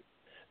the right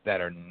that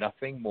are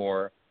nothing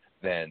more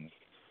than,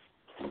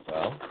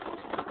 well,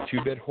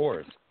 two-bit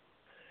whores.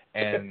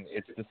 And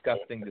it's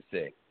disgusting to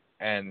see.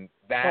 And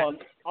that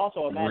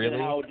also imagine really,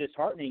 how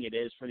disheartening it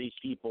is for these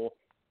people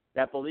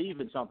that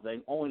believe in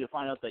something only to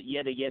find out that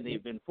yet again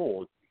they've been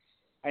fooled.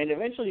 And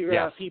eventually you're going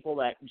to have people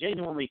that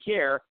genuinely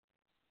care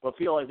but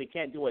feel like they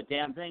can't do a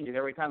damn thing because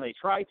every time they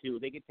try to,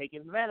 they get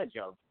taken advantage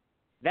of.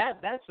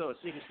 That's the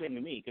sickest thing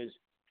to me, because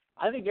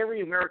I think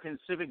every American's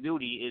civic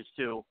duty is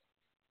to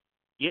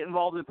get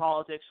involved in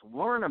politics,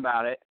 learn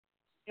about it,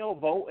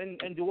 vote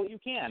and do what you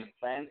can.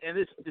 And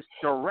this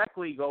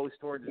directly goes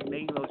towards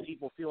making those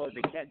people feel like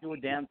they can't do a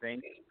damn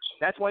thing.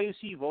 That's why you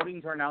see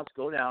voting turnouts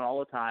go down all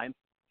the time.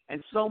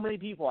 And so many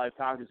people I've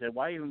talked to said,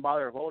 why even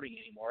bother voting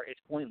anymore? It's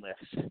pointless.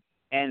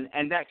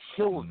 And that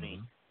kills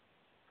me.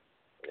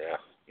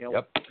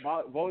 Yeah.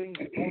 Voting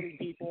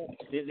people,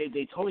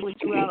 they totally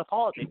tune out of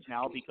politics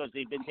now because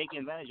they've been taken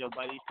advantage of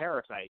by these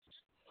parasites.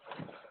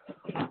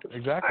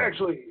 Exactly. I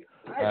actually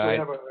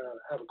have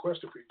a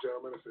question for you,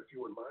 gentlemen, if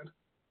you wouldn't mind.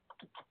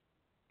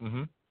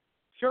 Mm-hmm.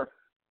 Sure.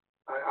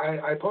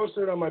 I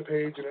posted it on my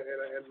page, and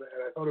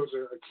I thought it was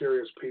a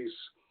curious piece.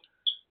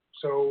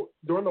 So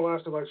during the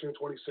last election in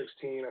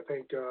 2016, I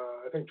think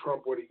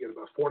Trump, what did he get,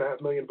 about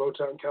 4.5 million votes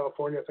out in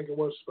California? I think it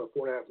was about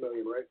 4.5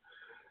 million, right?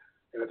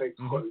 And I think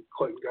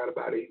Clinton got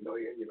about 8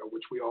 million,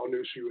 which we all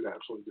knew she would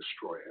absolutely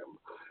destroy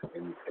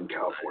him in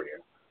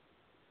California.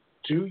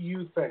 Do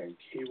you think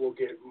he will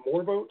get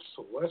more votes,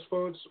 less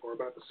votes, or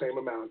about the same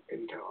amount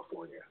in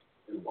California,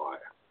 and why?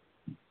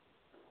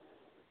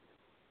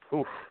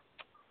 Oof.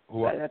 Who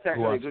wants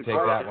to take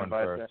that one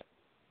first?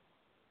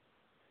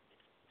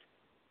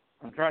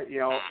 I'm trying,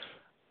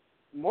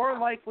 more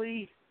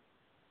likely,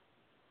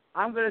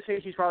 I'm going to say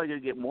she's probably going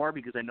to get more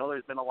because I know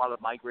there's been a lot of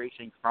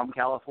migration from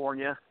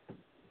California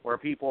where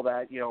people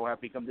that,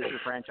 have become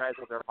disenfranchised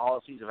with their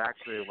policies have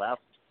actually left.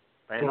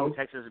 I know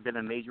Texas has been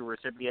a major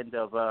recipient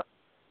of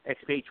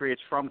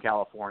expatriates from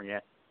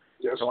California.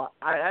 Yes. So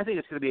I think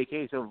it's going to be a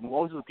case of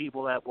most of the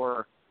people that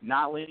were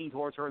not leaning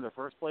towards her in the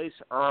first place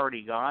are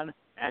already gone.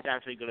 That's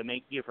actually going to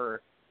give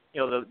her,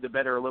 the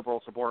better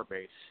liberal support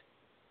base.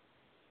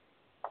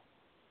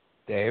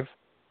 Dave?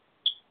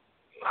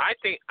 I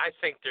think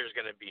there's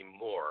going to be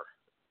more,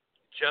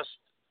 just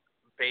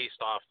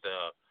based off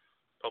the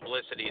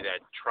publicity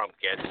that Trump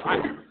gets.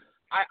 I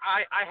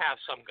have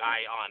some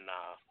guy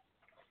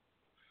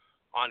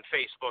on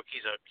Facebook.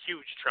 He's a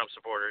huge Trump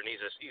supporter, and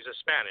he's a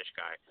Spanish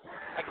guy.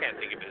 I can't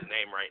think of his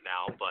name right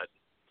now, but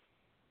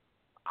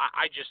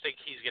I just think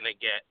he's going to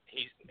get.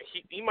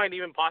 He might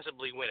even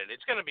possibly win it.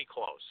 It's going to be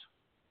close.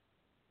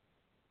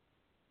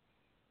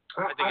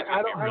 I think it's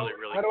going to be really,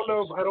 really I don't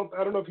close.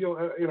 I don't know if you'll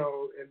in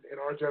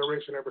our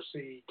generation ever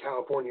see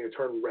California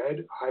turn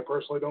red. I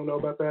personally don't know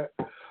about that.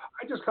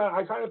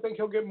 I kind of think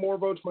he'll get more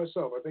votes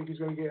myself. I think he's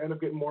going to end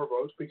up getting more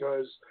votes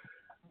because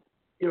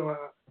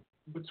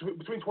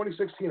between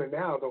 2016 and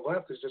now, the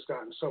left has just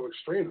gotten so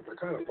extreme that they're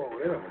kind of falling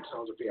in on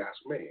themselves. If you ask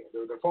me,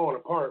 they're falling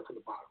apart from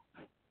the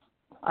bottom.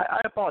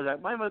 I apologize.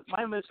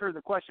 I misheard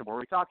the question. Were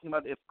we talking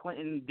about if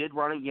Clinton did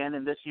run again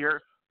in this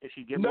year, if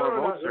she'd get more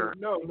votes?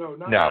 No.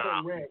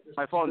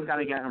 My phone's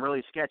kind of getting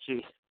really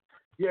sketchy.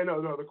 Yeah,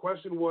 no. The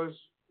question was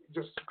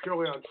just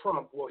purely on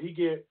Trump. Will he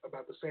get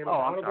about the same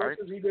amount of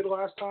votes as he did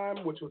last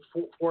time, which was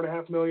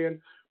 4.5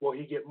 million? Will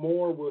he get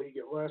more? Will he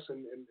get less?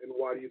 And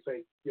why do you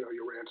think your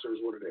answer is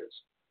what it is?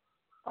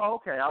 Oh,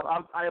 okay.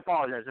 I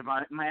apologize.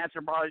 My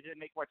answer probably didn't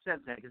make much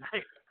sense then because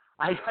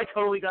I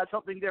totally got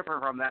something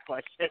different from that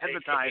question at the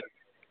time.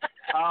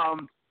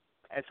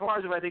 As far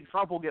as if I think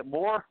Trump will get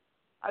more,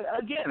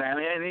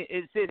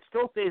 it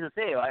still stays the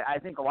same. I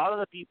think a lot of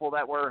the people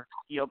that were,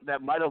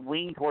 that might have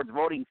leaned towards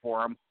voting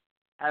for him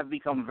have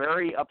become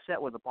very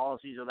upset with the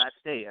policies of that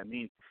state. I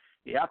mean,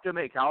 you have to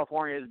admit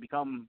California has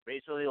become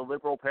basically a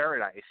liberal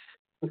paradise.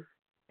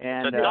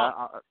 And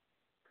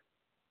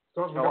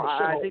so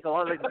I think a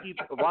lot of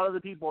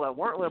the people that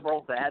weren't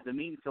liberal that had the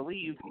means to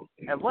leave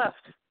have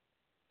left.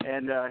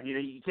 And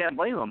you can't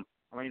blame them.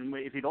 I mean,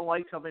 if you don't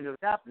like something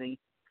that's happening,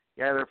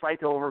 you either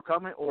fight to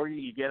overcome it or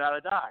you get out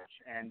of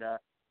Dodge. And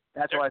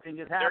that's what I think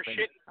has happened.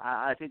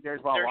 I think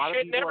there's a lot of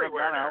people that have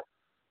gone out.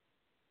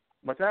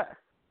 What's that?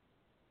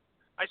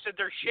 I said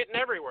they're shitting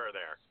everywhere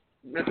there.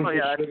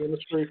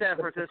 San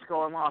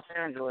Francisco and Los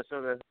Angeles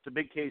are the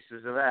big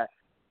cases of that.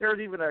 There's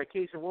even a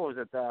case of, what was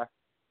it,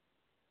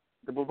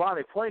 the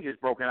bubonic plague is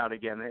broken out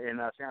again in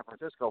San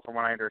Francisco, from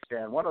what I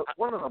understand. One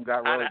of them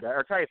got really bad,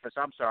 or typhus,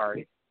 I'm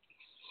sorry.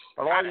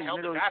 A lot of these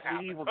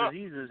medieval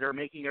diseases are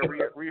making a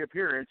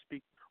reappearance.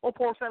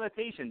 Poor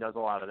sanitation does a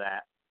lot of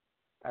that.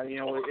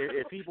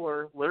 If people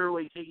are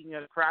literally taking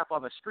a crap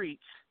on the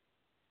streets,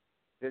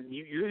 then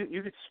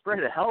you could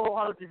spread a hell of a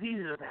lot of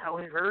diseases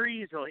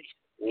very easily.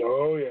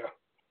 Oh yeah,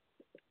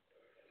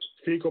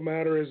 fecal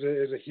matter is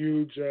a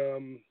huge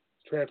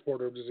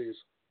transporter of disease.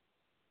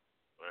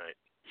 Right.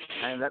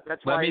 And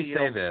that's why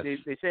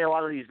they say a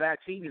lot of these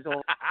vaccines.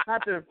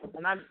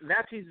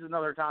 Vaccines is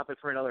another topic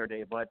for another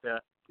day, but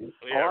a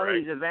lot of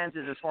these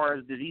advances as far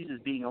as diseases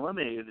being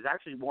eliminated is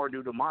actually more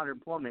due to modern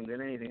plumbing than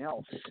anything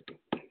else.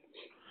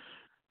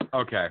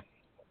 Okay,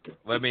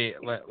 let me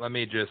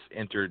just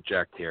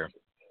interject here.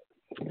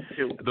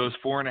 Those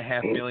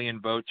 4.5 million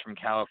votes from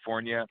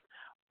California,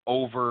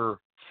 over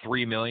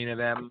 3 million of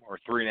them, or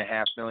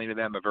 3.5 million of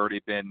them, have already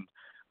been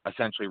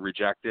essentially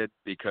rejected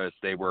because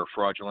they were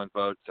fraudulent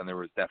votes, and there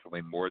was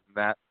definitely more than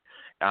that.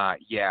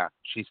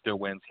 She still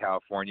wins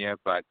California,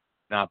 but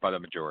not by the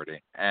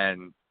majority,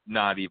 and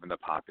not even the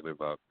popular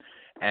vote.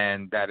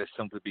 And that is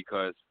simply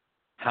because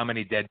how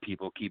many dead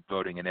people keep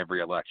voting in every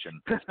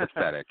election? It's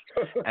pathetic.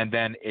 And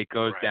then it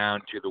goes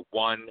down to the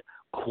one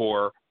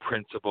core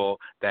principle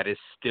that is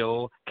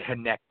still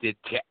connected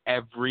to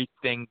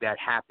everything that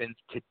happens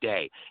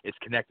today. It's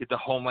connected to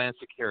Homeland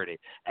Security,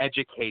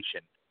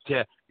 education,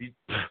 to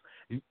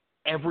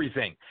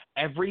everything,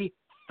 every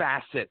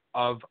facet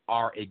of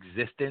our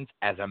existence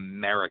as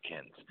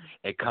Americans.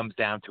 It comes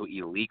down to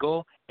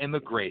illegal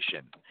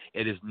immigration.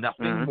 It is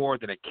nothing more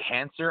than a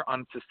cancer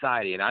on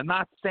society. And I'm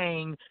not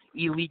saying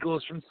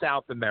illegals from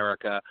South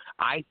America.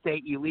 I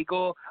say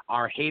illegal,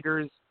 our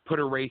haters put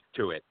a race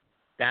to it.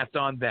 That's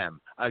on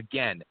them.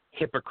 Again,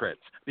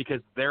 hypocrites,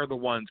 because they're the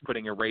ones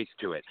putting a race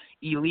to it.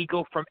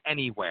 Illegal from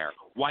anywhere,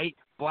 white,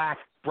 black,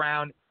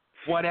 brown,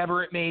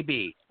 whatever it may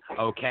be.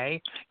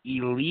 Okay?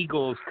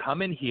 Illegals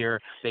come in here,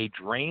 they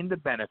drain the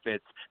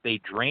benefits, they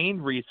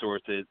drain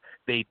resources,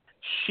 they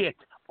shit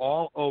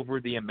all over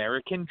the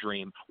American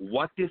dream,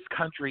 what this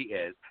country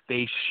is.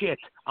 They shit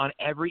on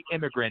every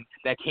immigrant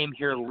that came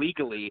here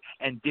legally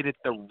and did it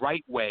the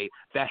right way,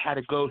 that had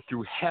to go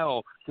through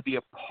hell to be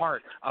a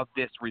part of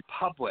this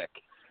republic.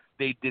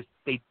 They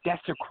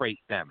desecrate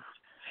them.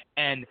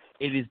 And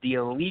it is the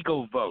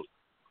illegal vote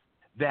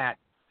that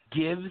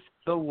gives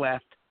the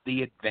left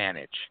the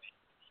advantage.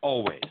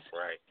 Always.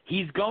 Right.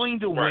 He's going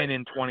to win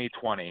in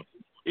 2020.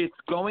 It's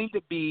going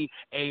to be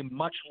a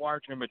much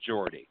larger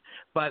majority.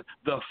 But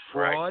the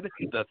fraud,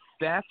 the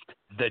theft,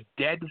 the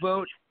dead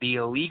vote, the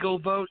illegal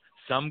vote,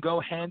 some go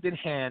hand in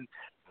hand.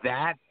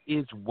 That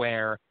is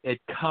where it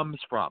comes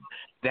from.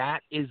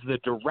 That is the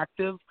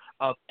directive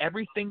of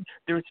everything.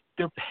 They're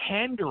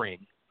pandering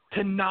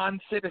to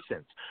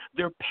non-citizens.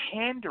 They're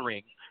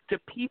pandering to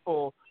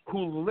people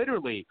who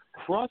literally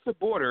cross the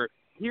border.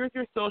 Here's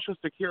your Social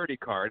Security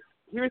card.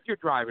 Here's your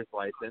driver's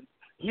license.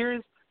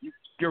 Here's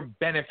your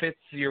benefits,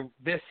 you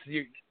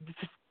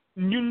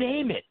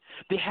name it.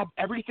 They have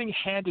everything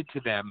handed to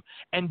them,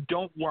 and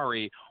don't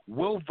worry,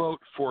 we'll vote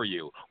for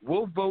you.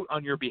 We'll vote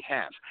on your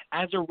behalf.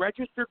 As a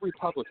registered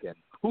Republican,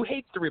 who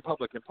hates the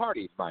Republican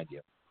Party, mind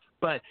you,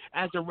 but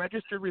as a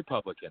registered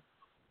Republican,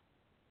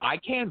 I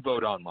can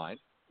vote online.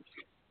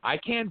 I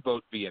can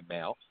vote via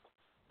mail.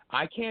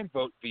 I can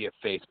vote via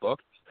Facebook.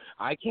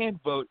 I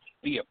can't vote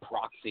via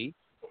proxy.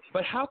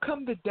 But how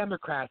come the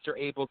Democrats are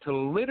able to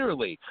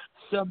literally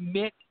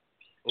submit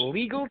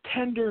legal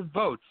tender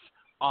votes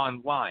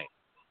online?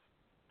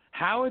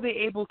 How are they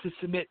able to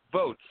submit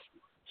votes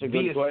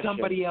via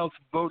somebody else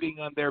voting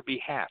on their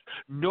behalf?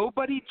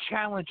 Nobody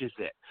challenges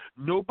it.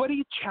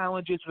 Nobody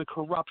challenges the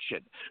corruption.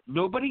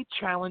 Nobody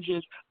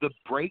challenges the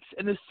breaks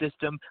in the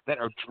system that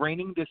are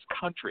draining this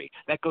country.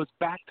 That goes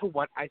back to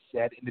what I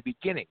said in the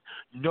beginning.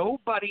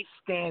 Nobody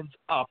stands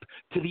up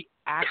to the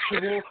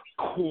actual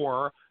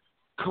core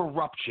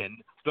corruption,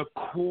 the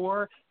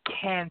core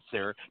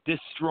cancer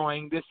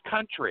destroying this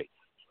country.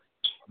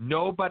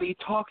 Nobody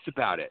talks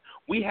about it.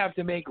 We have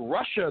to make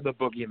Russia the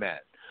boogeyman,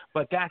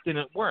 but that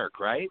didn't work,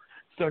 right?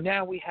 So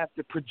now we have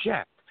to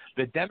project.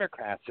 The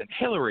Democrats and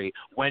Hillary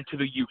went to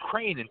the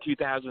Ukraine in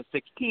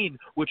 2016,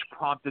 which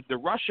prompted the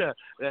Russia,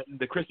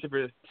 the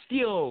Christopher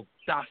Steele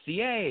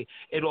dossier.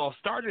 It all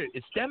started,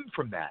 it stemmed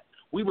from that.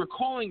 We were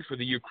calling for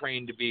the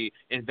Ukraine to be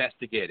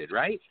investigated,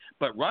 right?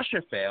 But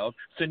Russia failed,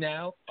 so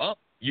now,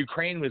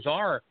 Ukraine was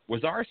our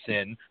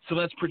sin, so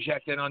let's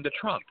project it onto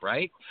Trump,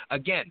 right?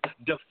 Again,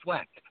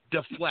 deflect,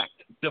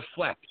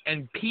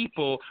 and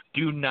people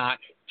do not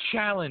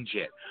challenge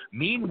it.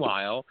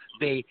 Meanwhile,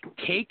 they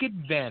take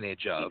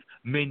advantage of,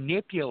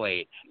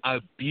 manipulate,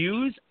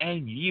 abuse,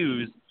 and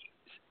use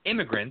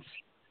immigrants,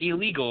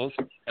 illegals,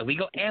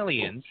 illegal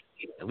aliens,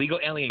 illegal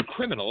alien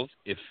criminals,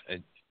 if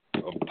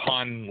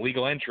upon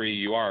legal entry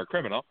you are a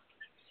criminal.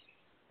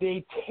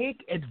 They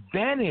take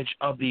advantage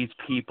of these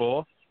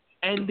people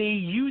and they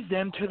use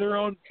them to their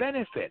own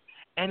benefit.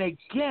 And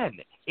again,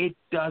 it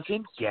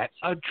doesn't get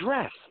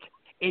addressed.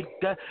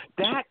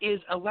 That is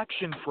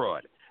election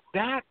fraud.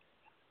 That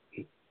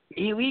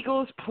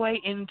illegals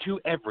play into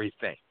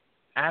everything.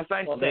 As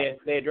I said,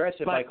 they address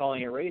it by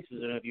calling it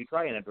racism if you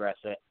try and address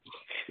it.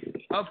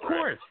 Of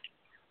course.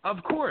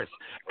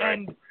 Right.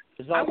 And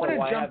I want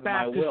to jump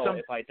back to some.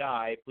 If I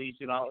die, please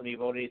do not let me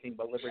vote anything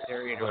but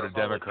libertarian or Vote a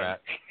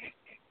Democrat.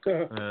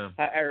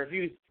 I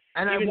refuse.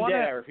 And I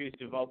refuse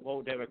to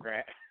vote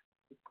Democrat.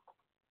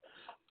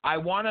 I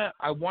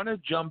wanna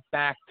jump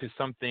back to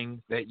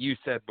something that you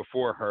said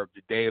before, Herb,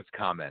 to Dave's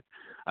comment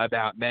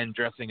about men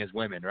dressing as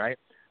women, right?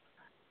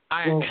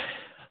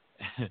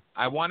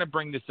 I want to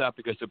bring this up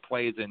because it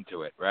plays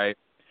into it, right?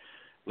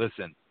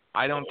 Listen,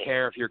 I don't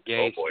care if you're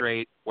gay,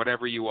 straight,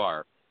 whatever you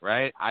are,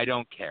 right? I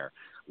don't care.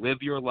 Live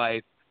your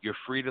life. You're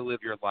free to live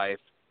your life.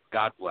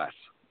 God bless.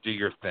 Do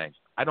your thing.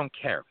 I don't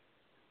care.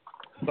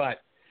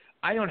 But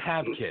I don't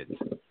have kids.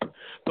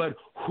 But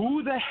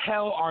who the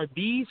hell are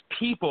these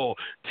people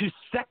to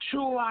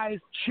sexualize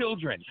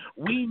children?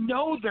 We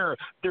know their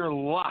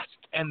lust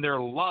and their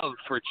love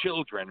for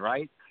children,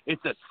 right?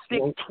 It's a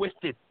sick,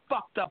 twisted,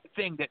 fucked up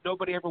thing that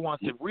nobody ever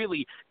wants to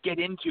really get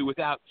into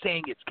without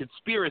saying it's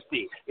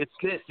conspiracy, it's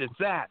this, it's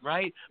that,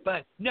 right?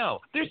 But no,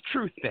 there's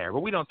truth there, but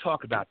we don't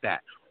talk about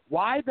that.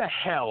 Why the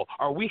hell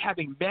are we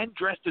having men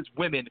dressed as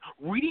women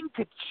reading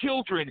to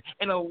children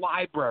in a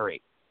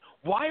library?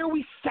 Why are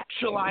we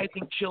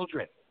sexualizing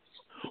children?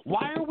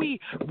 Why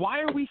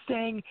are we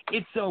saying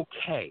it's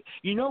okay?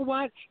 You know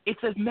what?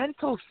 It's a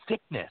mental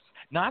sickness,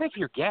 not if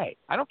you're gay.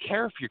 I don't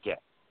care if you're gay.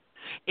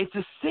 It's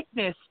a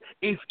sickness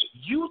if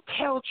you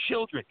tell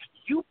children,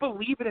 you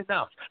believe it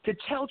enough to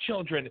tell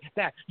children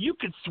that you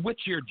can switch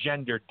your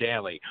gender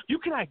daily. You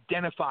can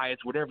identify as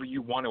whatever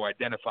you want to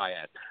identify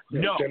as.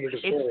 No,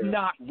 it's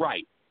not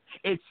right.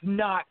 It's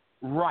not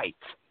right.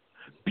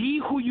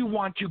 Be who you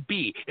want to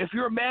be. If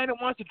you're a man who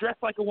wants to dress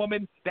like a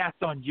woman, that's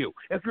on you.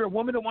 If you're a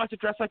woman who wants to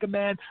dress like a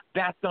man,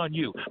 that's on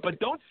you. But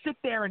don't sit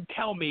there and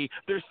tell me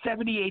there's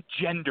 78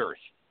 genders.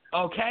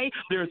 Okay?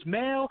 There's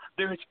male,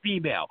 there's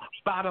female.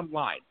 Bottom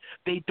line.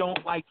 They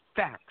don't like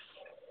facts,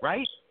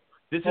 right?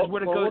 This is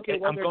what it goes.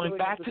 I'm going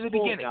back to the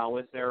beginning. Now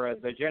with their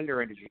the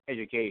gender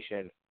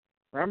education.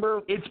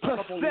 Remember? It's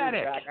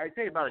pathetic. I'd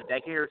say about a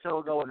decade or so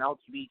ago, an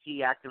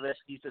LGBT activist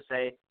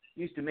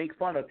used to make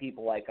fun of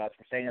people like us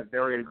for saying that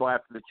they're going to go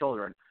after the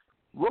children.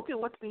 Look at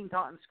what's being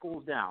taught in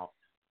schools now.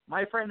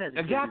 My friend has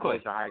a kid who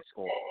goes to high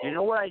school. Do you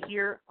know what I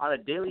hear on a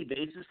daily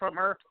basis from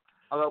her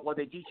about what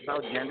they teach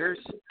about genders?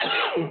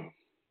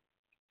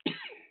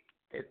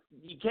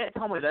 You can't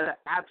tell me that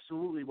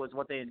absolutely was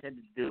what they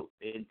intended to do.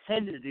 They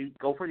intended to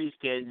go for these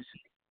kids,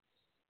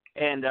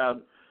 and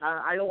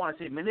I don't want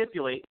to say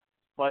manipulate,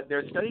 but there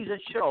are studies that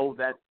show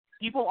that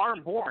people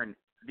aren't born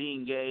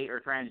being gay or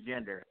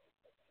transgender.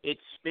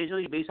 It's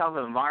basically based off of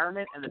the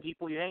environment and the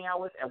people you hang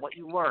out with and what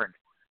you learn.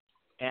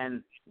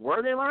 And where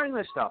are they learning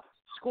this stuff?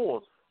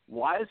 Schools.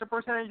 Why is the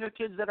percentage of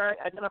kids that are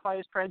identify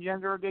as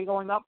transgender or gay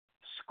going up?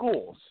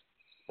 Schools.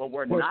 But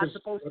we're not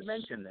supposed to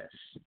mention this.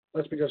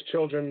 That's because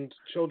children's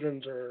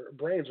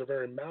brains are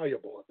very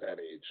malleable at that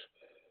age.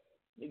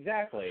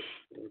 Exactly.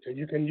 Okay,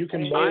 you can.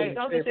 It's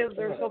not to say that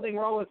there's something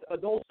wrong with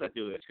adults that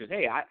do this. Because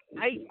hey,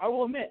 I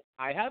will admit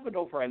I have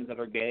adult friends that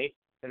are gay,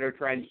 that are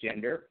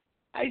transgender.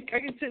 I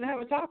can sit and have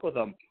a talk with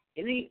them.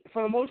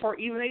 For the most part,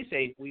 even they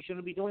say we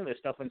shouldn't be doing this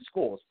stuff in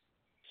schools.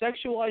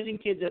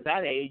 Sexualizing kids at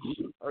that age,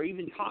 or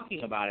even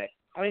talking about it.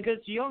 I mean, because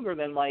it's younger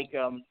than like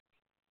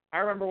I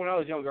remember when I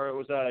was younger, it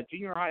was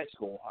junior high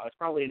school. I was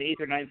probably in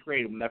 8th or ninth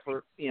grade when that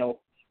first,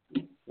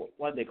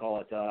 what did they call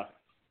it? I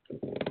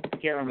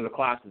can't remember the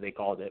class that they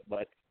called it,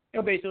 but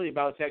basically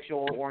about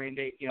sexual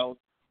orientation,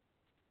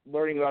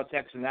 learning about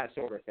sex and that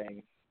sort of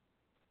thing.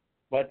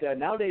 But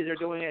nowadays they're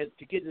doing it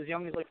to kids as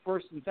young as like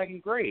 1st and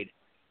 2nd grade.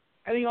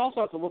 And you also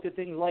have to look at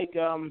things like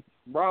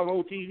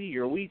Bravo TV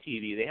or We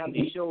TV. They have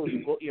these shows,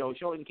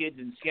 showing kids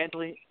in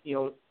scantily,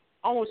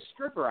 almost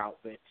stripper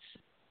outfits.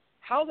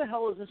 How the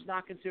hell is this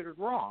not considered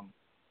wrong?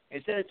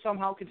 Instead, it's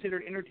somehow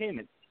considered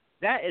entertainment.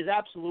 That is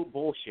absolute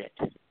bullshit.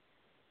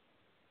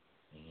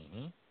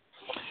 Mm-hmm.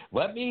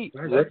 Let me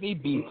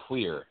be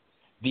clear.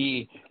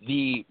 The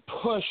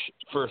push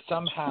for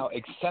somehow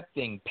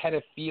accepting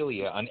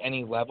pedophilia on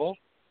any level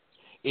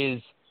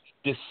is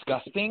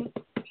disgusting.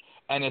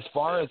 And as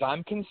far as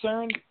I'm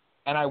concerned,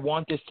 and I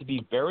want this to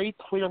be very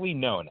clearly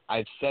known,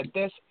 I've said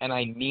this and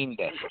I mean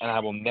this, and I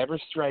will never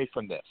stray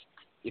from this.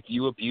 If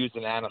you abuse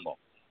an animal,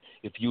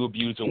 if you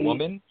abuse a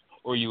woman,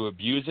 or you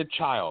abuse a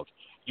child,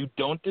 you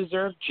don't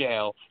deserve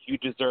jail. You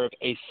deserve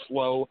a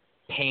slow,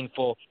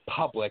 painful,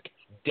 public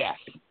death.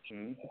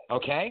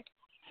 Okay?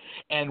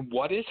 And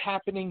what is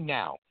happening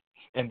now,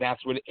 and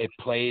that's what it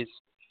plays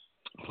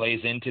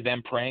into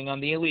them preying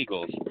on the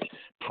illegals,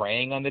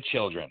 preying on the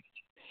children.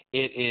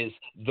 It is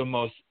the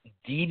most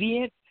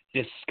deviant,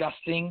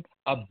 disgusting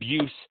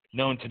abuse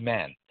known to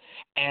men.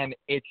 And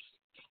it's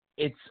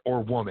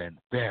or woman.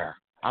 There.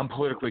 I'm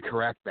politically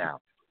correct now.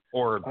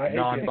 Or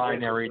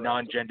non-binary,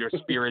 non-gender,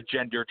 spirit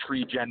gender,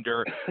 tree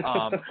gender,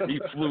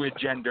 fluid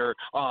gender,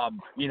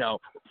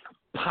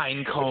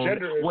 pine cone,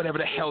 whatever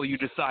the hell you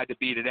decide to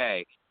be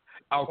today.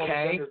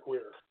 Okay?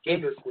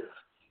 Genderqueer.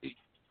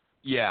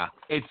 Yeah,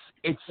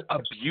 it's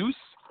abuse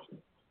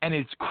and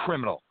it's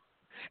criminal.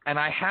 And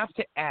I have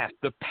to ask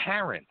the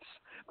parents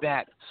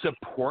that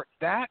support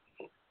that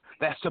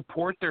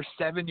support their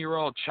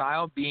 7-year-old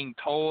child being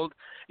told,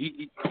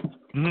 they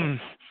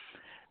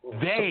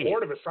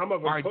supportive of some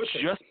of them are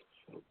pushing.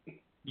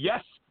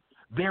 Yes,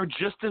 they're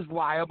just as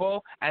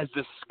liable as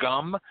the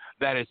scum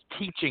that is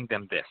teaching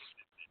them this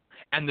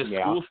and the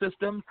school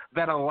system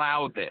that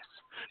allowed this.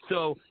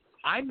 So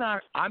I'm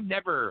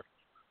never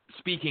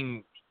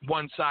speaking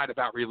one side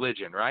about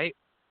religion, right?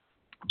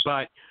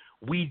 But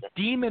we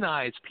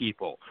demonize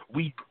people.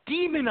 We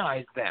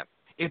demonize them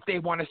if they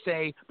want to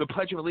say the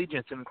Pledge of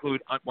Allegiance and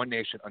include one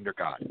nation under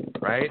God,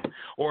 right?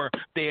 Or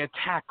they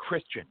attack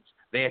Christians.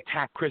 They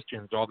attack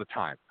Christians all the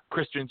time.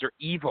 Christians are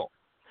evil.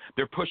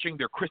 They're pushing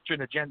their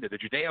Christian agenda, the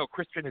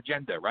Judeo-Christian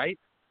agenda, right?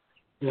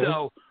 Mm-hmm.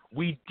 So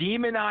we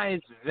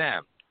demonize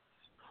them,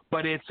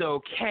 but it's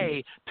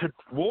okay to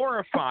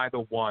glorify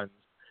the ones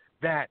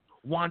that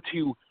want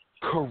to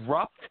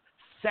corrupt,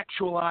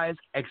 sexualize,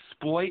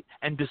 exploit,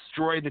 and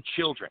destroy the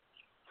children.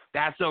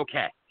 That's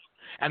okay.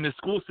 And the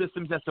school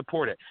systems that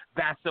support it,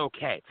 that's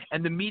okay.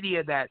 And the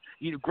media that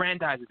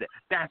grandizes it,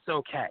 that's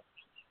okay.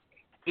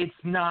 It's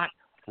not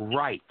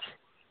right.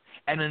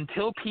 And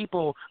until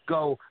people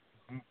go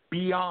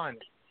beyond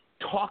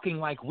talking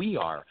like we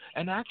are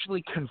and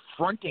actually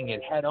confronting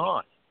it head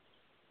on,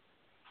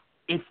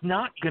 it's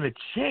not going to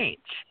change.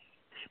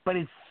 But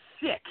it's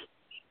sick.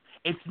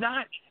 It's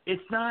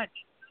not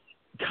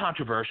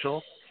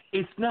controversial.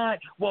 It's not,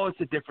 well, it's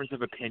a difference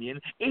of opinion.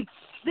 It's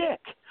sick.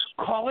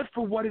 Call it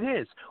for what it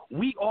is.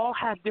 We all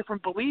have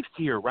different beliefs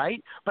here,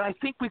 right? But I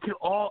think we can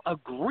all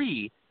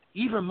agree,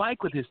 even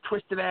Mike with his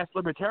twisted-ass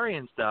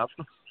libertarian stuff,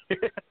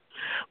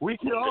 we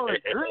can all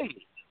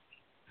agree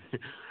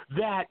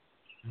that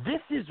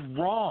this is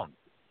wrong.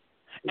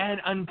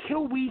 And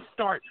until we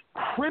start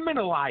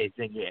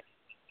criminalizing it,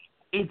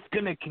 it's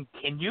going to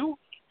continue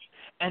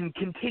and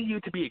continue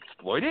to be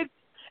exploited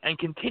and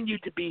continue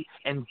to be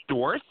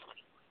endorsed.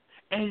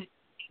 And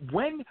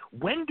when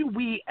do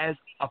we as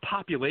a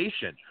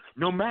population,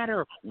 no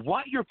matter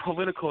what your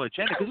political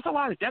agenda, because there's a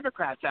lot of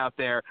Democrats out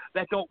there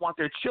that don't want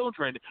their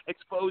children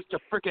exposed to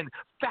freaking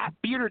fat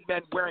bearded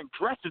men wearing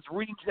dresses,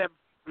 reading to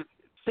them.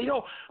 They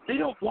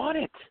don't want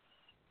it.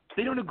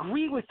 They don't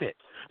agree with it.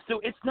 So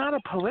it's not a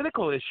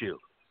political issue.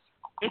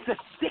 It's a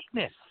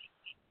sickness.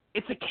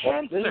 It's a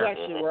cancer. This is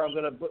actually where I'm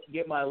going to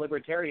get my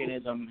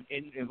libertarianism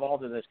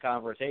involved in this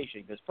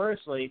conversation. Because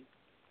personally,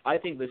 I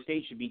think the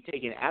state should be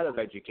taken out of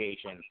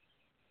education.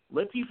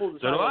 Let people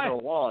decide with their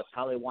wallets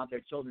how they want their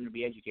children to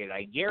be educated.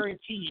 I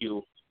guarantee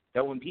you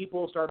that when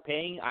people start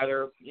paying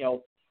either,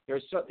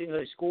 there's something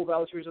like school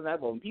vouchers and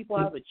that, but when people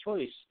have a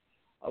choice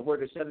of where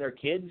to send their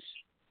kids,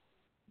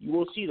 you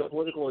will see the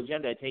political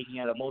agenda taking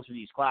out of most of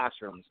these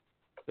classrooms.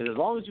 Because as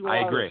long as you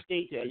allow the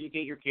state to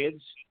educate your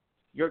kids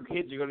are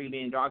going to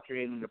be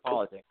indoctrinated into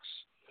politics.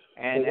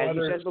 And as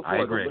you said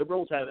before, the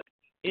liberals have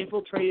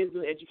infiltrated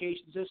the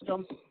education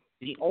system.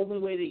 The only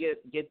way to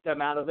get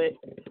them out of it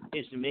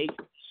is to make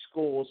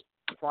schools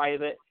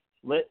private,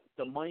 let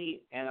the money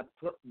and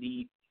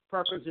the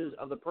preferences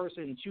of the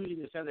person choosing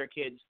to send their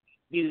kids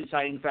be the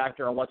deciding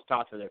factor on what's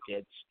taught to their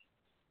kids.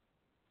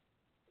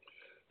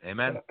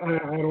 Amen. I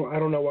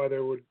don't know why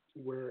there would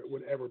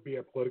ever be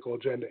a political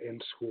agenda in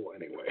school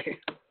anyway.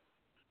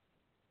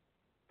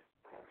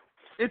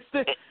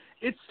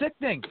 It's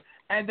sickening.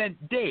 And then,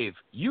 Dave,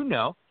 you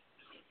know,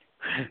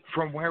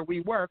 from where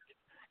we worked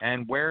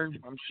and where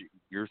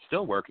you're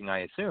still working, I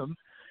assume,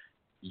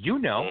 you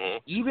know,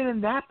 even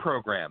in that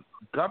program,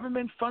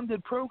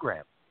 government-funded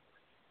program,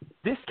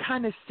 this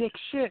kind of sick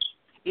shit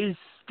is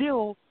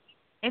still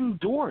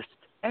endorsed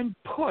and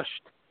pushed.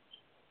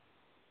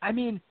 I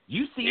mean,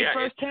 you see it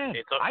firsthand.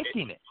 I've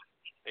seen it.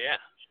 Yeah,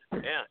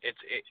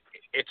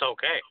 it's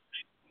okay.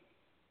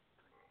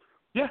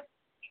 Yeah.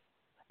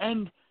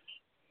 And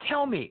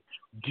tell me,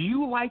 do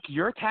you like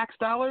your tax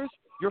dollars,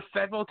 your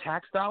federal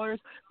tax dollars,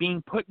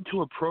 being put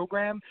into a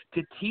program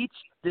to teach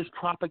this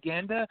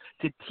propaganda,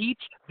 to teach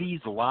these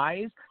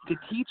lies, to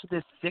teach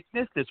this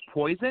sickness, this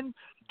poison?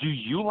 Do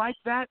you like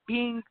that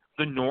being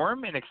the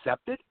norm and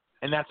accepted,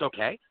 and that's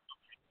okay?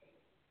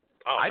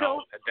 Oh, I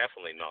don't.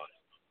 Definitely not.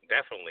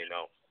 Definitely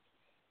no.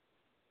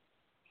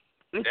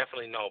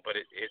 Definitely no. But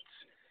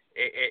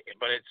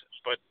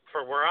but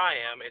for where I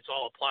am, it's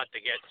all a plot to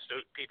get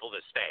people to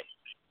stay.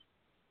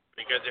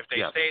 Because if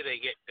they stay, they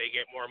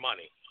get more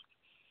money.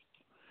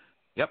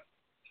 Yep.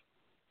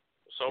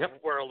 So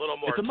we're a little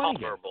more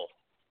tolerable.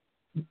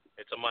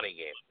 It's a money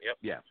game. Yep.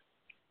 Yeah.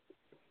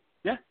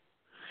 Yeah.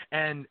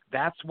 And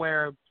that's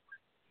where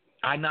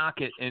I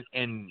knock it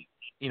in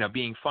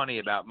being funny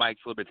about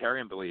Mike's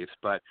libertarian beliefs,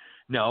 but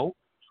no,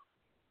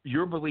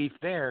 your belief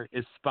there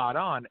is spot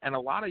on, and a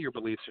lot of your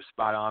beliefs are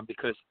spot on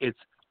because it's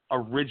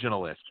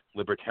originalist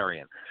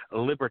libertarian,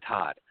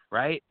 libertad,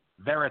 right?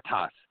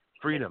 Veritas,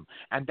 freedom.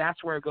 And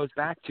that's where it goes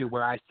back to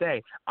where I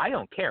say, I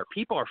don't care.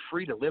 People are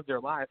free to live their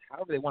lives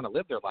however they want to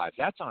live their lives.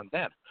 That's on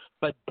them.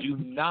 But do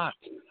not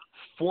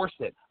force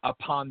it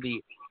upon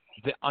the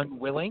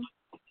unwilling.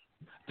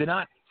 Do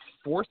not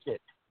force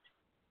it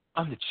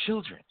on the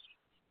children.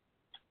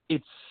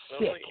 It's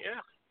sick. Well,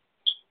 yeah.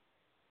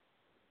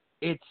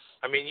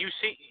 I mean, you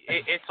see,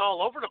 it's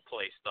all over the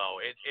place, though.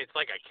 It's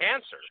like a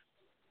cancer.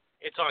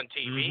 It's on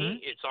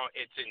TV.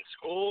 It's in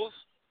schools.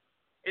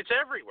 It's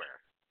everywhere.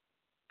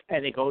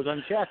 And it goes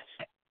unchecked.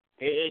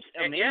 It's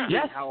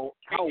amazing how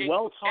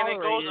well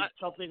tolerated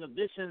something of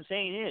this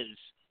insane is.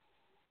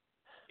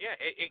 Yeah,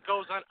 it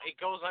goes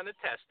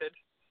unattested.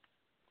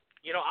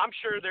 You know, I'm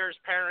sure there's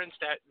parents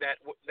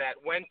that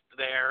went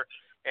there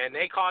and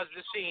they caused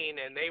the scene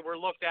and they were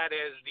looked at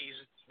as these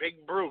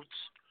big brutes.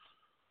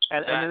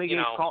 And then they get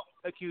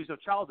accused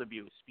of child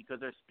abuse because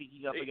they're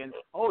speaking up against.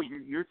 Oh,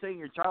 you're saying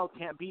your child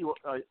can't be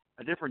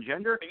a different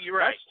gender? You're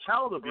right. That's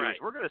child abuse. Right.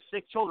 We're going to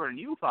stick children and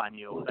youth on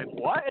you. Like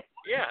what?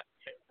 Yeah.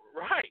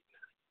 Right.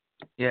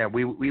 Yeah,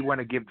 we want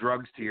to give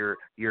drugs to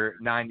your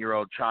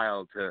 9-year-old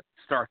child to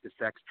start the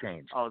sex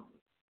change. Oh,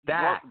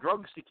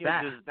 drugs to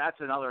kids that's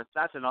another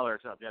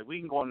subject. We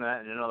can go into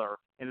that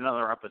in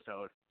another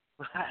episode.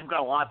 I've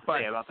got a lot to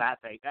say about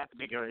that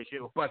particular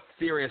issue. But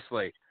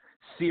seriously,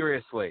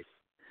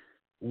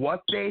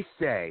 what they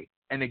say,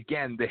 and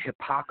again, the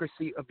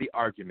hypocrisy of the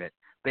argument,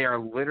 they are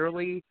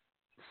literally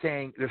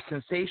saying, they're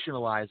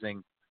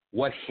sensationalizing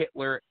what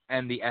Hitler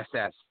and the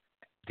SS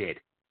did.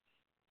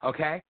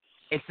 Okay?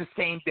 It's the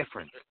same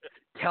difference.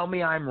 Tell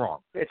me I'm wrong.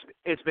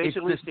 It's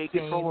basically state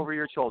control over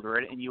your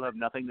children, and you have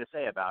nothing to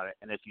say about it.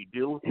 And if you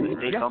do, the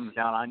state comes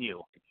down on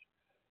you.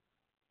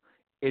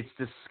 It's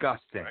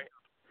disgusting. Right.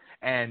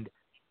 And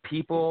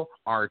people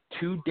are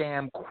too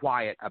damn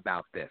quiet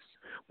about this.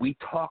 We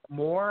talk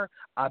more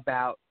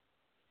about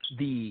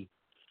the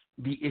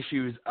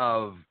issues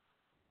of,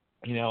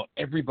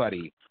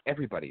 everybody,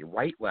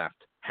 right, left,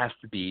 has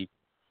to be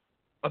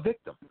a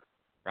victim,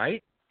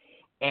 right?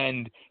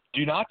 And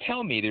do not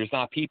tell me there's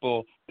not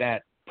people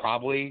that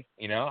probably,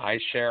 I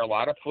share a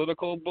lot of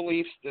political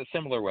beliefs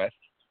similar with,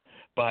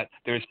 but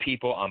there's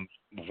people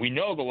we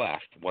know the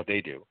left, what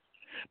they do,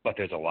 but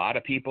there's a lot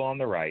of people on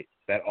the right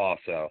that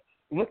also,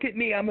 look at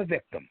me, I'm a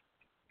victim.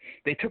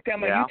 They took down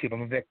my YouTube,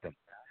 I'm a victim.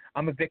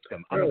 I'm a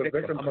victim. I'm a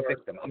victim. I'm a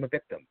victim. I'm a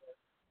victim.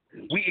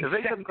 The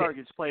victim card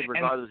gets played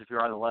regardless if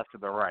you're on the left or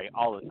the right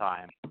all the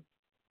time.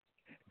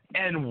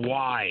 And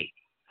why?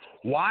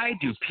 Why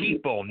do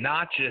people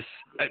not just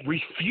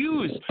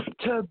refuse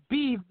to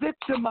be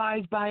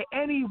victimized by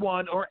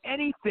anyone or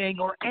anything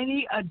or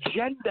any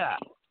agenda?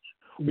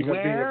 Because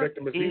being a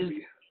victim is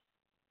easy.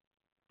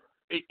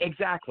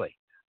 Exactly.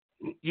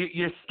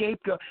 Your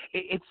scapegoat.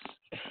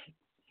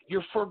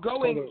 You're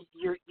foregoing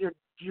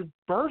your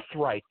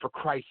birthright, for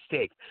Christ's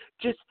sake.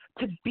 Just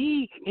to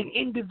be an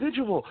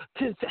individual,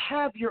 to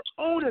have your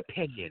own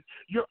opinion,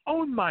 your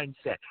own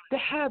mindset, to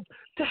have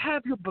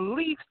your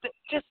beliefs.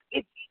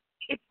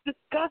 It's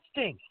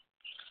disgusting.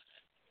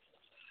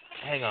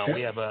 Hang on,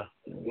 we have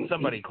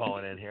somebody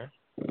calling in here.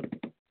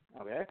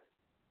 Okay.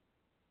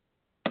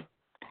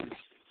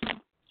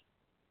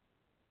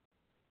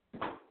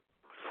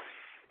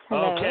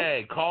 Hello?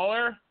 Okay,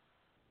 caller.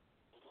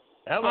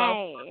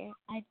 Hello.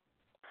 Hi.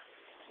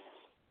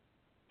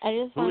 I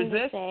just wanted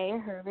to say,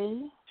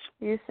 Herbie,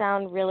 you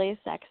sound really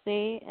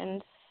sexy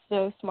and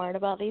so smart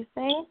about these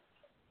things.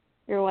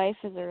 Your wife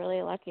is a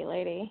really lucky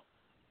lady.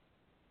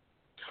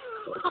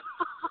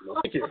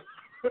 Thank you.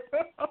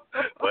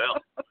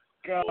 Well,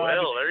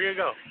 there you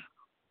go.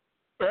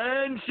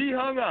 And she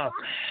hung up.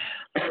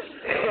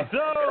 So,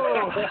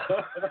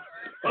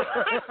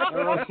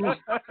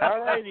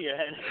 How are you?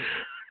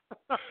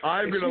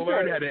 I'm going to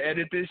learn how to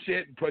edit this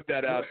shit and put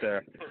that out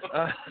there.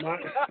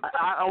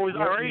 I was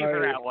ready for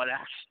that one,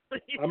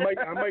 actually. I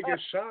might get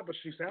shot, but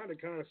she sounded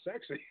kind of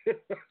sexy.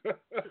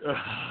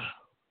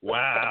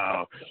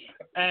 Wow.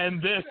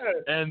 And this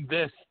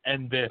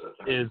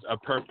is a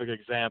perfect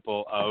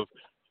example of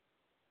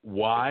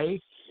why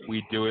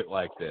we do it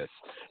like this.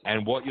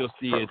 And what you'll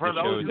see is the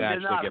shows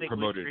actually get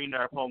promoted. We screened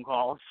our phone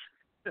calls.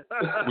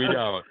 We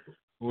don't.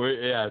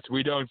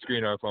 We don't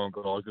screen our phone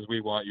calls because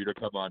we want you to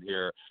come on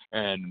here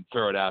and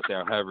throw it out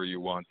there however you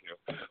want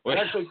to.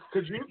 Actually,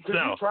 could you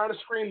try to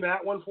screen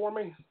that one for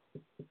me?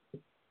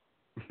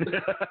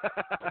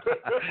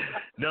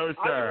 No,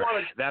 sir.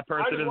 That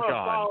person is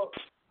gone.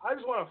 I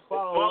just want to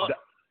follow up.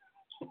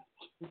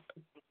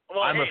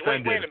 Well, I'm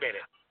offended. Wait a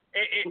minute.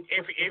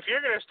 If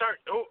you're going to start,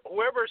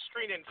 whoever's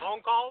screening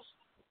phone calls,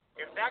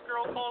 if that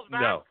girl calls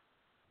back,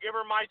 give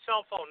her my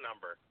cell phone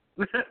number.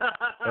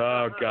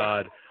 Oh,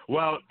 God.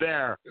 Well,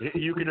 there.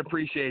 You can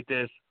appreciate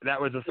this. That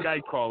was a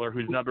Skype caller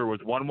whose number was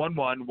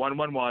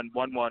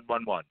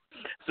 111-111-1111.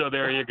 So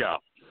there you go.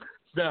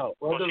 So,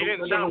 she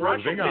didn't sound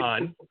Russian. Moving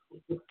on.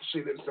 She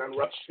didn't sound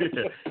Russian.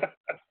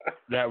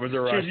 That was a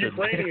Russian. She was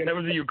Ukrainian. That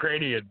was a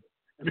Ukrainian.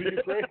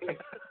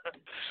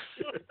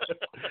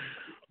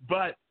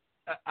 But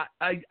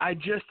I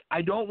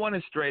don't want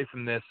to stray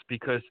from this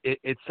because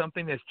it's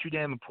something that's too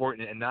damn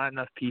important, and not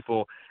enough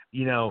people,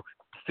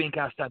 think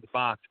outside the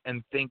box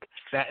and think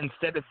that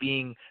instead of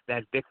being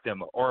that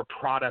victim or a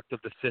product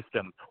of the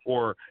system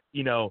or,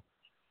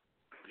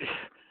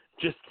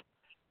 just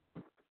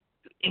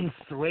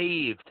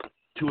enslaved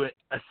to a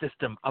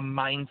system, a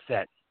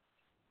mindset,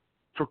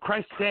 for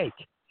Christ's sake,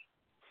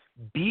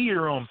 be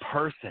your own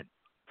person,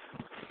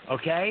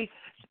 okay?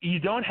 You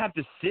don't have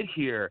to sit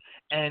here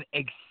and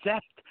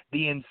accept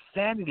the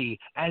insanity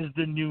as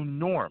the new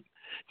norm.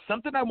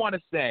 Something I want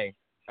to say,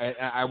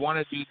 I want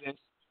to do this.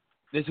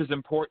 This is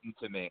important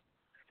to me,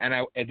 and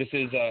this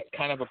is a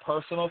kind of a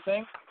personal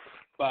thing,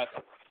 but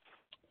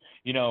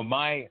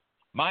my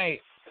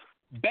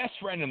best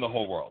friend in the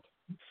whole world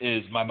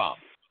is my mom,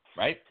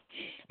 right?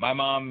 My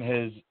mom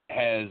has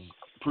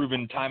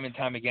proven time and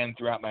time again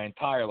throughout my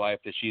entire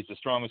life that she's the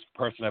strongest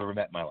person I've ever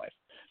met in my life.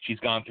 She's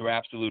gone through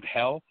absolute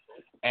hell,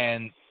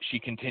 and she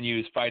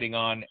continues fighting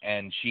on,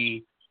 and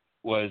she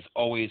was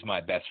always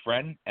my best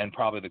friend and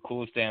probably the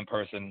coolest damn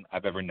person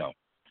I've ever known.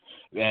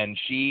 And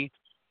she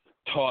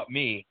taught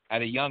me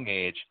at a young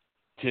age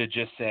to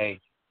just say,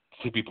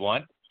 to be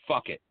blunt,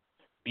 fuck it,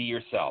 be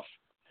yourself.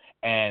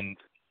 And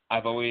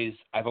I've always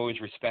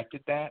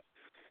respected that,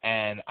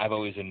 and I've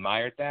always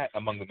admired that,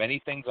 among the many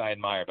things I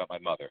admire about my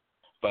mother.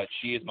 But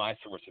she is my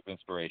source of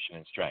inspiration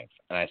and strength,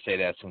 and I say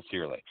that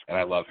sincerely, and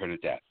I love her to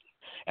death.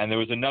 And there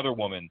was another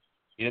woman.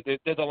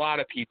 There's a lot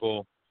of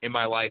people in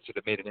my life that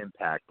have made an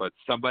impact, but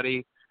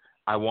somebody,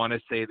 I want to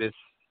say this,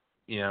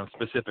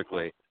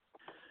 specifically.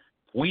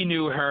 We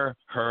knew her,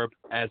 Herb,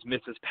 as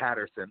Mrs.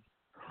 Patterson.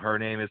 Her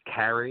name is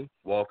Carrie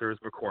Walters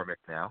McCormick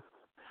now.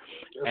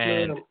 Yes,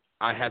 and ma'am.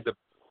 I had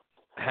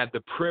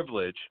the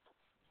privilege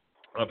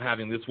of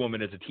having this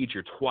woman as a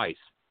teacher twice.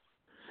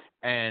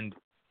 And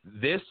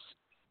this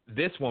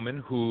woman,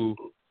 who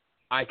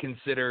I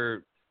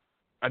consider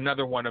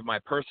another one of my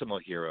personal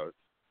heroes,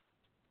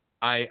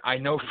 I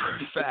know for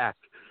a fact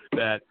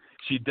that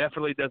she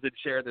definitely doesn't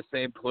share the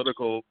same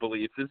political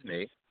beliefs as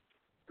me.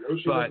 No,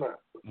 she does not.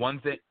 One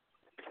thing,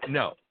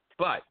 no,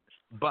 but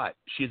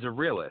she's a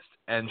realist,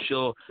 and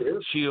she'll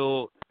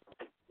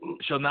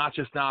not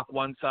just knock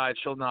one side,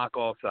 she'll knock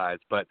all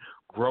sides. But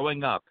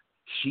growing up,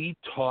 she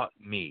taught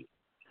me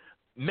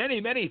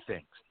many, many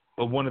things.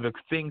 But one of the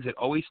things that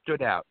always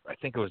stood out, I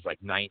think it was like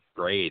 9th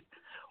grade,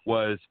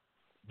 was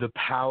the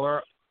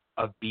power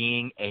of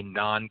being a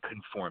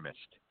nonconformist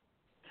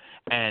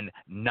and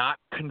not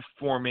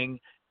conforming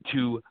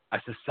to a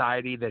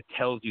society that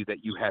tells you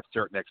that you have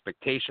certain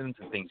expectations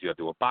and things you have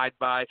to abide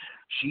by.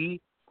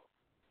 She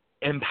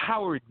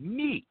empowered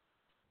me,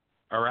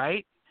 all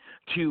right,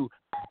 to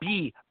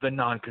be the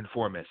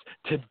nonconformist,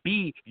 to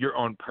be your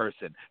own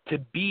person, to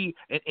be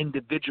an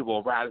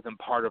individual rather than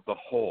part of the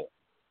whole.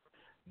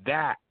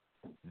 That,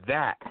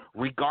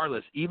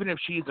 regardless, even if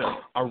she's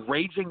a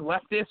raging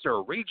leftist or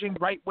a raging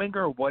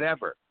right-winger or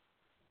whatever,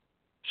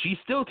 she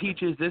still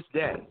teaches this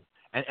day.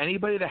 And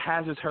anybody that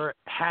has her,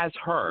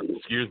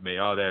 excuse me,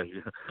 there,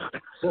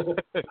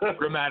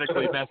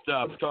 grammatically messed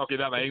up, talking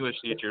about my English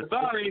teacher,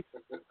 sorry,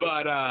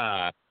 but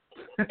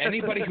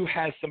anybody who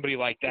has somebody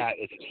like that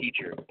as a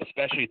teacher,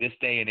 especially this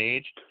day and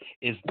age,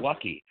 is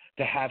lucky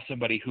to have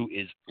somebody who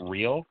is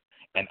real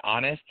and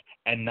honest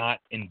and not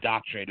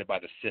indoctrinated by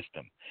the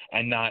system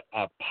and not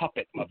a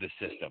puppet of the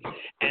system.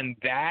 And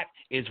that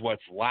is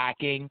what's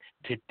lacking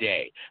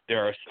today.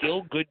 There are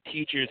still good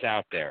teachers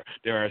out there.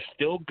 There are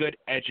still good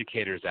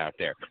educators out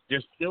there.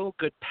 There's still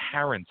good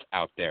parents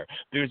out there.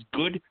 There's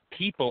good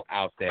people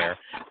out there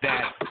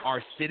that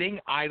are sitting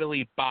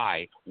idly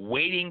by,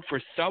 waiting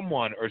for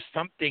someone or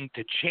something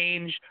to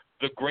change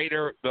the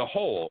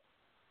whole,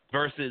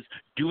 versus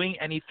doing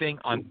anything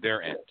on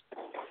their end.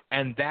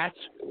 And that's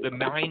the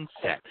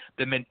mindset,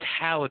 the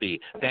mentality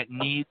that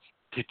needs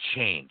to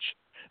change.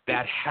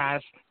 That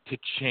has to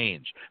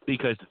change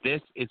because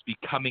this is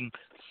becoming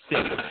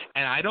sick.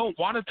 And I don't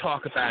want to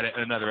talk about it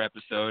in another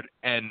episode.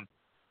 And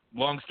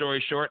long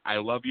story short, I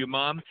love you,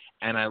 Mom,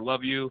 and I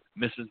love you,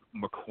 Mrs.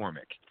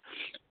 McCormick,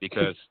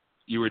 because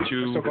you were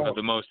two of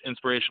the most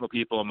inspirational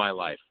people in my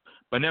life.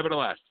 But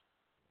nevertheless,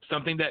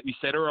 something that you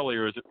said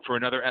earlier is for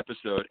another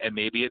episode, and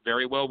maybe it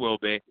very well will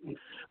be,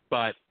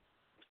 but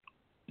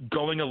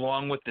going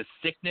along with the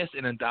sickness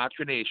and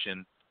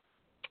indoctrination,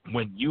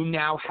 when you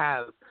now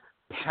have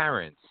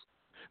parents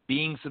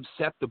being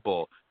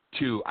susceptible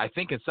to, I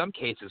think in some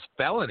cases,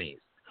 felonies,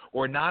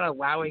 or not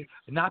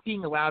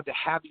being allowed to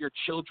have your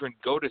children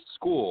go to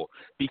school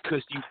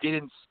because you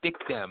didn't stick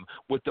them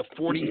with the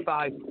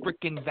 45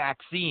 freaking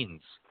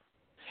vaccines,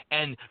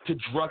 and to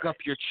drug up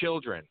your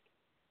children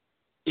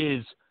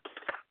is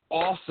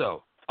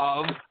also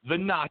of the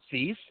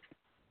Nazis,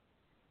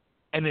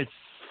 and it's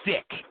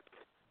sick.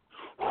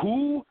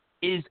 Who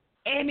is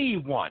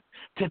anyone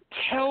to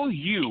tell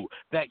you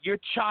that your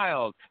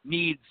child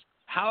needs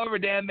however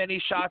damn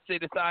many shots they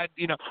decide,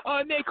 it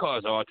may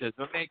cause autism,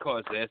 it may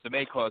cause this, it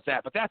may cause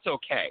that, but that's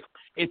okay.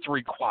 It's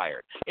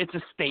required. It's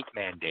a state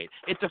mandate.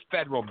 It's a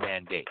federal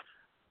mandate.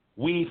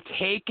 We've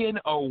taken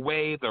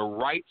away the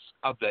rights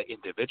of the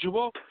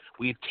individual.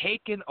 We've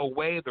taken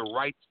away the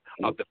rights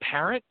of the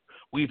parent.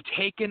 We've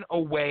taken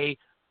away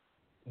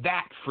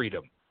that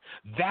freedom.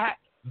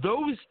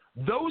 Those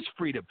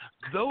freedom,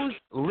 those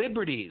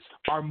liberties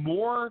are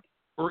more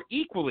or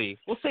equally,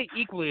 we'll say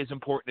equally as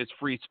important as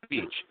free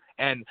speech.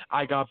 And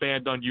I got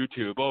banned on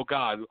YouTube. Oh,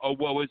 God. Oh,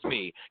 woe is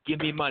me. Give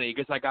me money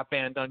because I got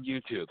banned on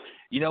YouTube.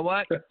 You know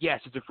what? Yes,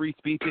 it's a free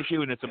speech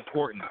issue and it's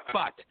important.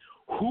 But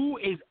who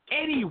is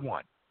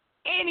anyone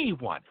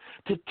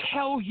to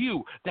tell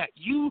you that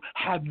you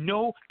have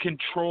no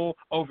control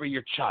over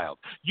your child?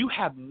 You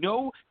have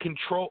no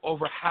control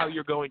over how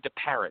you're going to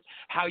parent,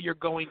 how you're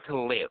going to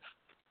live.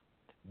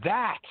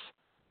 That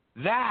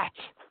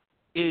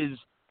is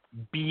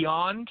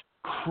beyond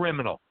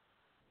criminal.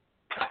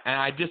 And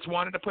I just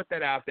wanted to put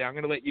that out there. I'm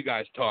going to let you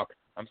guys talk.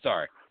 I'm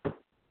sorry.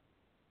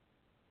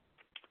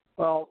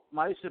 Well,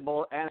 my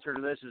simple answer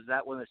to this is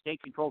that when the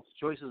state controls the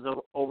choices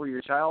over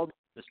your child,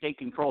 the state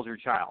controls your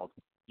child.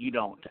 You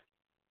don't.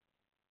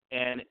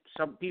 And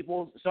certain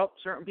people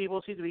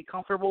seem to be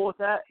comfortable with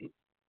that,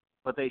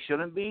 but they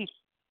shouldn't be.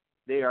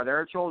 They are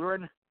their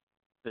children.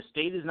 The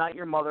state is not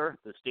your mother.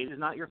 The state is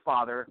not your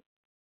father.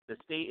 The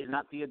state is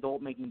not the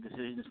adult making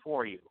decisions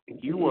for you.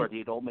 You are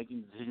the adult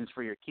making decisions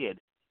for your kid.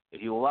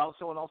 If you allow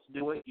someone else to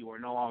do it, you are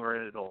no longer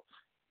an adult.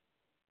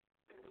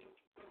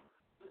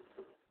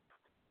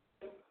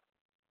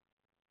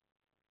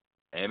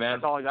 Amen.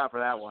 That's all I got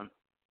for that one.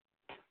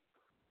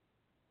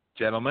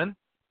 Gentlemen?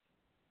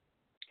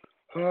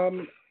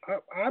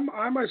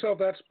 I myself,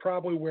 that's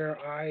probably where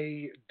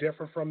I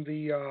differ from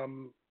the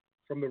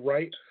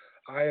right.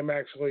 I am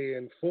actually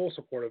in full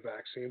support of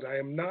vaccines. I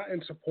am not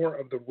in support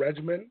of the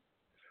regimen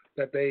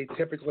that they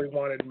typically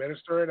want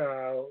administered.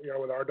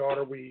 With our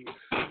daughter, we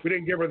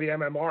didn't give her the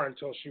MMR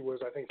until she was,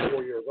 I think,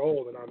 4 years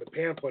old. And on the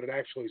pamphlet, it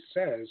actually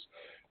says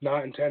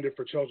not intended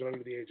for children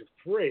under the age of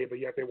 3, but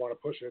yet they want to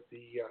push it at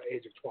the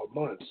age of 12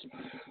 months.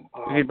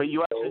 But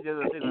you actually did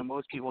the thing that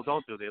most people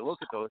don't do. They look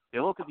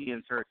at the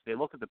inserts, they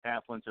look at the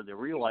pamphlets, and they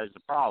realize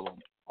the problem.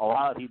 A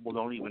lot of people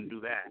don't even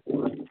do that.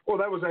 Well,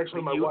 that was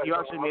actually my wife. You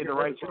actually made the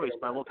right choice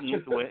by looking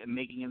into it and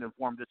making an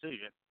informed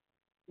decision.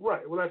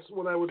 Right. Well,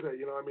 that was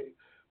it.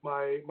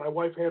 My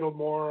wife handled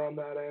more on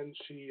that end.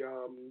 She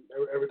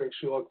everything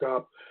she looked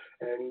up,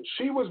 and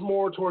she was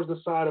more towards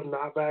the side of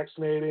not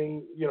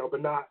vaccinating,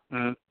 but not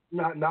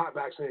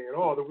vaccinating at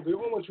all. The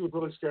only one she was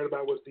really scared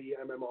about was the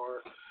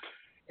MMR,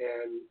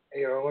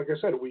 and like I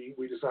said, we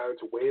decided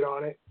to wait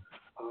on it.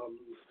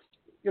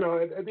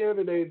 At the end of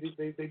the day,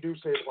 they do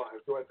save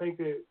lives. Do I think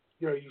that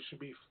you should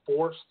be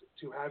forced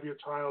to have your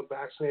child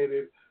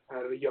vaccinated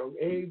at a young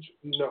age?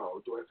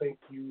 No. Do I think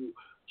you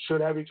should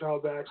have your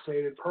child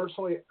vaccinated?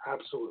 Personally,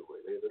 absolutely.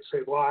 They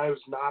save lives.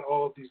 Not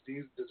all of these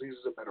diseases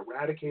have been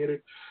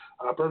eradicated.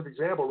 Perfect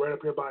example, right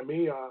up here by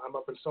me, I'm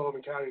up in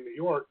Sullivan County, New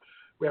York.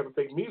 We have a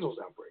big measles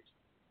outbreak.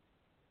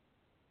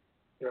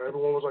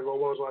 Everyone was like, well,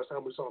 when was the last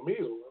time we saw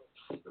measles?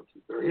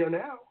 They're here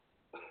now.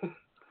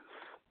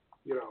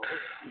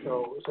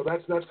 So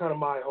that's kind of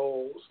my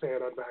whole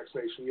stand on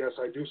vaccination. Yes,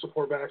 I do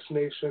support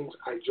vaccinations.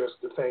 I just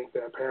think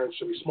that parents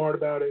should be smart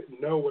about it,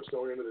 know what's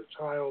going into their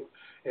child,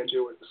 and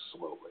do it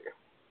slowly.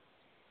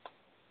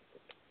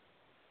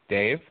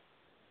 Dave?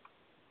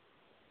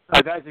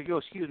 Guys, if you'll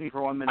excuse me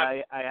for 1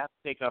 minute, I have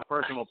to take a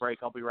personal break.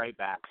 I'll be right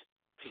back.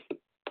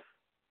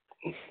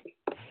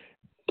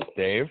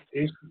 Dave?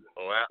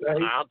 Well,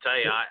 I'll tell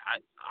you,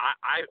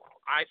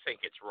 I think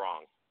it's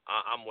wrong.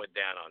 I'm with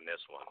Dan on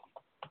this one.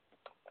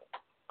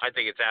 I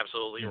think it's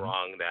absolutely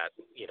wrong that,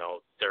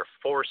 they're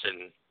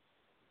forcing,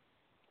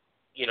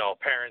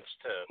 parents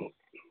to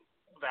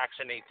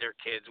vaccinate their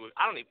kids with,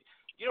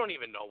 you don't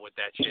even know what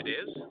that shit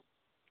is.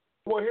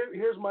 Well,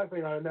 here's my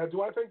thing on it. Now,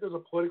 do I think there's a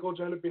political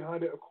agenda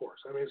behind it? Of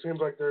course. I mean, it seems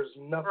like there's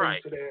nothing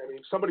Right. today. I mean,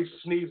 if somebody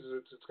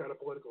sneezes, it's got a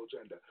political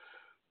agenda.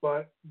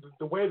 But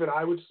the way that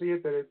I would see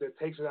it, that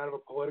takes it out of a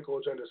political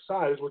agenda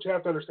side, is what you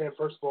have to understand,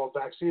 first of all,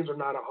 vaccines are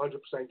not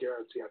 100%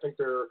 guarantee. I think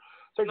they're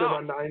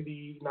around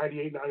 90,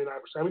 98,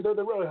 99%. I mean, they're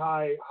really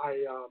high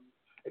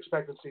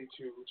expectancy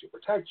to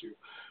protect you.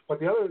 But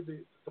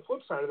the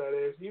flip side of that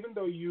is, even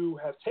though you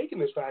have taken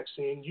this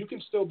vaccine, you can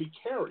still be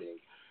carrying.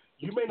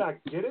 You may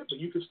not get it, but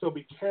you could still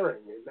be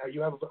carrying it. Now,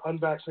 you have an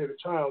unvaccinated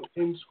child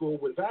in school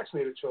with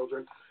vaccinated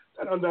children.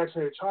 That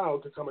unvaccinated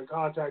child could come in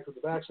contact with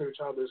the vaccinated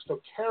child that is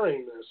still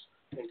carrying this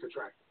and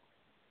contract it.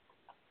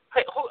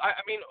 Hey,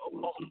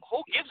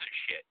 who gives a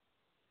shit?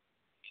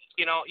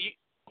 You know,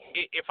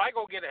 if I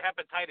go get a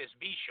hepatitis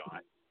B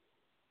shot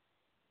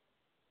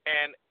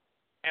and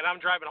I'm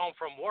driving home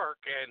from work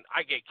and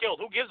I get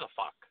killed, who gives a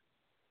fuck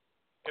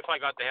if I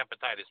got the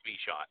hepatitis B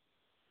shot?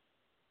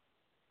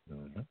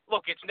 Mm-hmm.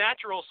 Look, it's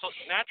natural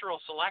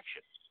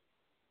selection.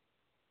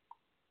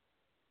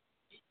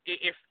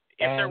 If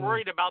they're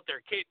worried about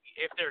their kid,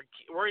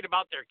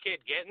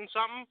 getting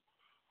something,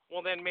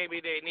 well, then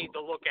maybe they need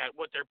to look at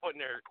what they're putting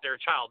their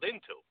child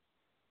into.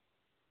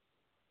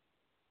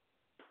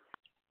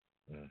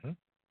 Mm-hmm.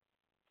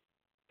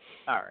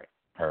 All right.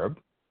 Herb?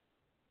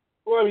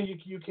 Well, I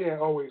mean, you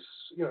can't always,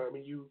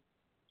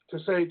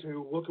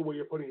 to look at what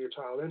you're putting your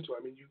child into.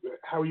 I mean,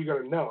 how are you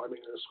going to know? I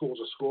mean, a school's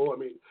a school. I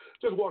mean,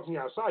 just walking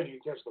outside, you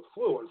can catch the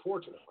flu,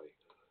 unfortunately.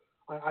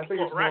 I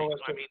think it's more or less,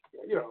 I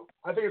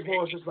think it's more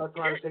or less just about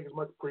trying to take as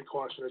much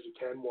precaution as you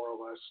can, more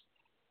or less.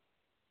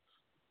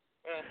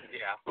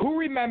 Yeah. Who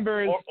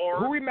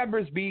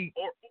remembers being?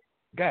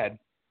 Go ahead.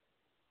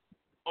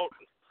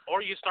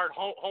 Or you start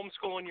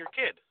homeschooling your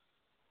kid.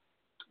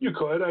 You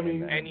could. I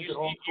mean, and you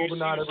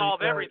not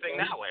solve everything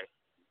that way.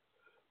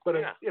 But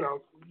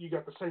you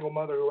got the single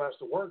mother who has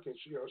to work, and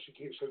she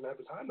doesn't have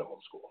the time to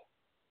homeschool.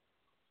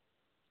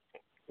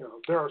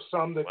 There are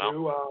some that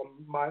do.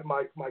 My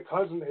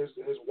cousin,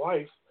 his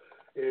wife,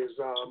 is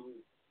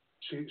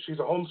she's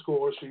a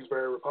homeschooler. She's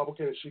very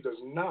Republican, and she does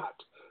not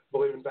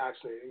believe in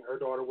vaccinating. Her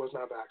daughter was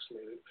not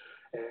vaccinated,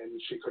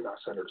 and she could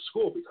not send her to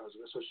school because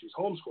of it. So she's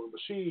homeschooling,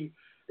 but she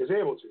is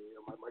able to.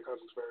 My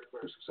cousin's very,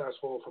 very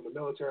successful from the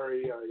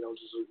military.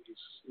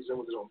 He's in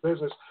with his own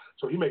business,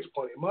 so he makes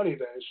plenty of money.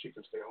 Then she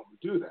can stay home and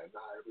do that.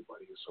 Not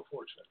everybody is so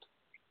fortunate.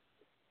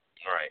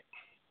 All right.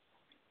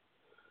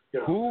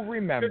 Who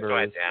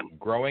remembers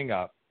growing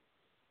up?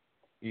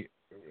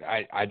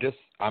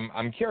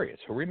 I'm curious.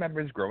 Who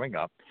remembers growing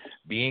up,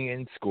 being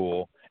in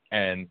school,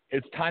 and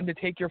it's time to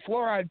take your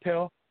fluoride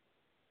pill?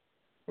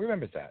 Who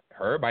remembers that?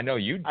 Herb, I know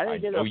you.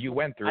 You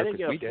went through it. I didn't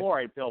get a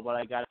fluoride pill, but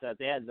I got that.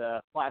 They had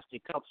the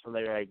plastic cups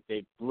where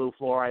they blew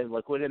fluoride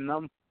liquid in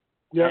them.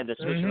 Yeah. And to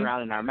switch it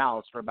around in our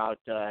mouths for about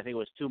I think it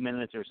was 2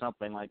 minutes or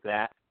something like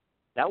that.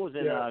 That was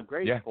in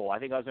grade school. I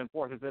think I was in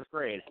 4th or 5th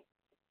grade.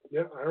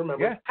 Yeah, I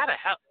remember. Yeah.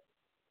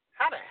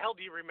 How the hell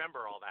do you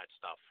remember all that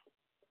stuff?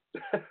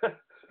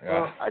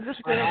 I just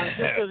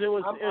because it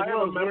was one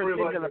of those weird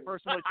things that a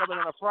person would come in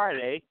on a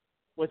Friday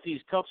with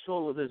these cups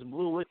filled with this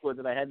blue liquid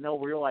that I had no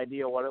real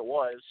idea what it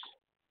was.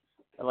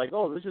 I'm like,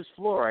 oh, this is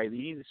fluoride.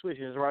 You need to switch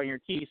this around your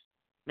teeth.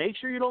 Make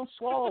sure you don't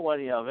swallow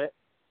any of it,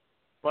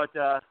 but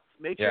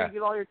make sure you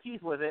get all your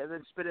teeth with it and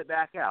then spit it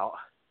back out.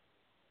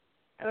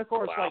 And of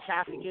course, like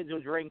half the kids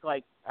would drink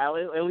like at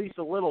least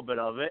a little bit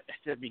of it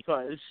just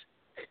because.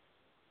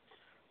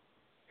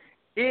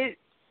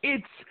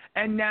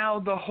 And now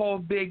the whole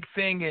big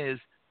thing is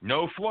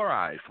no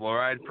fluoride,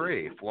 fluoride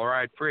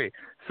free.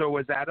 So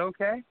was that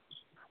okay?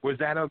 Was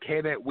that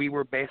okay that we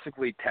were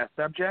basically test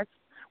subjects?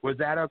 Was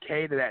that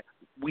okay that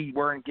we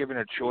weren't given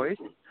a choice?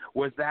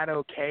 Was that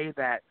okay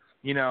that,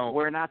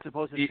 we're not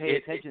supposed to pay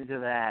attention to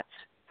that?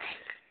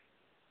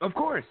 Of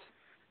course.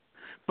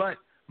 But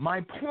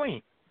my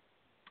point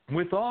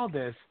with all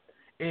this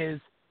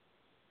is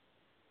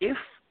if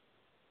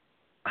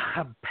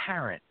a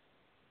parent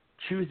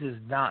chooses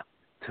not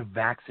to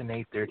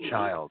vaccinate their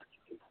child,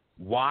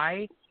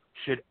 why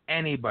should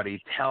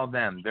anybody tell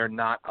them they're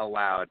not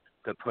allowed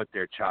to put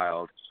their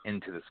child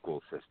into the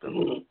school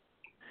system?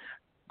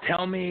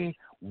 Tell me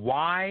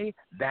why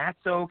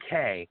that's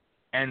okay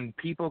and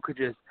people could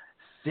just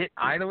sit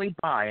idly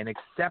by and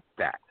accept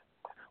that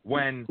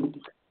when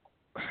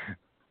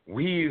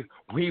we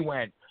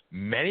went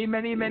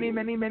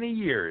many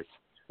years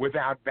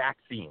without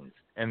vaccines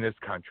in this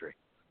country.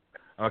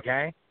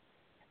 Okay?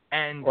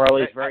 Or at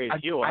least very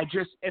few.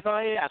 If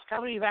I ask,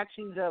 how many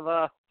vaccines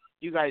have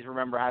you guys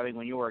remember having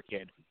when you were a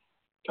kid?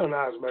 Oh,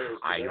 not as many as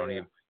I don't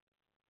even.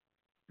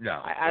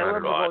 No, I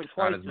remember going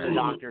twice to the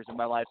doctors in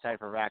my lifetime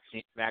for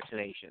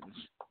vaccinations.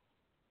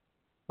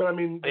 But I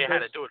mean, they had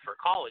to do it for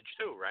college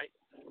too, right?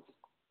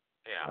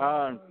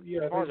 Yeah.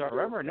 As far as I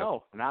remember,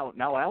 no. Now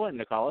I went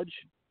into college.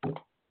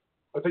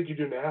 I think you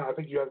do now. I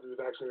think you have to be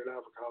vaccinated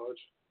now for college.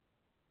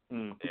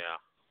 Yeah.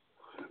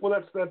 Well,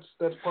 that's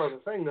part of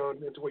the thing, though.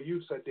 And to what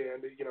you said,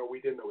 Dan, that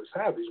we didn't always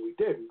have these. We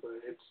didn't, but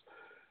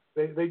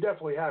they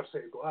definitely have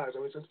saved lives.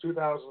 I mean, since the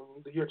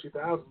year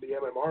 2000, the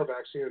MMR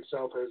vaccine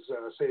itself has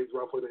saved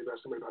roughly, they've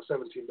estimated, about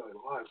 17 million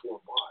lives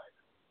worldwide.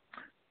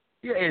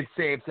 Yeah, it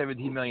saved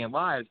 17 million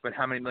lives, but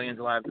how many millions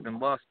of lives have been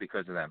lost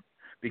because of them?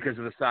 Because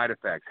of the side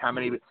effects? How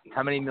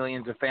many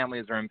millions of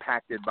families are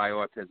impacted by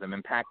autism,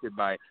 impacted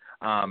by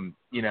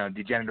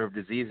degenerative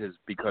diseases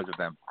because of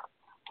them?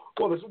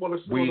 Well, the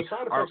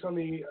side effects on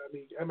the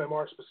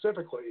MMR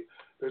specifically,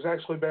 there's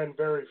actually been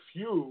very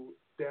few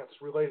deaths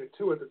related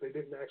to it that they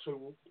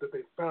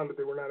found that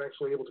they were not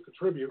actually able to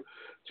contribute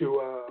to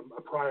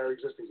a prior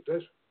existing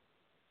condition.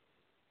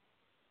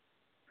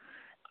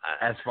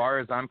 As far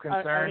as I'm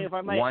concerned,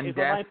 one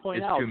death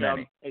is too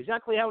many.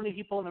 Exactly how many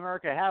people in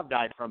America have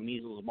died from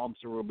measles,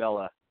 mumps, or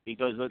rubella?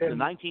 Because the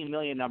 19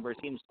 million number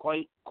seems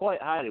quite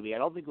high to me. I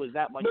don't think it was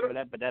that much of an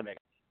epidemic.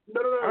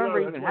 No. I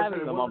remember even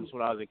having the mumps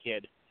when I was a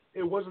kid.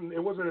 It wasn't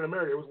in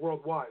America. It was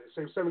worldwide. It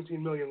saved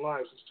 17 million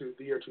lives since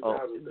the year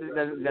 2000.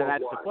 Then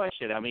that's the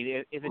question. I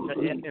mean, if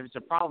it's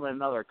a problem in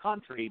another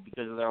country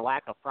because of their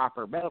lack of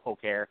proper medical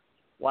care,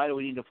 why do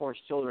we need to force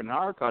children in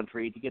our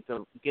country to get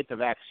the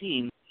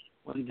vaccine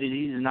when the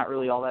disease is not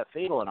really all that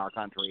fatal in our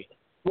country?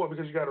 Well,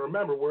 because you got to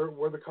remember,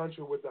 we're the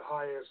country with the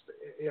highest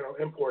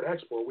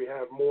import-export. We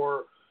have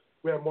more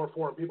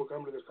foreign people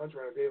coming to this country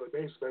on a daily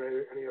basis than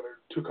any other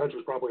two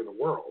countries probably in the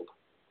world.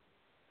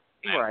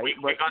 Right,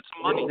 we got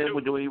some money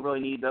too. Do we really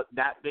need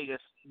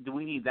do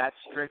we need that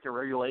strict a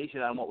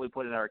regulation on what we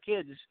put in our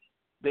kids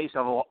based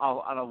on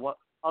what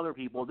other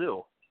people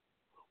do?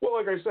 Well,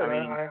 like I said,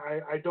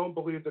 I don't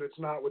believe that it's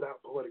not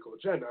without political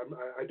agenda.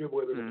 I do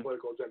believe there's a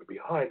political agenda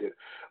behind it,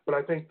 but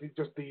I think the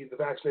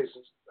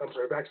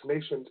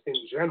vaccinations in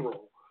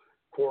general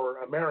for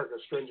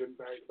America's stringent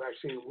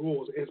vaccine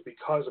rules is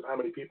because of how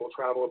many people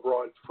travel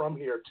abroad from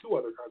here to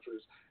other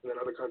countries and then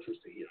other countries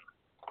to here.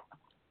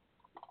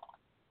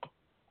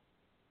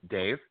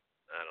 Dave?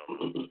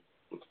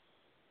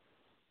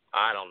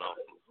 I don't know.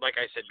 Like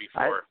I said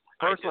before,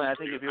 personally, I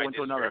think if you went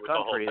to another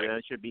country,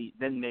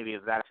 then maybe the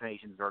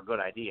vaccinations are a good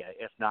idea.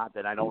 If not,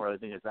 then I don't really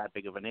think it's that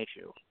big of an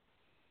issue.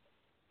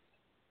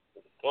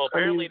 Well,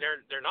 apparently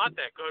they're not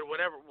that good.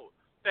 Whatever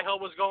the hell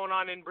was going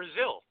on in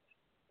Brazil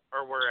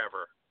or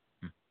wherever,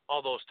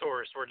 all those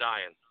tourists were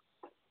dying.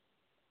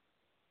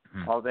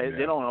 Oh, they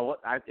don't know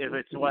if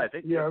it's what I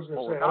think. Yeah, I was going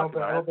to say, I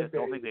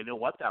don't think they knew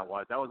what that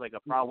was. That was like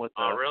a problem with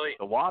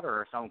the water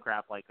or some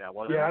crap like that,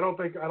 wasn't it? Yeah, I don't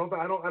think it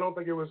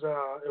was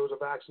a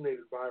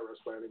vaccinated virus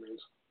by any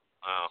means.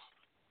 Oh.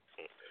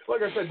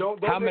 Like I said, don't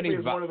take me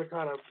as one of the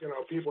kind of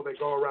people that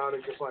go around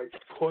and just like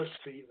push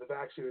the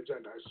vaccine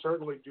agenda. I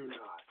certainly do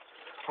not.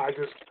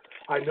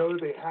 I know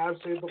that they have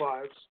saved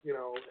lives,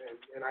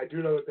 and I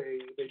do know that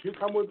they do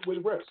come with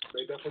risk.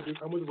 They definitely do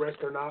come with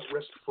risk. They're not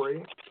risk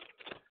free.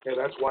 And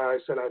that's why I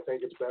said I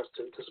think it's best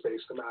to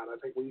space them out. I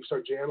think when you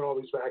start jamming all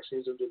these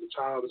vaccines into the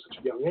child at such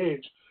a young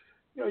age,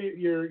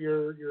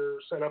 you're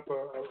set up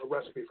a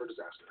recipe for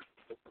disaster.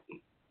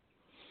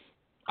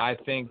 I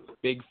think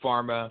Big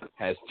Pharma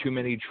has too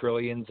many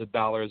trillions of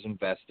dollars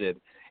invested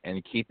in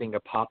keeping a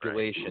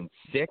population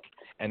sick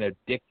and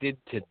addicted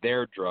to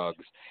their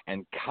drugs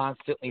and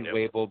constantly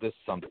labeled as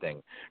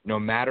something. No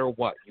matter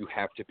what, you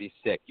have to be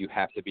sick, you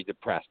have to be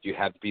depressed, you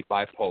have to be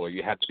bipolar,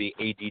 you have to be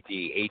ADD,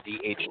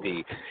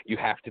 ADHD, you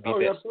have to be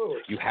this,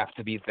 absolutely. You have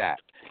to be that,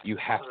 you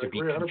have to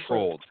be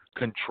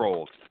controlled.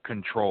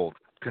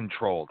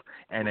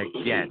 And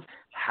again,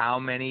 how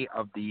many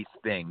of these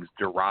things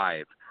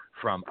derive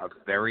from a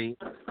very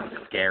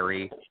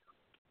scary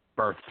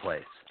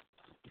birthplace?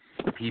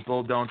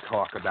 People don't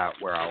talk about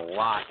where a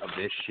lot of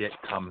this shit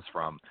comes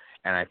from,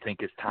 and I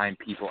think it's time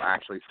people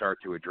actually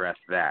start to address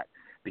that,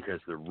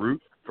 because the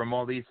root from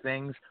all these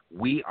things,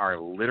 we are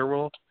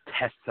literal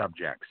test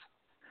subjects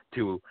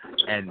to,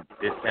 and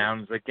this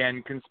sounds,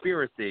 again,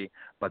 conspiracy,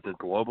 but the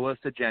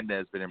globalist agenda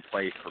has been in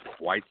place for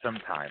quite some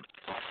time.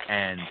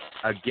 And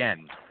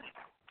again,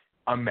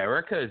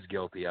 America is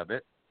guilty of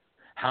it.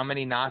 How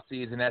many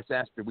Nazis and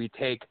SS did we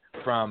take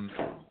from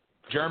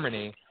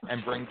Germany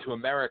and bring to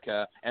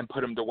America and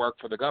put them to work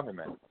for the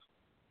government?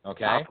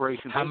 Okay?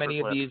 How many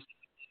of these?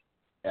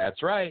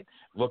 That's right.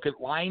 Look at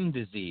Lyme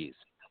disease.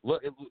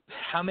 Look at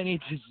how many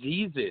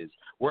diseases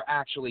were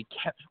actually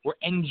were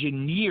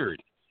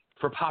engineered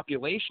for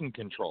population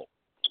control.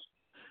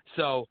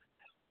 So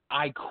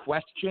I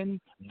question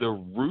the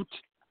root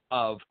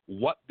of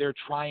what they're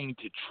trying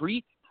to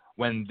treat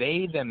when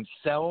they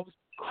themselves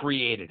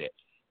created it.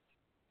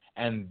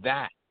 And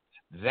that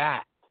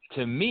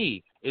to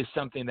me is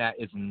something that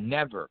is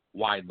never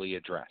widely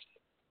addressed.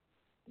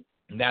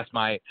 And that's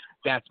my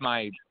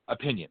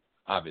opinion,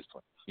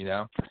 obviously,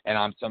 And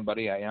I'm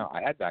somebody,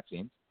 I had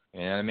vaccines,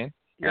 you know what I mean?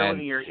 You're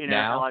letting your inner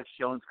Alex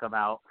Jones come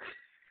out.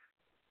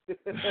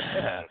 Turn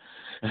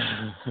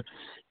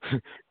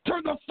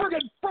the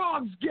friggin'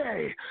 frogs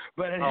gay.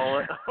 But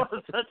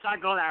let's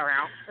not go that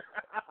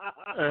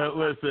route.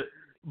 Listen,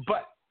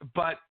 but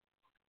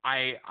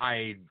I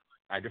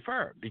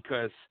defer,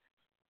 because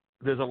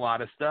there's a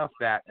lot of stuff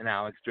that an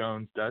Alex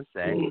Jones does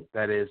say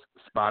that is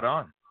spot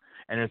on.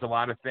 And there's a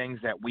lot of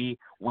things that we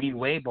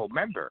label.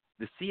 Remember,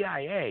 the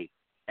CIA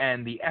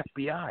and the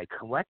FBI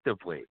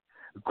collectively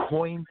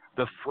coined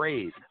the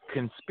phrase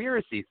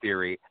conspiracy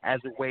theory as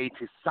a way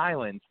to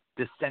silence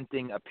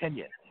dissenting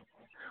opinion.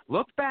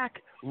 Look back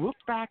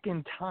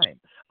in time.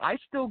 I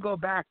still go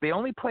back. They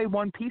only play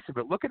one piece of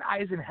it. Look at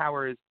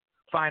Eisenhower's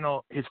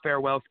his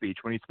farewell speech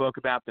when he spoke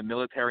about the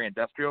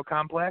military-industrial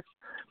complex,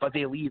 but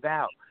they leave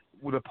out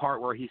the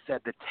part where he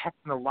said the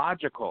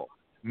technological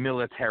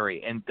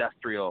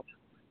military-industrial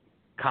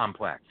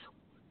complex.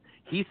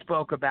 He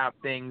spoke about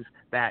things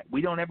that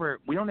we don't ever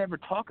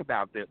talk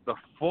about the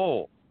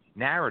full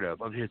narrative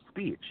of his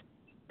speech.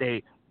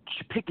 They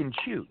pick and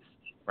choose,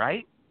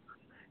 right?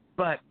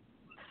 But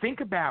think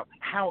about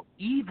how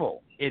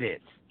evil it is.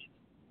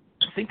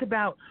 Think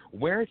about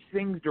where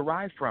things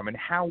derive from and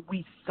how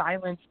we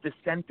silence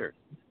dissenters.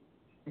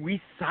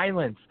 We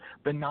silence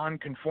the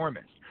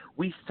nonconformists.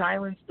 We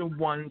silence the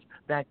ones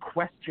that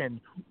question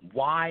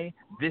why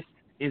this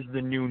is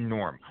the new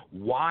norm,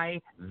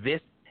 why this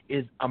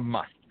is a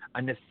must,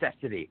 a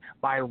necessity.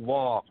 By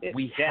law,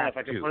 we Dan, have if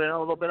I to. can put in a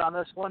little bit on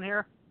this one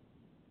here.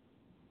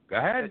 Go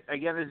ahead.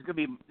 Again, this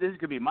is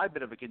gonna be my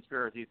bit of a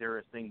conspiracy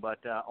theorist thing, but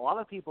a lot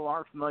of people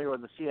aren't familiar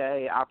with the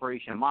CIA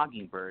Operation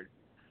Mockingbird,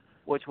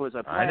 which was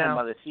a plan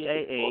by the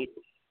CIA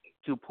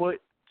to put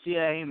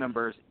CIA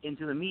members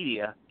into the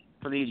media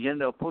for the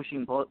agenda of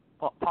pushing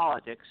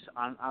politics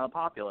on the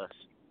populace,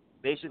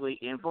 basically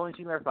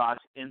influencing their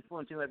thoughts,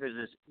 influencing their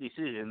business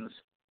decisions,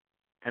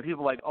 and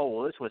people are like, oh,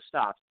 well, this was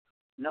stopped.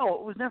 No,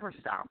 it was never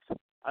stopped.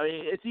 I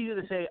mean, it's easy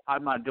to say,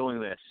 I'm not doing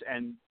this,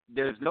 and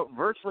there's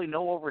virtually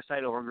no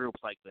oversight over groups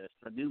like this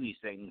that do these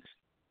things.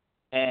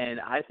 And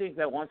I think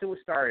that once it was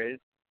started,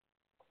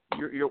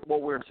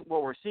 what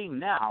we're seeing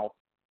now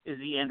is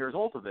the end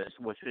result of this,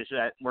 which is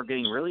that we're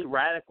getting really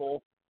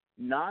radical,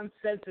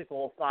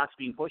 nonsensical thoughts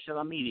being pushed on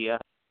the media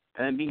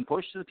and then being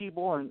pushed to the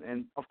people.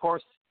 And of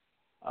course,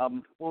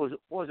 what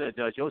was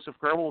it? Joseph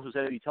Goebbels who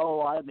said, if you tell a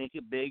lie, make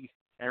it big,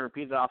 and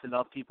repeat it often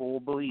enough, people will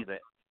believe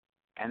it.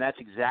 And that's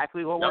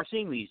exactly what we're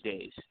seeing these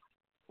days.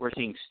 We're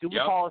seeing stupid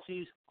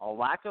policies, a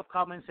lack of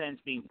common sense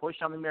being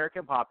pushed on the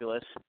American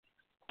populace,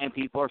 and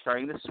people are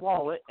starting to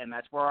swallow it, and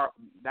that's where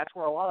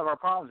a lot of our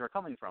problems are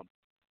coming from.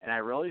 And I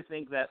really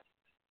think that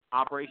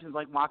operations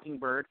like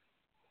Mockingbird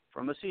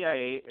from the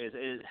CIA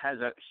has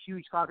a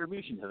huge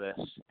contribution to this,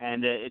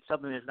 and it's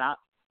something that's not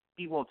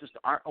people just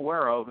aren't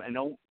aware of and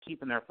don't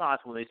keep in their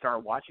thoughts when they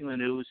start watching the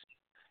news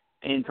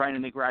and trying to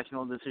make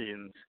rational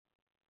decisions.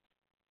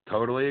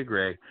 Totally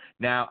agree.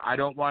 Now, I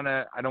don't want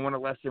to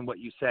lessen what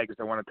you said because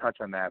I want to touch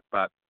on that,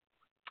 but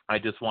I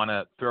just want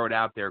to throw it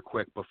out there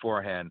quick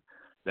beforehand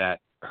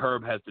that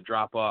Herb has to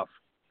drop off.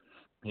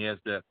 He has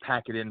to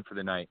pack it in for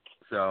the night.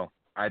 So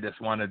I just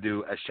want to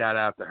do a shout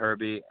out to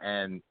Herbie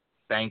and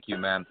thank you,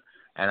 man.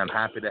 And I'm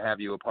happy to have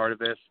you a part of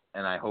this,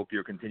 and I hope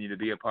you'll continue to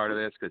be a part of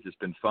this because it's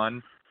been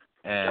fun.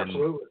 And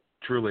Absolutely.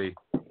 Truly,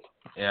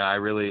 yeah, I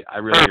really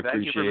Thank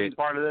appreciate you for being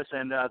part of this,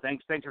 and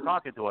thanks for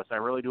talking to us. I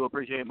really do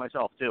appreciate it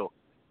myself too.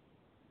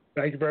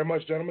 Thank you very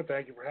much, gentlemen.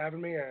 Thank you for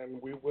having me,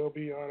 and we will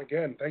be on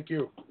again. Thank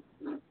you.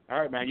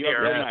 All right, man. You have a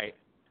great night.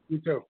 You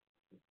too.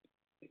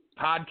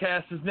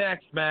 Podcast is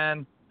next,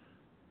 man.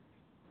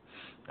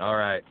 All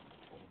right.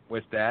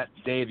 With that,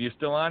 Dave, you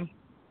still on?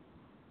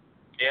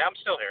 Yeah, I'm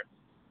still here.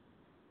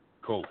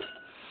 Cool.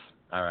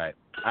 All right.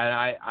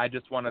 I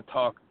just want to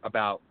talk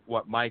about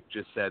what Mike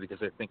just said because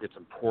I think it's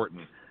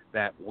important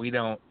that we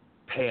don't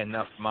pay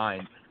enough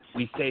mind.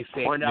 We say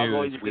fake We're now news.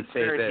 going to We say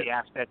conspiracy that.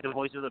 aspect of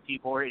Voice of the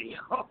People Radio.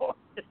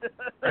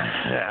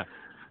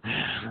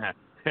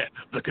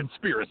 The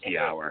conspiracy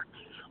hour.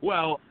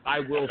 Well, I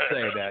will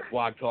say that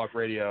Blog Talk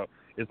Radio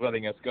is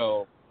letting us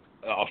go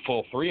a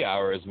full 3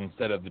 hours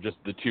instead of just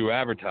the 2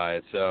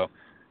 advertised. So,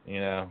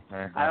 you know.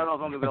 I don't know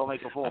if I'm going to be able to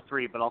make a full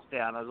 3, but I'll stay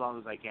on as long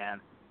as I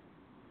can.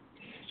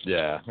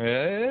 Yeah,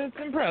 it's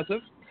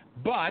impressive.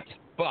 But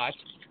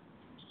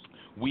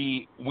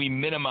we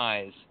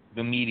minimize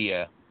the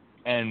media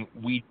and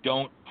we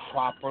don't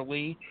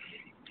properly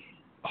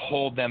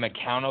hold them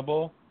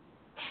accountable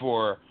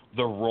for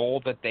the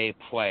role that they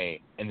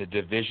play in the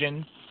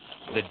division,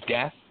 the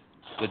death,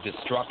 the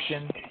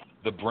destruction,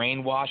 the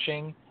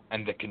brainwashing,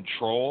 and the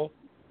control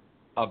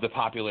of the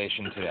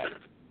population today.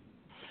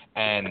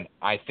 And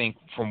I think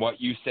from what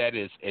you said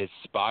is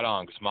spot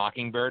on, because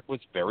Mockingbird was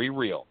very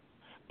real.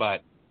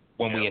 But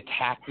when we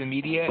attack the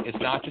media, it's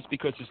not just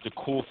because it's the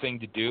cool thing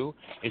to do.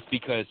 It's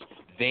because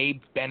they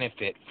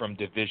benefit from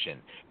division.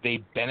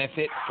 They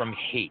benefit from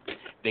hate.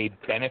 They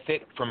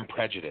benefit from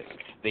prejudice.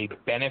 They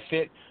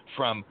benefit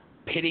from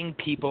pitting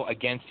people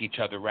against each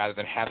other rather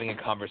than having a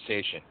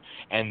conversation.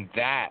 And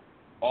that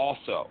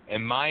also,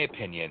 in my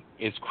opinion,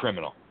 is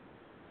criminal.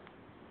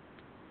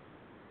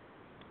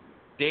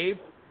 Dave,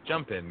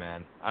 jump in,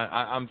 man.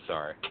 I'm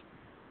sorry.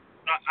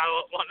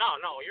 Well,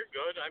 no, you're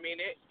good. I mean,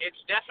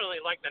 it's definitely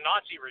like the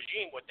Nazi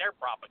regime with their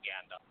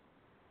propaganda.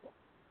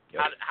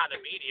 Yep. How the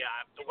media,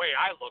 the way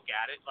I look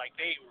at it, like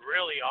they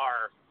really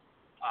are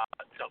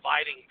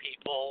dividing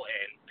people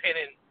and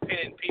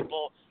pinning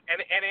people,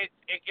 and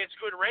it gets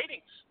good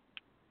ratings.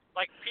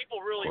 Like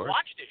people really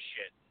watch this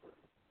shit.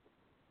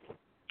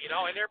 You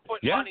know, and they're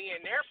putting money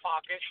in their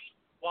pockets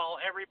while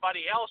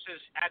everybody else is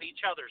at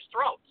each other's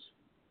throats.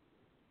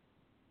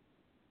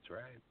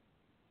 That's right.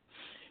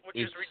 Which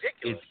is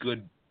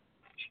ridiculous.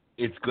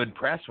 It's good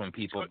press when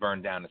people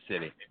burn down a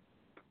city.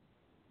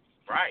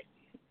 Right.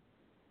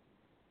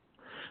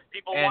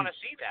 People want to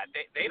see that.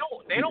 They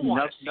don't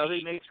want to see.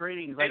 Nothing makes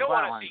ratings like violence. They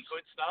don't want to see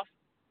good stuff.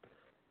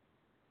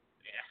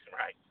 Yeah,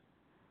 right.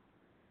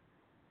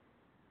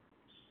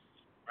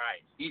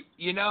 Right.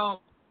 You know,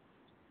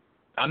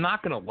 I'm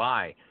not going to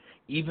lie.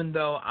 Even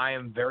though I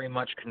am very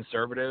much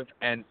conservative,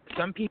 and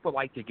some people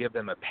like to give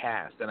them a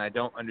pass, and I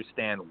don't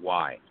understand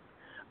why.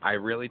 I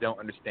really don't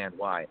understand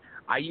why.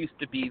 I used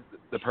to be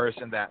the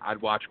person that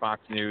I'd watch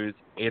Fox News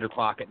 8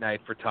 o'clock at night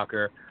for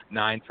Tucker,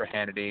 9 for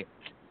Hannity,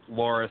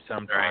 Laura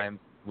sometimes,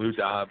 Lou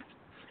Dobbs,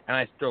 and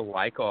I still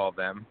like all of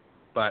them,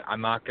 but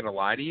I'm not going to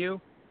lie to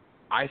you.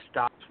 I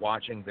stopped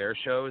watching their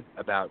shows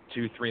about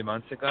 2-3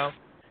 months ago,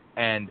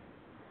 and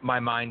my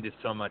mind is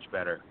so much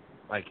better.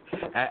 Like,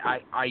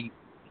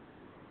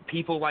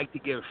 people like to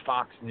give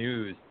Fox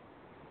News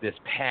this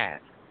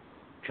pass,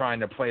 trying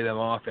to play them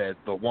off as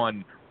the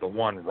one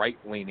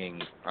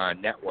right-leaning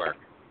network.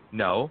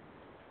 No,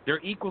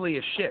 they're equally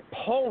as shit.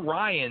 Paul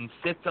Ryan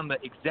sits on the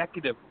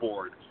executive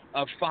board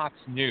of Fox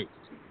News,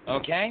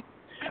 okay?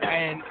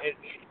 And,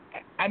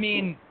 I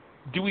mean,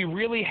 do we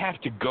really have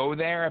to go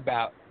there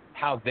about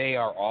how they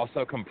are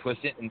also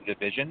complicit in the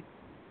division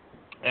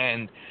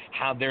and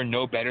how they're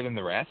no better than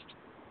the rest,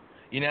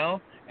 you know?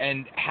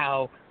 And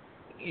how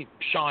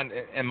Sean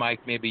and Mike,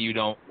 maybe you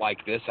don't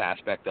like this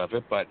aspect of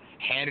it, but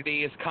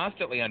Hannity is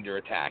constantly under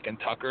attack, and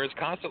Tucker is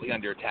constantly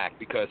under attack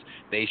because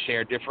they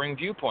share differing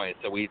viewpoints.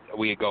 So we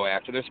go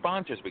after their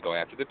sponsors, we go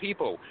after the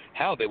people.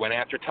 Hell, they went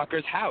after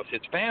Tucker's house,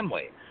 his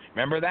family.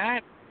 Remember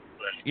that?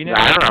 You know,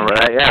 I remember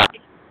that.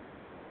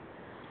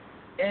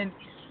 Yeah. And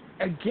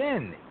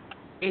again,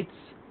 it's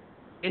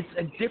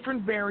a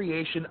different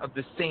variation of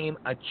the same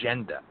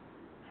agenda,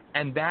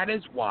 and that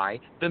is why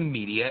the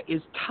media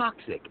is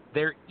toxic.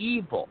 They're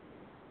evil.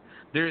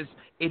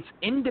 It's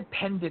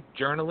independent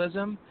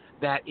journalism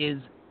that is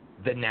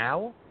the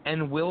now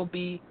and will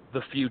be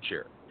the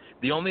future.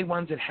 The only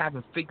ones that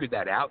haven't figured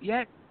that out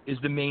yet is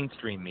the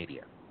mainstream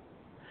media.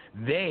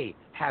 They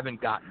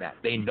haven't gotten that.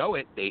 They know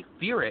it, they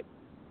fear it,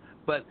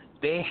 but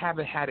they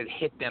haven't had it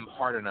hit them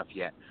hard enough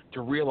yet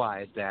to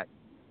realize that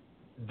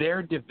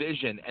their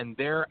division and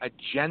their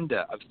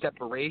agenda of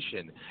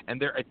separation and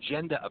their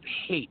agenda of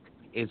hate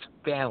is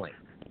failing.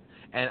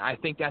 And I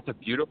think that's a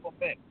beautiful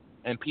thing.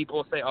 And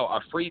people say, oh, a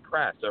free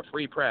press.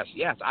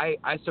 Yes, I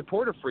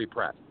support a free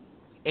press.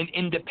 An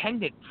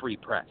independent free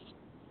press,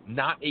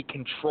 not a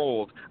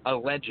controlled,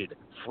 alleged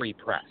free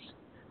press.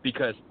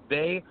 Because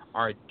they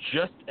are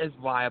just as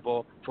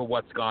liable for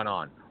what's gone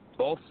on.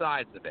 Both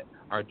sides of it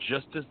are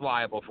just as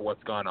liable for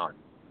what's gone on.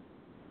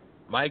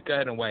 Mike, go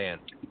ahead and weigh in.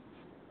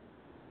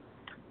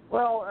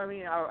 Well, I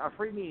mean, our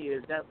free media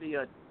is that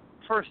the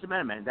First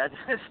Amendment. That's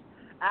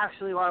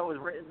actually why it was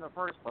written in the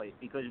first place,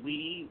 because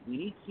we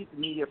need to keep the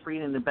media free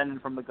and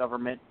independent from the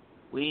government.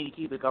 We need to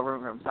keep the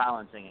government from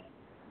silencing it.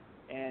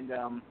 And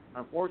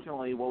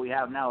unfortunately, what we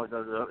have now is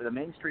the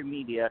mainstream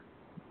media.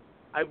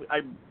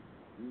 I'm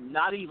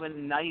not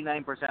even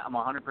 99%. I'm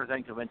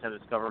 100% convinced that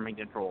it's government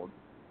controlled.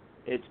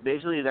 It's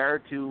basically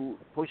there to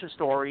push a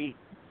story,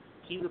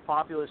 keep the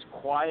populace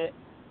quiet,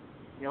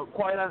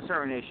 quiet on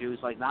certain issues,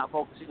 like not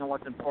focusing on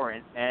what's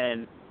important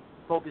and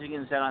focusing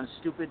instead on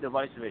stupid,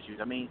 divisive issues.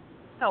 I mean,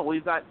 hell,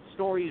 we've got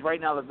stories right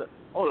now that the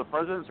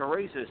president's a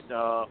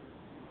racist,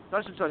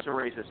 such and such a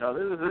racist.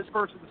 This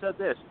person said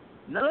this.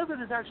 None of it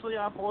is actually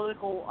on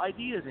political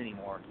ideas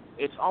anymore.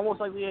 It's almost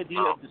like the idea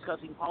of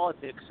discussing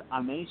politics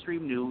on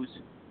mainstream news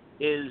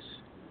is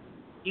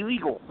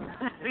illegal.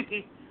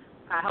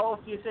 How else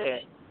do you say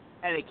it?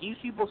 And it keeps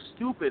people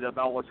stupid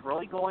about what's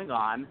really going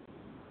on.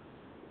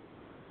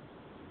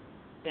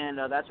 And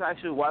that's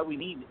actually why we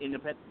need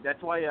independent.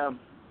 That's why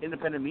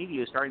independent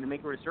media is starting to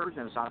make a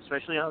resurgence,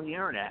 especially on the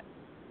internet.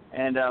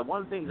 And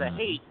one of the things I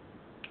hate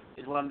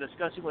is when I'm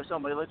discussing with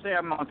somebody. Let's say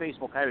I'm on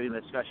Facebook having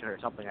a discussion or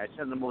something. I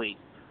send them a link.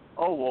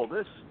 Oh well,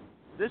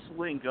 this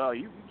link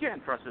you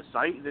can't trust this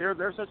site. They're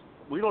such,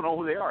 we don't know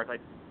who they are. It's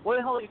like, what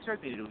the hell do you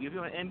expect me to do? Give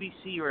you an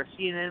NBC or a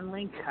CNN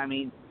link? I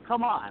mean,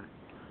 come on.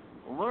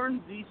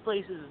 Learn these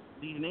places,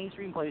 these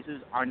mainstream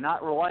places, are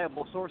not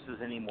reliable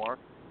sources anymore.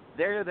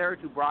 They're there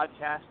to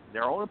broadcast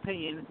their own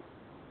opinion,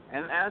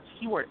 and that's the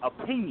keyword,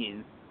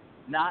 opinion,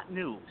 not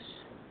news.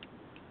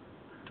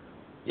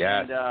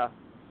 Yes. And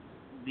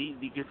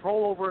the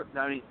control over,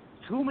 I mean,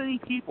 too many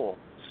people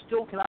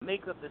still cannot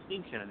make that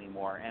distinction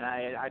anymore, and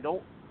I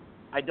don't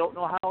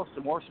know how else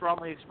to more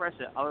strongly express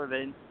it other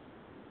than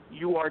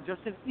you are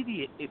just an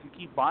idiot if you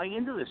keep buying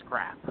into this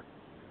crap.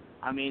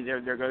 I mean,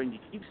 they're going to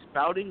keep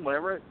spouting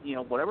whatever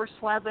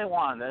slab they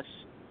want on this.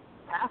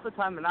 Half the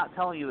time they're not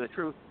telling you the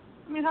truth.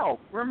 I mean, hell,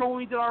 remember when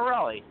we did our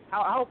rally?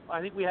 How I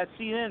think we had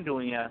CNN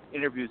doing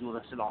interviews with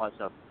us and all that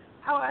stuff.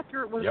 How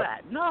accurate was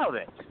that? None of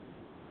it.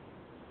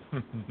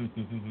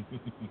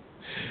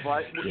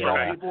 But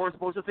people were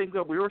supposed to think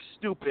that we were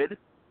stupid,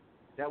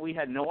 that we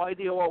had no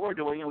idea what we're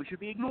doing, and we should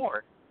be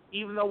ignored.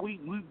 even though we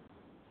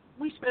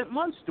spent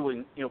months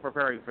doing,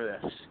 preparing for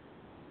this.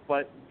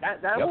 But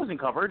that wasn't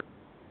covered.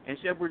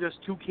 Instead, we're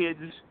just two kids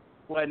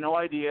who had no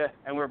idea,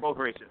 and we're both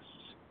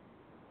racists.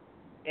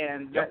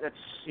 And that's,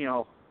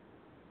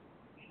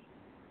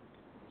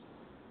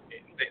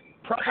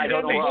 I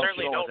don't know what else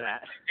to go with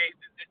that.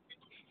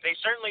 They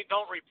certainly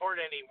don't report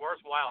any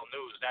worthwhile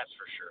news, that's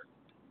for sure.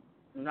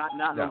 Not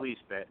in the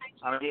least bit.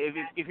 I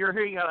mean, if you're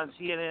hearing it on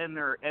CNN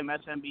or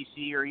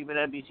MSNBC or even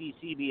NBC,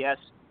 CBS,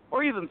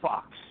 or even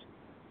Fox,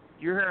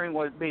 you're hearing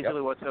what's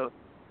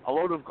a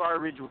load of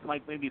garbage with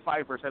like maybe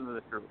 5% of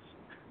the truth.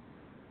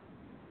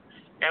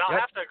 And I'll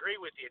have to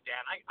agree with you,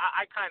 Dan.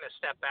 I kind of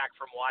step back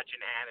from watching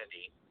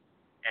Hannity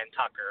and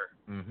Tucker.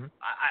 Mm-hmm.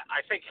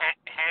 I think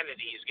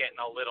Hannity is getting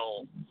a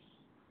little.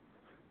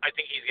 I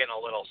think he's getting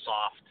a little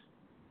soft.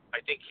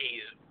 I think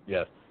he's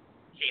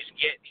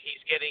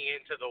getting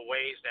into the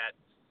ways that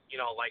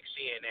like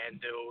CNN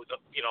do.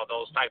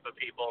 Those type of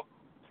people.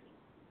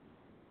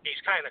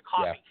 He's kind of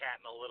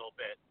copycatting a little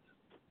bit.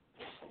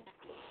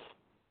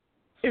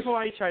 If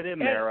I chime in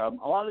there, a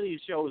lot of these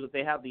shows that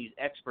they have these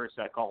experts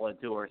that call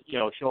into or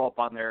show up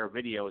on their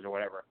videos or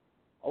whatever.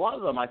 A lot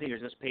of them, I think, are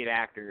just paid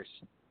actors.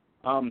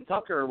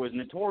 Tucker was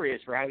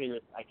notorious for having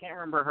I can't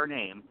remember her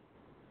name,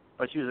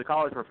 but she was a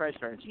college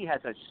professor, and she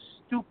had such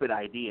stupid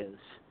ideas.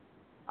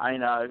 I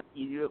mean,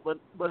 you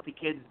let the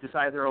kids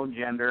decide their own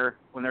gender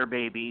when they're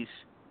babies,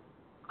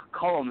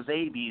 call them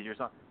babies or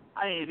something.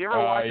 I mean, if you ever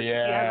watch it, she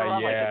has her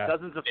on like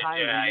dozens of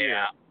times a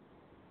year,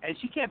 and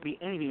she can't be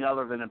anything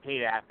other than a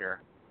paid actor.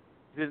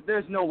 Because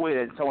there's no way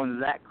that someone's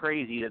that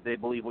crazy that they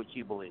believe what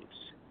she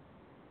believes.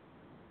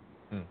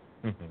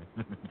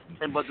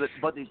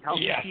 but they tell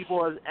these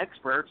people as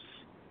experts,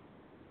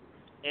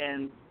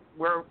 and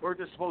we're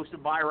just supposed to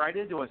buy right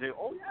into it and say,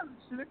 oh yeah,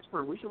 this is an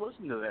expert, we should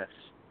listen to this.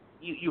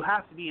 You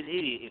have to be an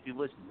idiot if you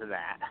listen to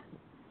that.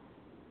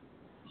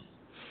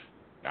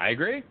 I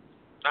agree.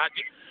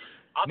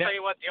 I'll tell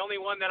you what, the only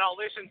one that I'll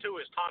listen to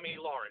is Tommy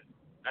Lauren.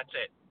 That's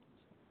it.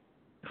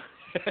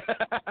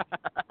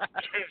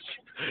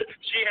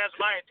 She has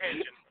my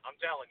attention, I'm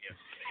telling you.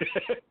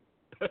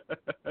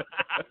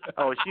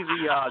 Oh, is she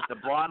the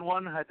blonde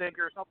one, I think,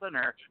 or something?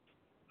 Or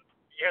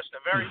yes, the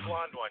very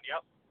blonde one.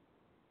 Yep.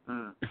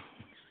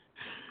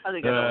 I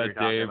think I know what you're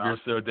talking Dave, about. you're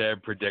so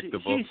damn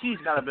predictable. She's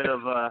got a bit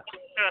of a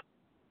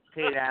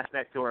paid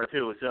aspect to her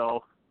too.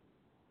 So,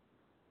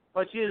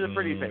 but she is a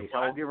pretty face.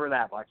 I will give her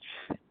that much.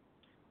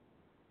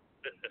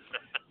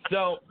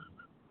 So,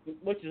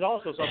 which is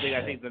also something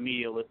I think the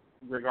media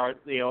regard,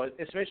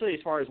 especially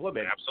as far as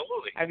women.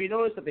 Absolutely. Have you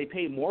noticed that they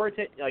pay more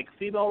attention, like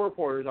female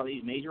reporters on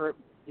these major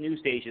news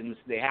stations?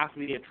 They have to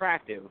be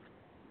attractive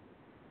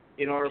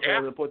in order for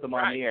them to put them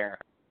on the air.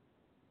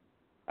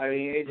 I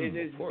mean,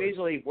 it's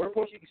basically we're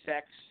pushing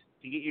sex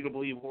to get you to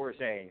believe what we're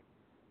saying,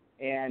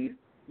 and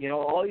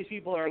all these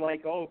people are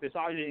like, oh,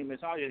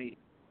 misogyny.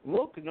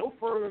 Look no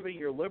further than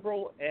your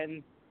liberal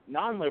and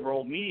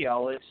non-liberal media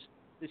outlets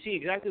to see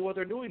exactly what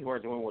they're doing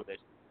towards women with it.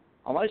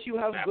 Unless you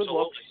have good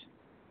looks,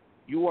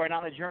 you are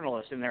not a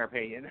journalist, in their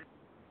opinion.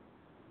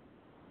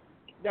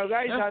 Now,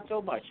 guys, not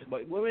so much,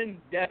 but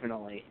women,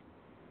 definitely.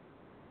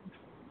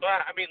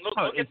 But I mean, look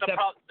at the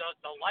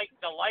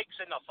likes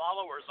and the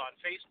followers on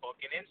Facebook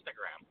and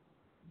Instagram.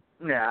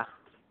 Yeah.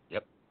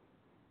 Yep.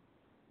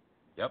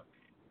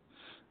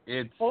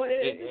 It's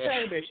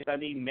ambitious. I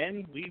mean,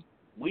 men,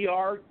 we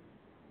are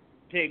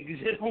pigs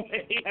in a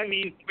way. I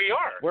mean, we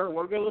are.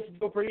 We're going to listen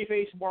to a pretty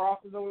face more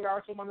often than we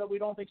are someone that we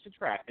don't think is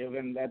attractive,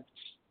 and that's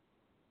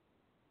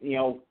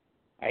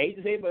I hate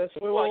to say it, but that's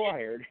the way we're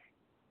wired.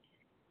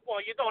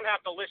 Well, you don't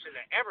have to listen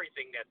to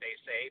everything that they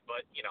say,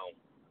 but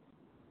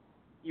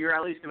you're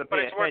at least going to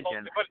pay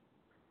attention.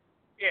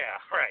 Yeah,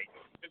 right.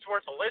 It's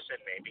worth a listen,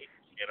 maybe.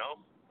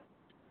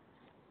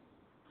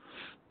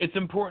 It's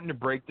important to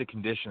break the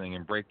conditioning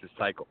and break the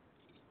cycle,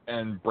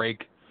 and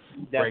break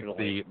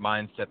the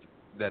mindset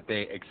that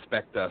they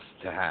expect us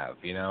to have.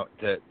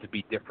 To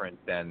be different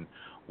than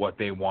what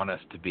they want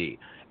us to be,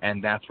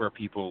 and that's where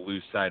people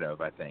lose sight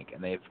of, I think.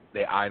 And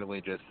they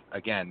idly just,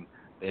 again,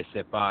 they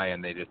sit by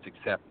and they just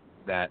accept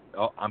that,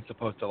 oh, I'm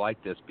supposed to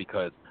like this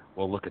because,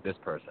 well, look at this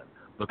person,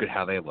 look at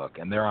how they look,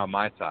 and they're on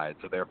my side,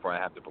 so therefore I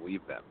have to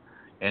believe them.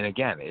 And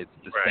again, it's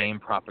the same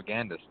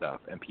propaganda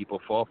stuff, and people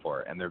fall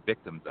for it, and they're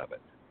victims of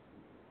it.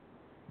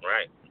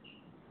 Right.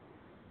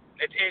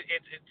 It's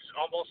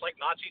almost like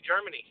Nazi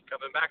Germany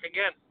coming back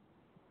again.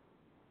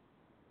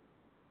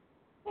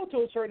 Well, to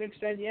a certain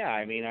extent, yeah.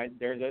 I mean,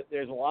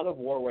 there's a lot of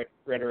war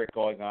rhetoric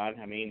going on.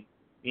 I mean,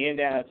 me and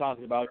Dan have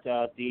talked about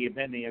the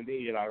impending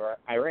invasion of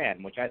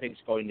Iran, which I think is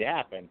going to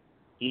happen.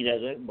 He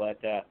doesn't, but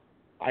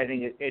I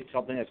think it's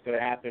something that's going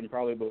to happen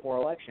probably before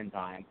election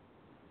time.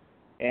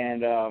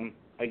 And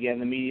again,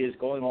 the media is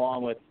going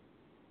along with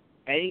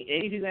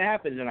anything that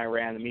happens in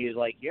Iran. The media is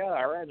like, yeah,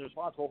 Iran's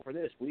responsible for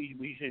this.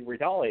 We should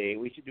retaliate.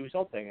 We should do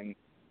something. And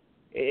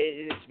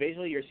it's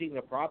basically you're seeing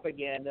the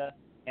propaganda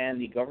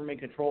and the government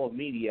control of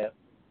media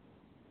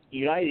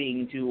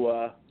uniting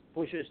to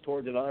push us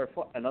towards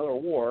another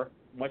war,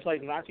 much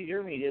like Nazi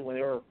Germany did when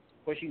they were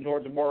pushing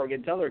towards a war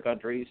against other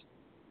countries.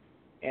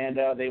 and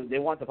they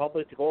want the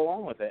public to go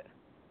along with it.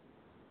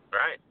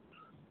 Right.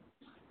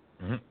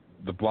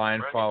 Mm-hmm. The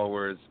blind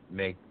followers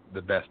make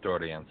the best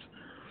audience.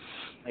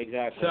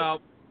 Exactly. So,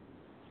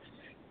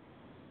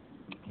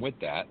 with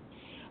that,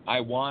 I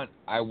want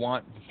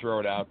to throw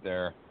it out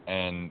there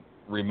and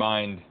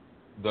remind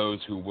those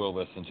who will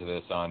listen to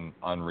this on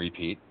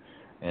repeat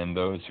and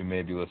those who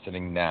may be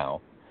listening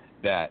now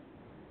that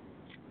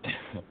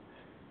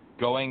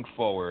going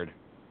forward,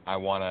 I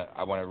want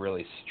to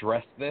really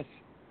stress this,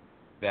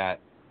 that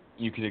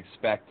you could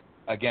expect,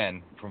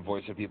 again, from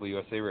Voice of People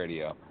USA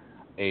Radio,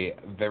 a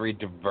very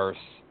diverse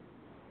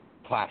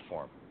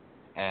platform.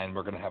 And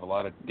we're going to have a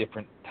lot of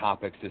different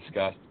topics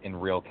discussed in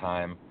real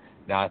time,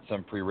 not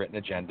some pre-written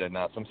agenda,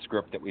 not some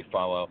script that we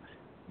follow.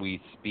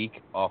 We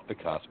speak off the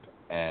cusp,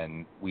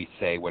 and we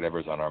say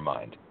whatever's on our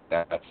mind.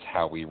 That's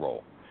how we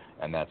roll.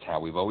 And that's how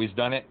we've always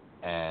done it,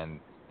 and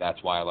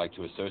that's why I like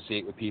to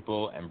associate with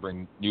people and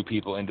bring new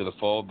people into the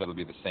fold that'll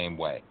be the same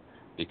way,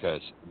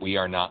 because we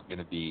are not going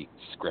to be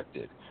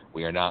scripted.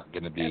 We are not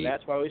going to be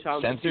that's why we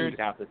sound censored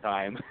half the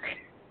time.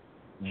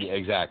 Yeah,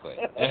 exactly.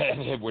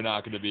 And we're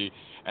not going to be,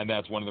 and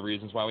that's one of the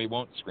reasons why we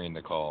won't screen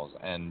the calls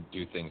and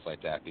do things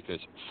like that, because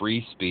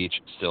free speech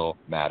still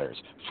matters.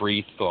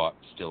 Free thought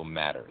still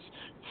matters.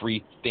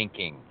 Free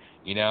thinking,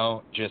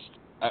 just,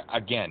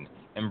 again,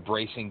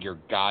 embracing your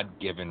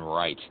God-given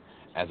right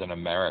as an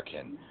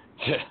American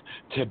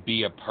to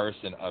be a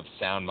person of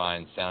sound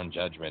mind, sound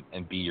judgment,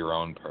 and be your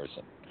own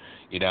person,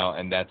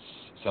 and that's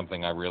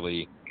something I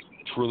really,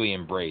 truly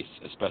embrace,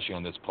 especially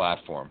on this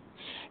platform.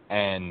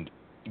 And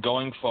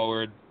going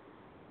forward,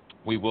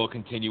 we will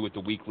continue with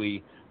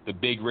the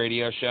big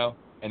radio show.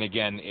 And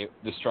again,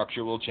 the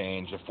structure will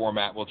change. The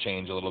format will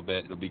change a little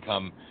bit. It'll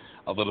become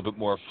a little bit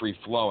more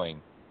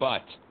free-flowing.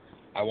 But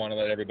I want to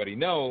let everybody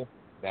know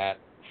that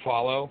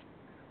follow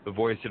the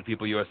Voice of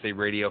People USA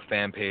Radio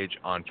fan page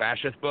on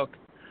Fascist Book.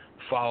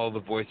 Follow the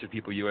Voice of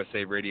People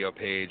USA Radio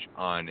page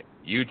on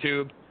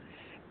YouTube.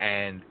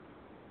 And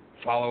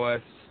follow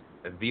us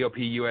at VOP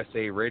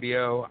USA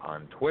Radio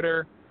on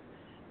Twitter.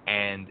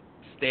 And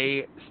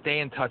stay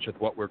in touch with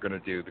what we're going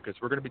to do, because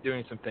we're going to be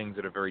doing some things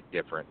that are very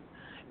different.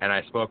 And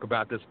I spoke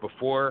about this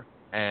before,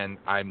 and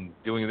I'm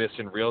doing this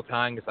in real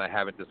time because I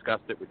haven't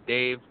discussed it with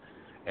Dave,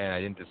 and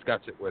I didn't discuss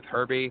it with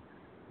Herbie.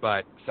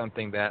 But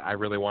something that I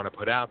really want to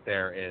put out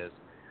there is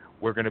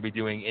we're going to be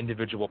doing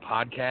individual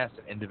podcasts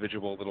and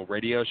individual little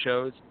radio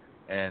shows.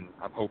 And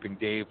I'm hoping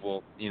Dave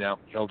will,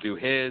 he'll do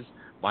his,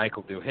 Mike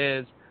will do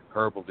his,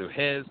 Herb will do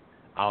his,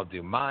 I'll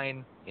do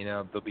mine.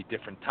 There'll be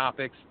different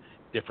topics,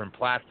 different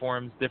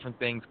platforms, different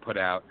things put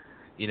out,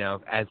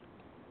 as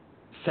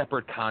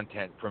separate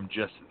content from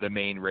just the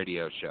main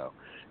radio show.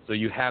 So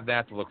you have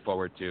that to look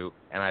forward to,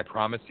 and I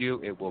promise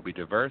you it will be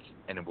diverse,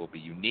 and it will be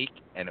unique,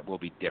 and it will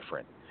be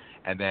different.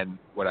 And then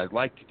what I'd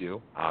like to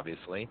do,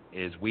 obviously,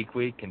 is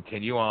weekly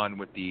continue on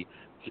with the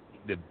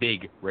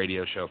big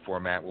radio show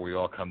format where we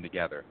all come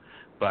together.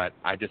 But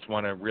I just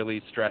want to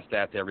really stress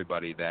that to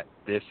everybody, that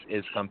this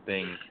is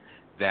something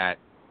that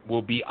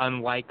will be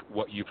unlike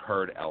what you've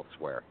heard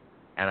elsewhere.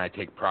 And I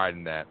take pride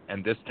in that.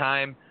 And this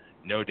time,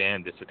 no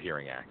damn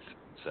disappearing acts.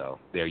 So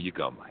there you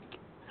go, Mike.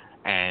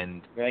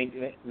 And thank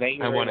you very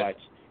much.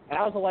 And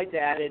I also like to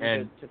add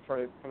in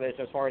for this,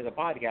 as far as the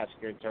podcast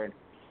is concerned,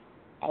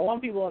 I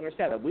want people to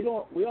understand that we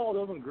all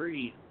don't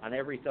agree on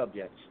every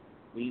subject.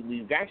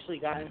 We've actually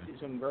gotten into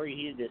some very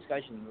heated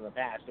discussions in the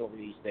past over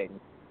these things,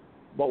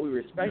 but we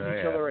respect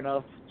each other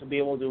enough to be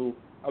able to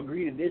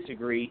agree to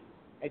disagree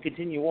and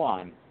continue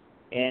on.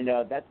 And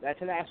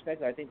that's an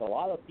aspect I think a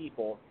lot of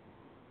people,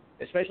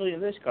 especially in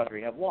this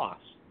country, have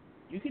lost.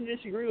 You can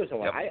disagree with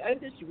someone. Yep. I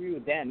disagree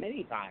with Dan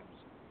many times,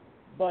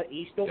 but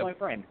he's still my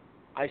friend.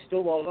 I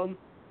still love him.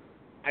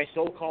 I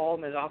still call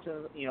him as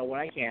often, when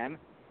I can,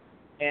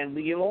 and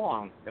we get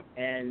along. Yep.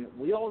 And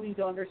we all need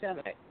to understand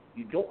that.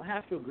 You don't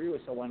have to agree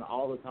with someone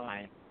all the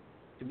time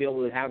to be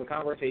able to have a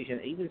conversation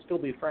and even still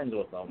be friends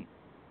with them.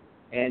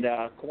 And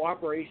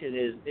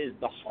cooperation is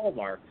the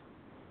hallmark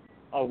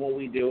of what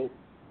we do,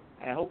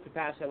 and I hope to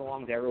pass that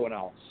along to everyone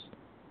else.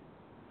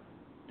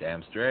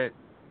 Damn straight.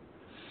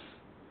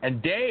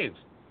 And Dave.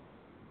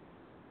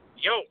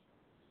 Yo.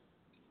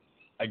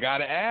 I got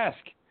to ask,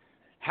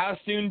 how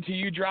soon do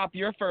you drop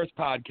your first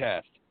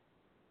podcast?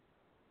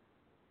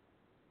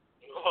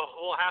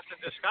 We'll have to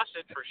discuss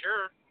it for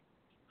sure.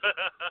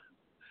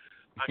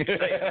 I can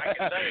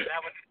tell you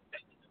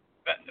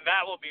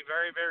that will be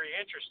very, very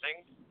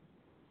interesting.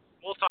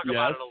 We'll talk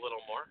about it a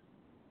little more.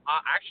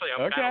 Actually,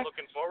 I'm kind of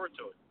looking forward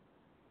to it.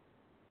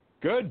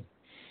 Good.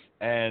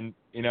 And,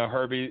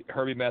 Herbie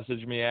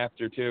messaged me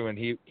after, too, and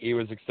he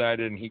was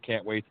excited, and he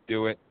can't wait to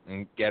do it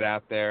and get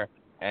out there.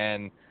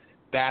 And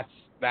that's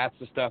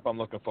the stuff I'm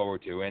looking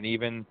forward to. And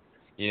even,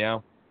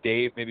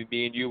 Dave, maybe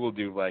me and you will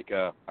do like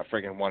a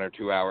friggin' 1 or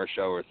 2 hour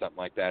show or something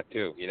like that,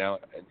 too,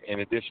 in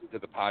addition to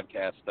the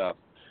podcast stuff,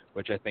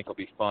 which I think will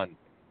be fun.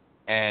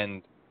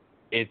 And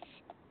it's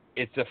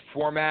a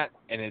format,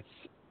 and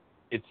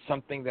it's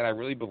something that I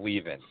really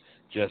believe in.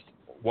 Just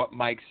what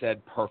Mike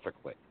said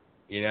perfectly.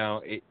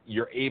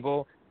 You're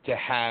able to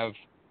have,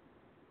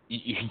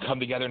 you can come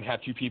together and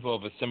have two people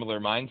of a similar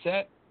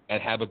mindset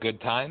and have a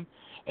good time,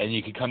 and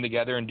you can come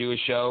together and do a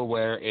show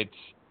where it's,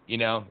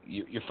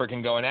 you're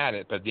freaking going at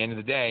it, but at the end of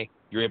the day,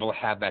 you're able to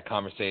have that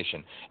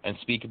conversation and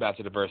speak about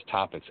the diverse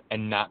topics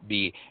and not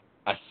be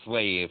a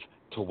slave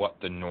to what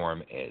the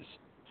norm is.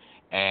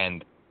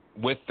 And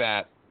with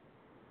that,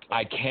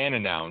 I can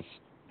announce,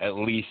 at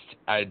least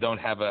I don't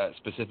have a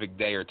specific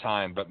day or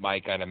time, but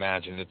Mike, I'd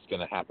imagine it's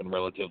going to happen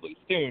relatively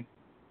soon.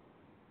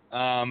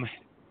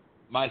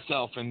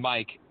 Myself and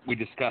Mike, we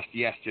discussed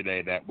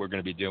yesterday that we're going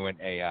to be doing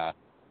an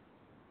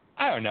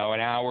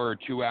hour or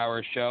 2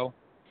 hour show,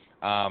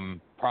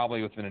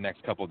 probably within the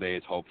next couple of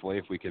days, hopefully,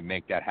 if we can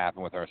make that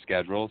happen with our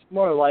schedules.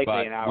 More likely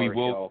but an hour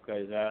show,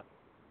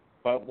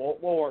 but we'll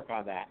work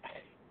on that.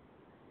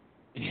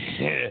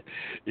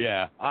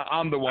 Yeah,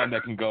 I'm the one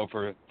that can go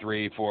for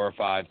 3, 4,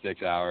 5,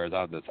 6 hours.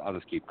 I'll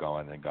just keep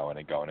going and going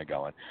and going and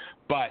going.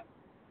 But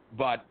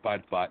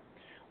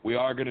we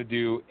are going to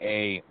do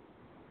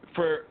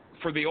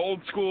for the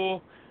old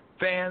school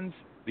fans,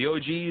 the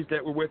OGs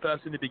that were with us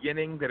in the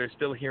beginning that are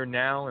still here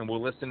now and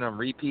will listen on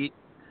repeat,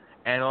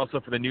 and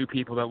also for the new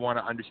people that want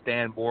to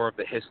understand more of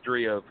the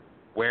history of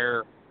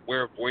where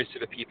Voice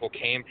of the People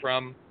came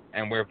from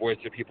and where Voice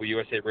of the People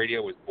USA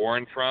Radio was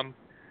born from.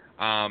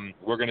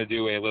 We're going to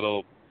do a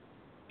little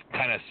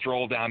kind of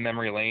stroll down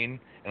memory lane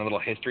and a little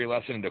history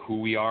lesson into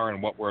who we are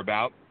and what we're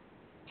about.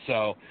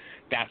 So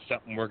that's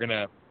something we're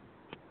gonna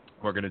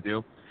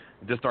do.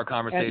 Just our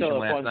conversation and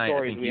last fun night.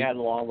 Stories we had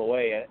along the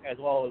way, as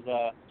well as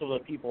some of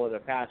the people that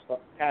have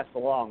passed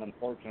along,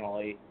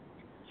 unfortunately,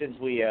 since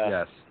we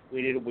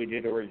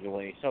did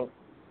originally. So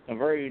some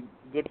very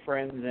good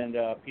friends and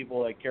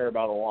people that care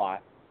about a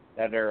lot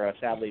that are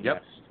sadly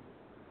missed.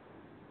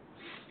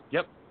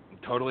 Yep,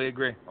 totally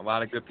agree. A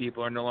lot of good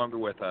people are no longer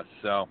with us.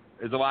 So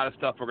there's a lot of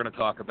stuff we're going to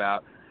talk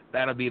about.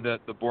 That'll be the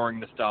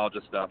boring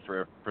nostalgia stuff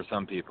for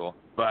some people.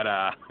 But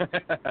I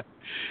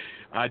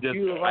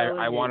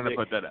wanted to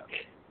put that out.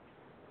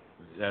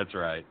 That's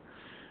right.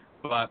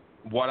 But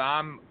what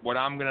I'm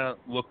gonna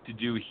look to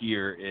do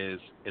here is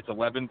it's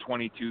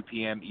 11:22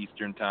 p.m.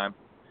 Eastern time,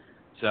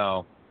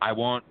 so I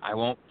won't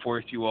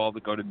force you all to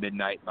go to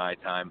midnight my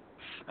time.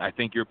 I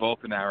think you're both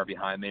an hour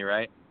behind me,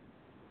 right?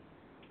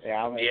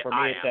 Yeah, for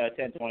me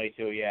it's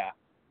 10:22.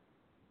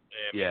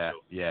 Yeah,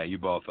 you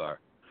both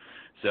are.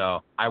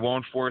 So I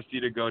won't force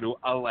you to go to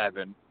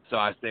 11. So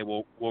I say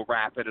we'll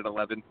wrap it at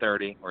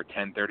 11:30 or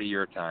 10:30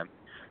 your time.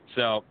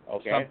 So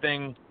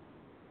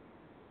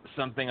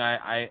something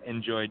I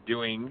enjoyed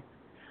doing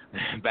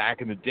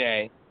back in the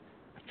day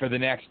for the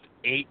next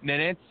 8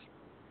 minutes,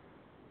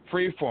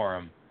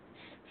 freeform.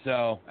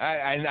 So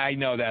I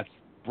know that's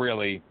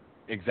really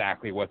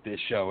exactly what this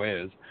show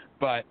is,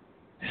 but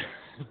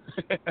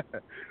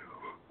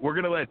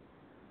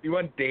we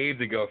want Dave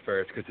to go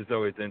first because it's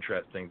always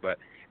interesting. But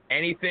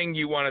anything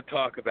you want to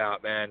talk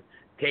about, man,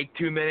 take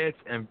 2 minutes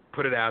and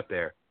put it out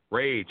there.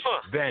 Rage,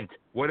 vent,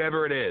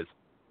 whatever it is.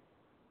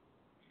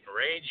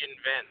 Rage and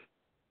vent.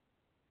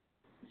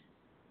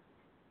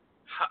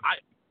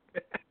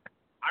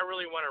 I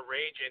really want to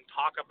rage and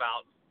talk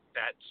about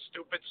that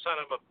stupid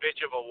son of a bitch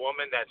of a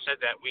woman that said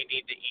that we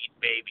need to eat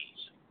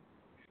babies.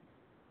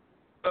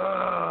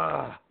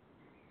 That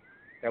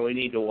we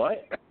need to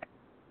what?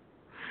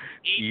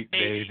 Eat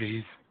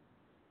babies.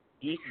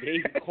 Eat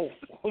babies. Oh,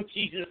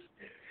 Jesus.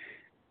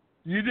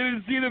 You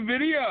didn't see the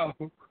video.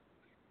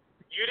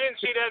 You didn't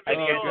see that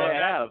video? I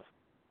have.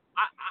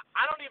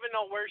 I don't even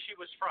know where she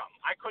was from.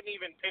 I couldn't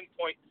even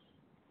pinpoint.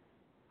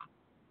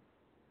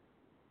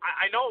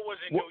 I know it was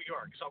in New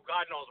York, so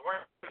God knows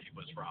where she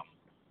was from.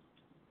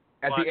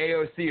 At the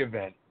AOC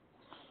event.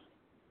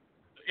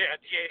 Yeah.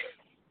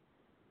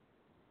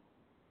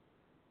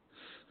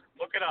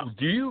 Look it up.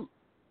 Do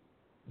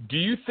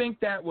you think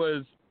that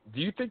was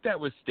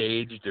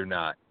staged or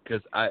not?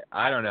 Because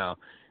I don't know.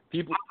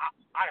 People.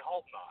 I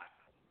hope not.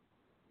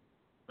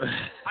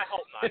 I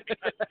hope not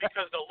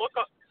because the look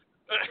on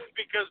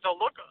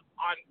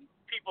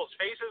people's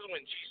faces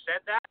when she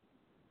said that.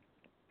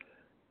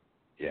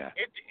 Yeah.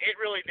 It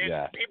really did.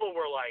 Yeah. People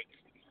were like,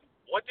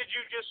 "What did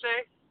you just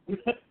say?"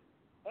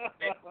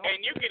 and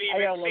you can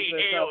even see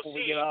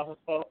AOC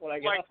when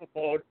I get off the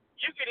phone.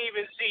 You can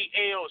even see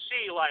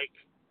AOC like,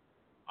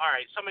 "All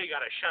right, somebody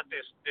got to shut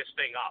this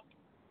thing up."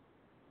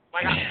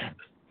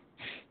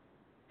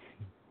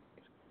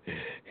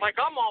 Like,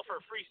 I'm all for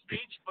free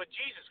speech, but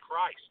Jesus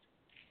Christ,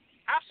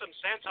 have some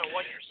sense on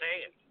what you're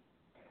saying.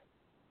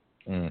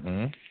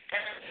 Mm-hmm.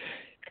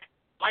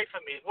 Life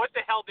of me, what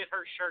the hell did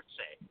her shirt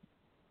say?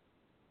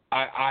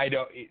 I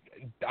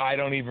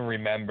don't even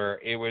remember.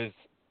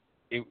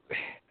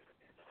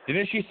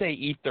 Didn't she say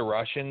 "eat the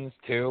Russians"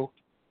 too?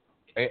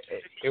 It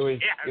was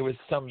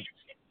some.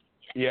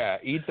 Yeah,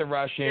 eat the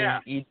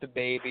Russians, eat the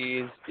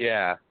babies.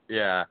 Yeah.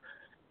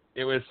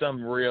 It was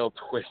some real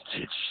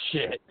twisted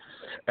shit.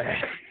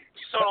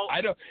 So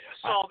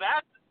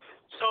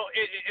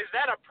is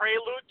that a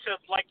prelude to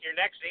like your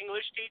next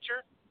English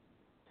teacher,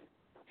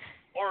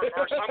 or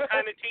some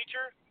kind of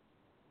teacher?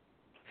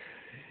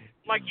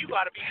 Like, you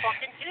got to be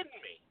fucking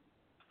kidding me.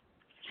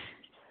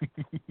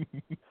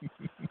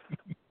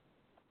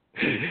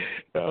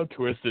 How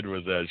twisted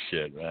was that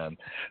shit, man?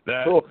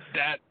 That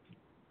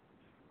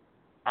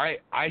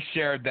I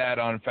shared that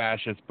on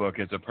Fascist Book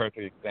as a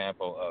perfect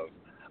example of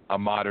a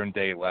modern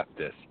day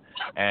leftist,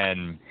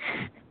 and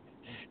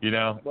it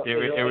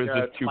was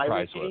just too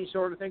priceless.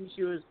 Sort of thing.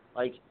 She was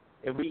like,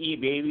 if we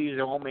eat babies,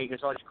 it won't make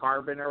as much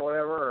carbon or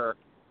whatever. Or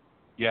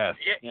yes.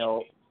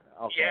 Okay.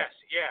 Yes.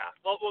 Yeah.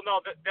 Well, no.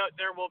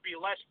 There will be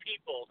less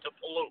people to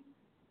pollute.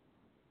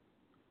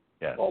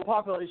 Yes. Well,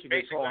 population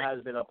control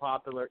has been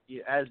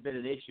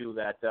an issue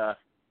that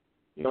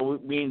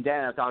me and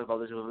Dan have talked about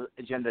this with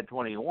Agenda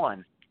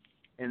 21,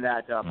 in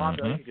that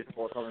population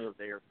control is something that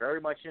they are very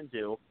much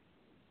into.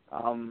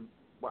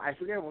 I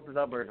forget what the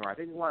numbers are. I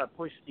think they want to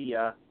push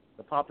the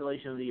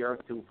population of the Earth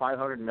to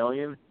 500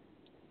 million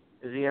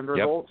is the end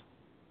result.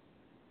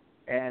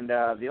 And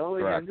the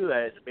only way they can do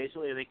that is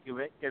basically they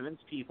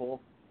convince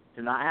people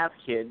to not have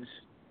kids,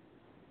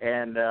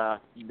 and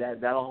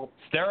that'll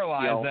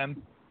sterilize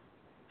them.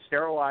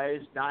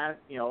 Sterilize, not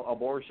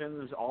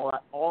abortions, all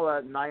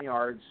that 9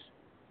 yards.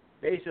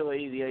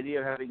 Basically, the idea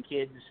of having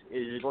kids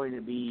is going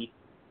to be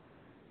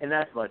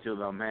anathema to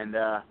them, and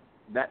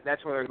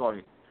that's where they're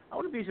going. I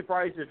wouldn't be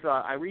surprised if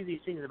I read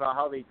these things about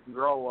how they can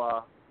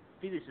grow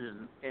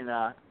fetuses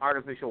in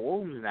artificial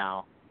wombs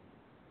now.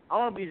 I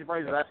wouldn't be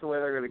surprised if that's the way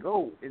they're going to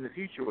go in the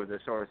future with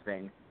this sort of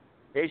thing.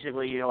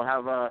 Basically,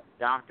 have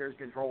doctors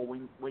control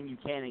when you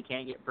can and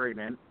can't get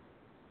pregnant,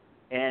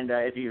 and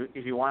if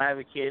you want to have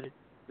a kid,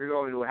 you're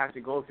going to have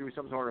to go through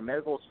some sort of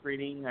medical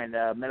screening and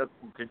medical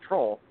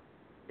control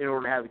in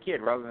order to have a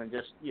kid, rather than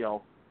just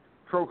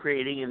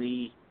procreating in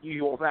the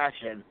usual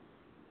fashion.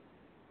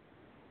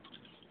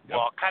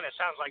 Well, it kind of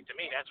sounds like to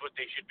me that's what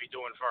they should be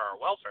doing for our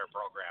welfare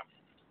program.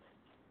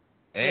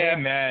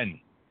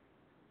 Amen.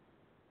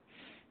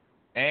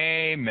 Yeah.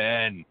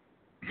 Amen.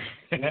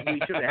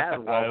 We should have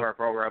a welfare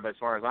program, as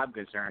far as I'm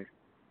concerned,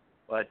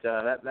 but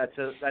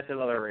that's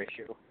another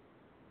issue.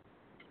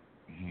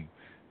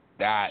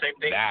 That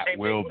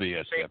will be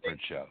a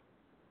separate show.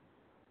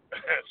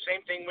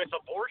 Same thing with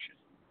abortion.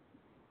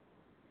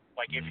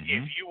 Like if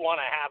you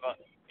want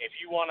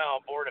to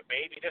abort a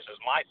baby, this is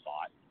my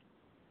thought.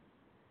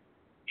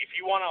 If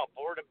you want to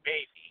abort a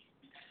baby,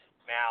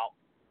 now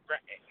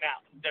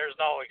there's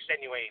no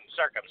extenuating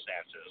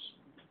circumstances,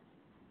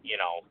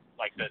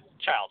 like the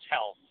child's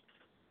health.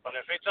 But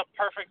if it's a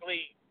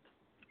perfectly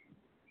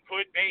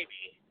good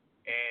baby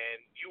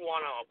and you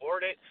want to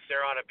abort it,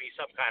 there ought to be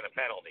some kind of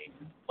penalty.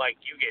 Like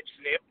you get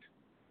snipped,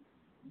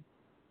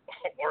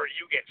 or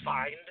you get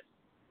fined,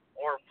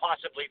 or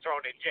possibly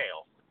thrown in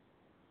jail.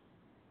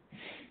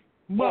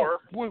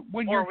 Well, or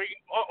we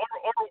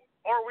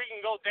can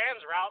go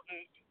Dan's route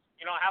and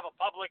have a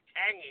public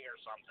hanging or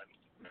something.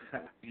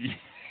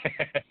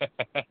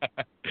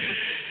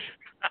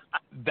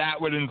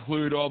 That would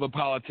include all the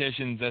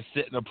politicians that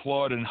sit and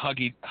applaud and hug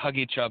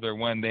each other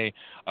when they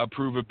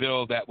approve a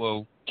bill that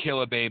will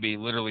kill a baby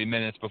literally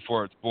minutes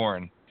before it's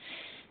born.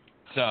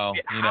 So,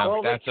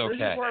 that's okay.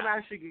 This is where I'm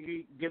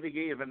actually giving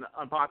you an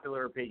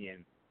unpopular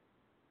opinion.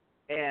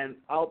 And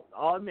I'll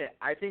admit,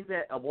 I think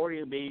that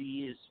aborting a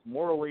baby is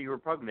morally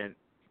repugnant,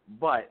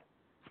 but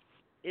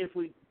if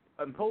we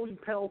impose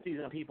penalties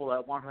on people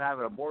that want to have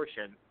an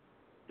abortion,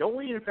 don't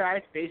we in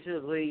fact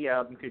basically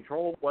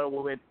control what a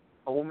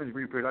woman's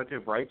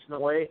reproductive rights in a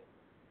way?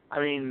 I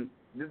mean,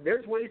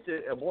 there's ways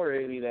to abort a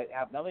baby that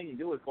have nothing to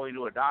do with going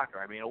to a doctor.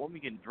 I mean, a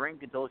woman can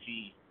drink until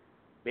she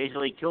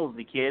basically kills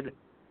the kid,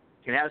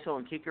 can have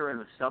someone kick her in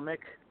the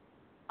stomach.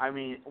 I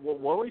mean,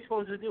 what are we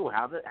supposed to do?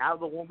 Have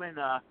the woman,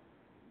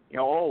 we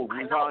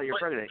found out you're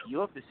pregnant. You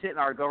have to sit in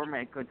our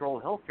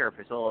government-controlled healthcare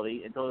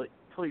facility until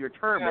your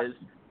term is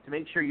to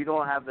make sure you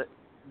don't have to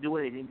do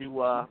anything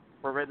to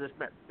prevent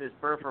this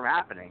birth from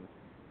happening.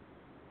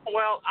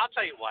 Well, I'll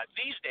tell you what.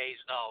 These days,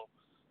 though,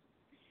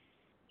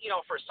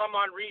 for some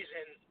odd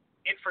reason,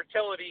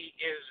 infertility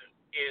is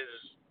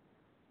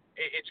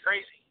it's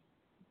crazy.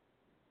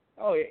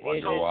 Oh, it's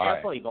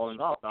definitely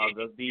going up. I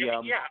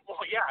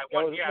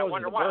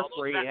wonder why. The birth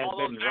rate has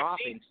been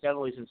dropping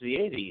steadily since the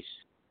 80s.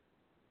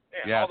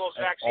 Yeah,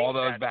 all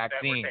those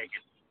vaccines.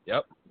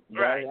 Yep.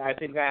 Right. I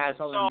think that has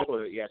something to do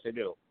with it. Yes, I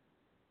do.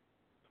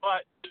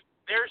 But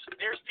there's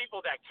people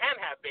that can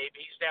have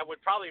babies that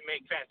would probably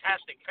make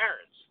fantastic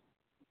parents.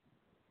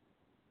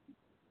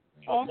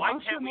 I'm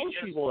sure most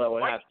people that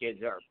would have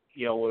kids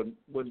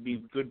would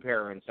be good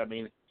parents. I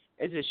mean,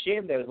 it's a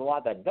shame there's a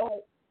lot that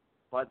don't,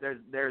 but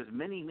there's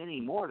many, many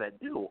more that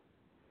do.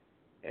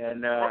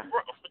 And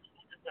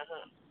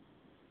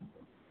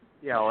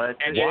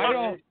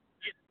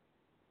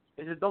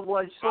it's a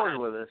double-edged sword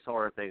with this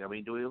sort of thing. I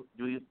mean, do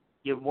we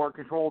give more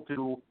control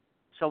to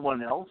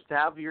someone else to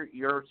have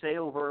your say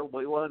over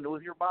what you want to do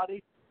with your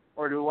body,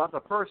 or do we want the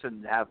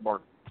person to have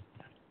more?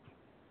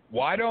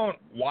 Why don't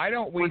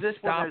we this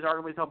stop? There's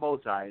arguments on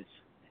both sides.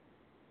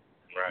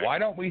 Right. Why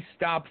don't we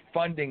stop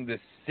funding the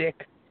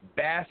sick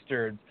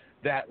bastards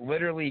that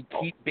literally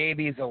keep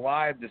babies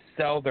alive to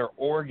sell their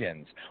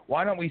organs?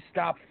 Why don't we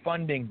stop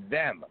funding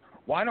them?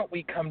 Why don't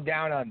we come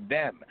down on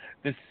them,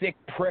 the sick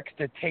pricks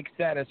that take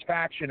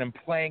satisfaction in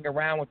playing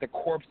around with the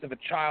corpse of a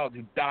child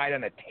who died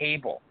on a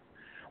table?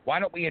 Why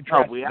don't we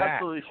address we that?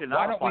 absolutely should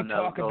not fund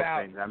those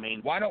things. I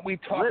mean, why don't we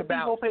talk let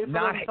about people pay for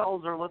not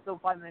themselves, or let them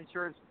find an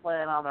insurance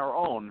plan on their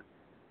own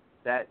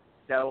that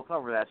will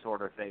cover that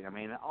sort of thing. I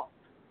mean,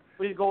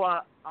 we could go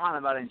on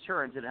about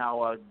insurance and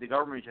how the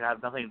government should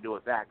have nothing to do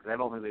with that, because I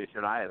don't think they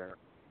should either.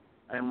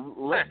 And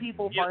let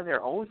people find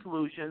their own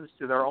solutions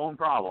to their own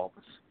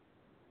problems.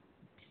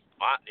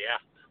 Yeah.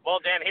 Well,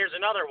 Dan, here's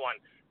another one.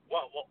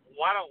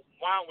 Why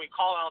don't we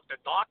call out the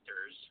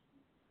doctors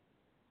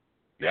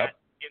that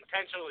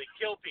intentionally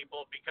kill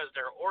people because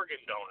they're organ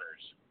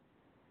donors?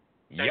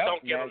 That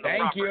don't give them the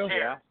proper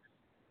care.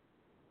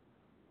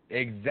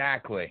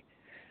 Exactly.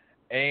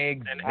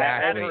 And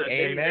that's a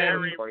Amen.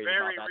 very,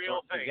 very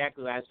real thing.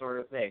 Exactly that sort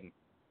of thing.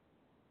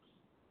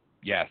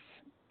 Yes.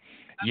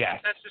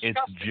 That's It's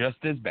just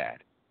as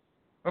bad.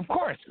 Of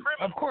course.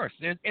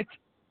 It's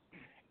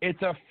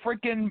a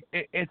freaking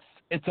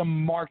it's a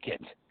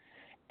market,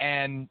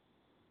 and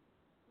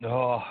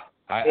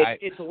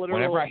it's a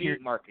literal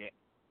meat market.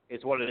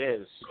 It's what it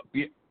is.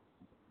 Yeah.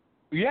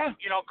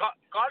 You know, God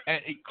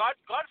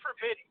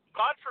forbid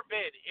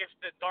if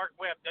the dark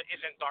web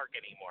isn't dark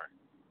anymore.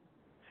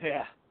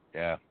 Yeah.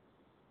 Yeah.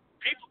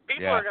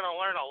 People are going to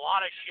learn a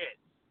lot of shit.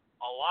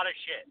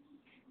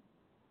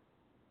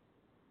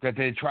 That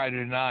they try to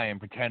deny and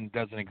pretend it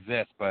doesn't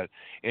exist, but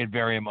it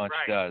very much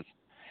does.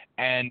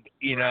 And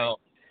you know,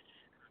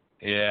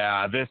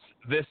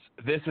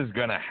 this is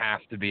going to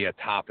have to be a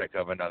topic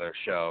of another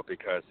show,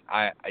 because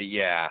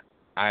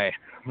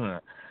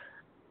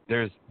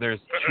there's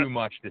too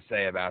much to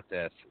say about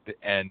this,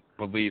 and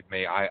believe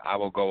me, I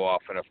will go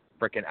off in a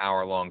freaking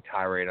hour-long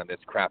tirade on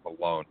this crap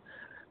alone.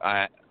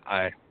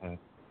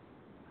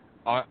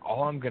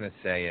 All I'm gonna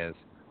say is,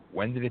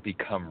 when did it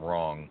become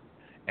wrong?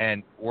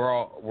 And we're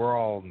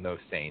all no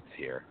saints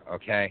here,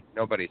 okay?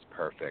 Nobody's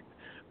perfect,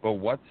 but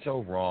what's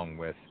so wrong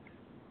with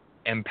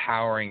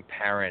empowering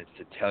parents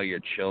to tell your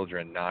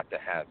children not to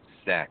have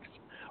sex,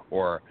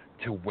 or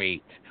to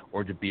wait,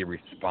 or to be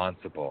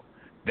responsible?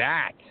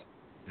 That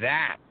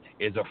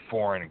is a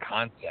foreign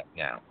concept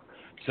now.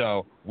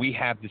 So we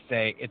have to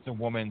say it's a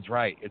woman's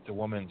right.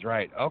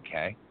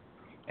 Okay.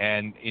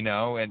 And, you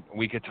know, and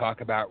we could talk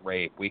about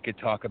rape. We could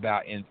talk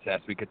about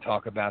incest. We could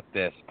talk about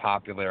this,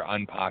 popular,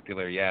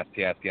 unpopular, yes.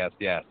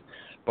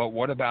 But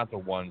what about the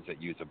ones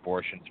that use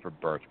abortions for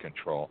birth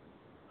control?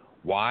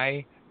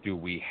 Why do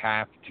we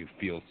have to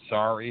feel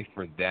sorry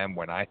for them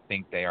when I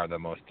think they are the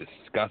most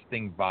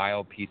disgusting,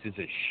 vile pieces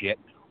of shit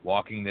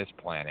walking this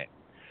planet?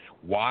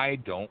 Why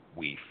don't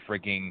we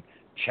frigging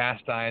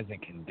chastise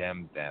and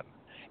condemn them?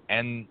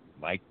 And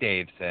like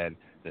Dave said,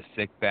 the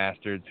sick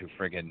bastards who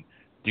friggin'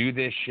 do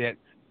this shit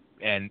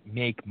and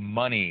make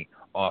money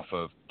off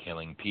of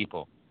killing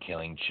people,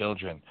 killing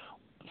children,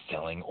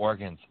 selling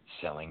organs,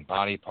 selling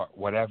body parts,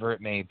 whatever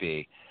it may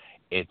be.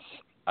 It's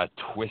a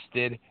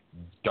twisted,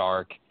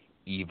 dark,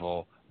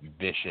 evil,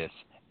 vicious,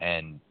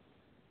 and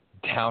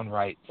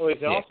downright sick. We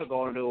can sick. also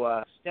go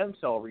into stem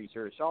cell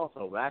research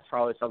also. That's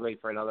probably something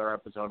for another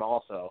episode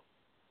also,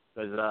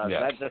 because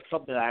that's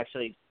something I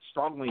actually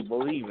strongly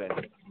believe in.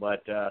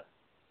 But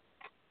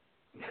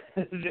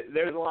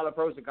there's a lot of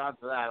pros and cons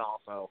to that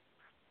also.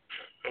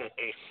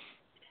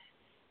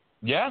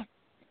 Yeah.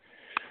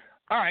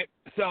 All right.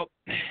 So,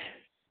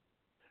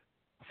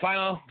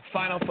 final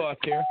thoughts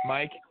here,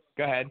 Mike.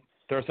 Go ahead.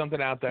 Throw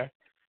something out there.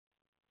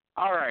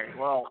 All right.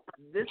 Well,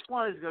 this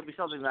one is going to be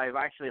something that I've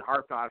actually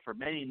harped on for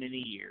many, many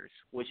years,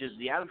 which is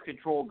the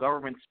out-of-control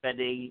government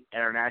spending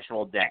and our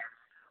national debt,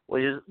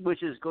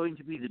 which is going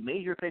to be the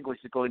major thing which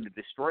is going to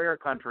destroy our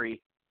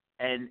country,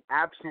 and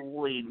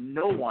absolutely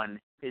no one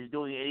is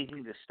doing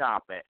anything to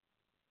stop it.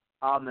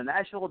 The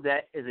national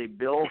debt is a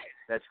bill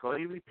that's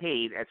going to be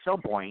paid at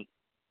some point,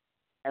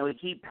 and we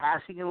keep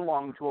passing it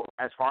along to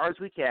as far as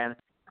we can.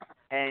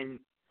 And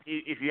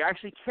if you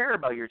actually care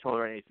about your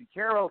children, if you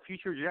care about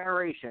future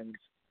generations,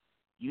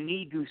 you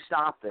need to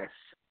stop this.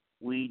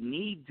 We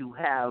need to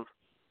have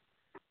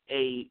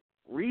a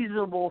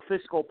reasonable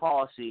fiscal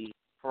policy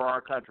for our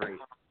country.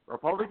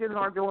 Republicans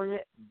aren't doing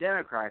it.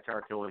 Democrats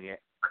aren't doing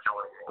it.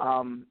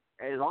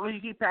 As long as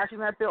you keep passing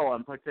that bill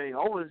and saying,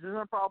 this isn't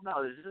a problem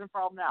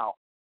now,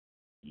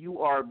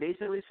 you are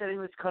basically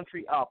setting this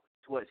country up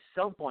to at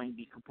some point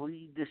be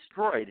completely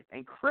destroyed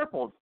and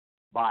crippled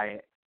by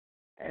it.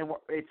 And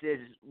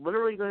it's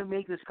literally going to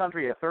make this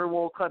country a third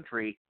world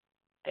country,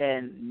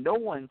 and no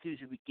one seems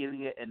to be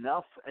giving it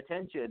enough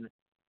attention.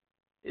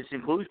 This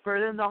includes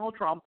President Donald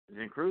Trump. This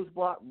includes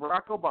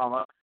Barack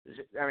Obama.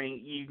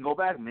 You can go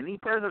back many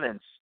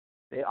presidents.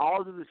 They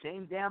all do the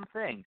same damn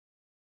thing.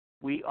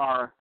 We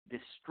are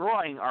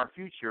destroying our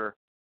future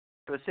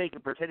for the sake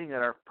of pretending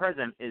that our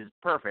present is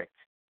perfect.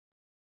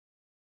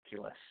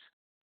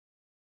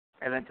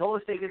 And until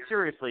it's taken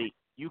seriously,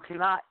 you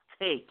cannot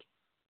take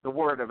the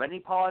word of any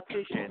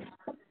politician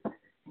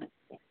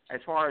as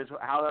far as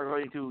how they're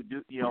going to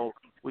do.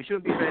 We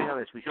shouldn't be spending on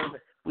this.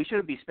 We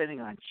shouldn't be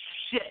spending on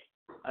shit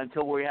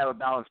until we have a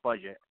balanced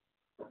budget.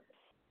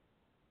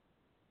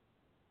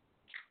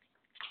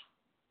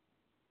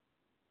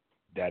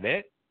 That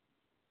it?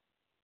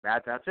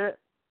 That's it.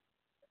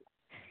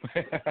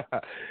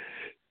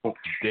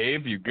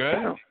 Dave, you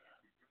good?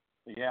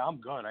 Yeah, I'm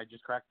good. I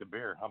just cracked the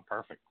beer. I'm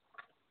perfect.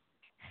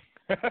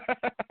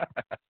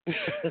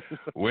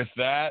 With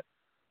that,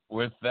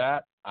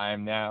 I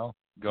am now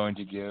going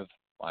to give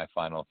my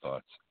final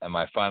thoughts. And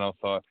my final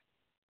thoughts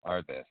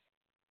are this.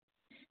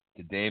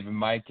 To Dave and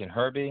Mike and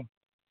Herbie,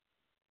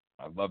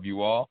 I love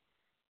you all,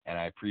 and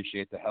I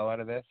appreciate the hell out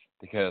of this,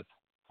 because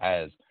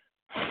as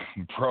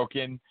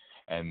broken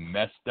and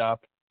messed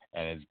up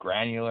and as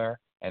granular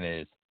and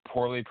as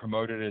poorly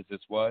promoted as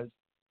this was,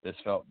 this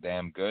felt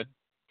damn good.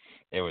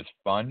 It was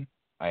fun.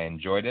 I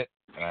enjoyed it,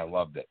 and I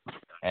loved it.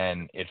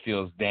 And it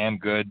feels damn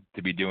good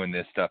to be doing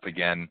this stuff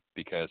again,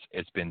 because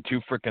it's been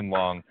too freaking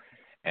long,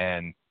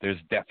 and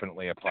there's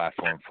definitely a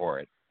platform for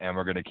it. And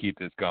we're going to keep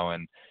this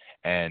going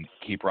and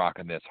keep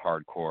rocking this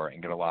hardcore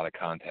and get a lot of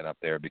content up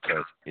there,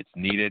 because it's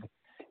needed.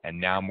 And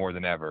now more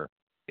than ever,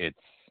 it's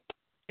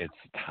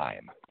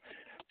time.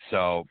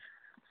 So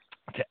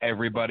to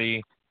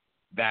everybody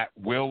that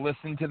will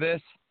listen to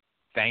this,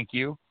 thank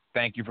you.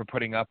 Thank you for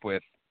putting up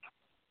with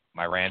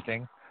my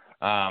ranting,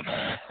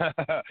 our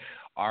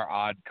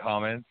odd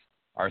comments,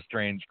 our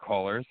strange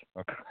callers,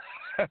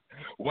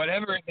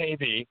 whatever it may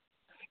be,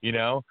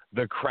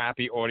 the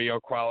crappy audio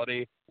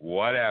quality,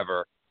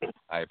 whatever.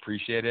 I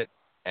appreciate it,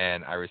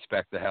 and I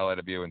respect the hell out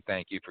of you, and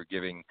thank you for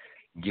giving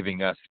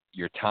us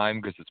your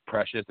time, because it's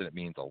precious and it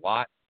means a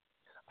lot.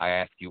 I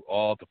ask you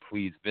all to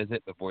please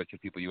visit the Voice of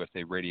People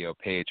USA radio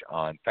page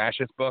on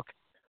Fascist Book.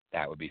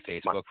 That would be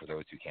Facebook for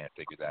those who can't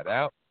figure that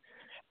out.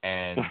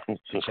 And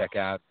to check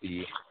out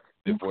the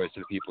Voice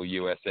of the People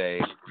USA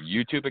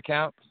YouTube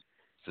account.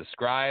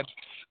 Subscribe,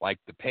 like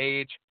the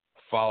page,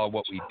 follow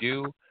what we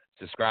do.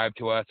 Subscribe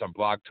to us on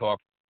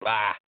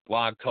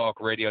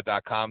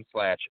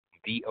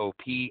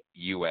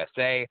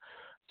blogtalkradio.com/VOPUSA,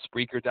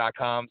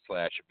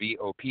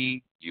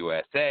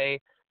 Spreaker.com/VOPUSA,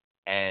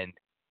 and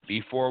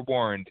be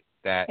forewarned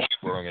that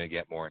we're going to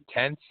get more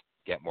intense,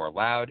 get more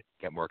loud,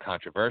 get more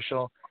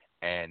controversial,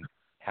 and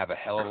have a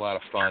hell of a lot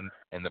of fun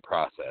in the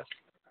process.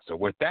 So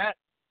with that,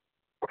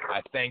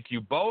 I thank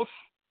you both.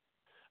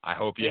 I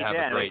hope you have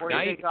a great night. Before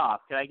you take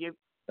off, can I give,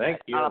 Thank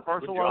you. on a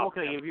personal level,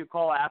 can I give you a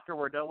call after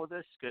we're done with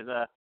this? Because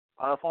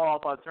I'll follow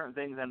up on certain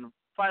things and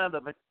find out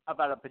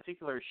about a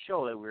particular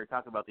show that we were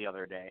talking about the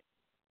other day.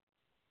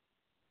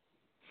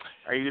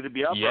 Are you going to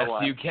be up Yes, or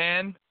what? you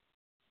can.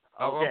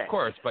 Oh, Okay. of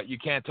course, but you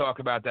can't talk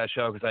about that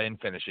show because I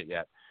didn't finish it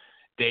yet.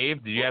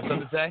 Dave, did you have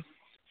something to say?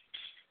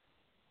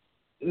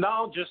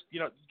 No, just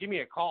give me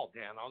a call,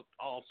 Dan.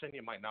 I'll send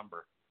you my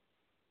number.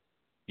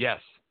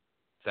 Yes,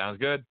 sounds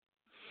good.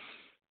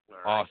 All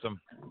right. Awesome.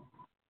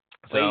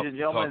 Ladies and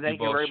gentlemen, thank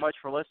you very much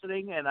for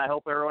listening, and I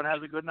hope everyone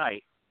has a good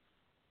night.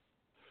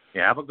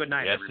 Yeah, have a good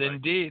night, Yes, everybody.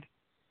 indeed.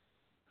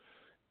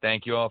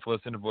 Thank you all for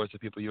listening to Voice of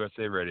People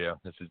USA Radio.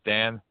 This is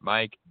Dan,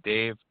 Mike,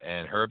 Dave,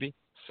 and Herbie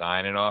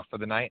signing off for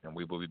the night, and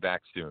we will be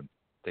back soon.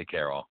 Take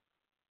care, all.